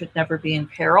children should never be in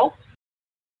peril.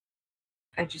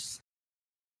 I just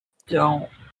don't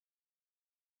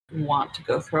want to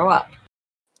go throw up.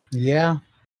 Yeah.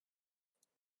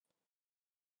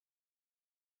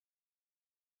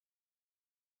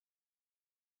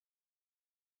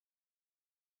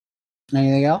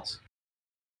 Anything else?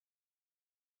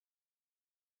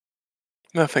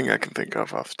 Nothing I can think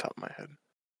of off the top of my head.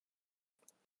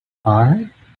 All right.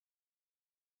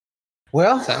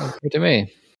 Well, Sounds good to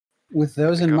me. with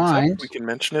those If it in comes up, mind, we can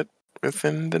mention it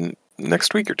within the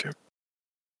next week or two.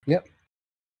 yep.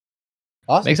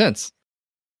 Awesome. Makes sense.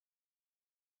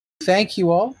 Thank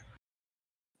you all.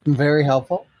 Very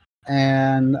helpful.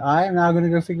 And I am now going to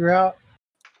go figure out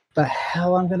the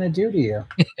hell I'm going to do to you.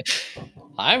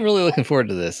 I'm really looking forward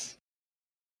to this.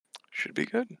 Should be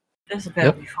good. This is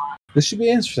gonna be fun. This should be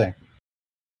interesting.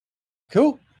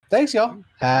 Cool. Thanks, y'all.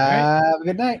 Have a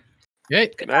good night.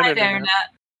 Great. Good night, Hi, Internet. Internet.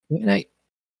 Good night.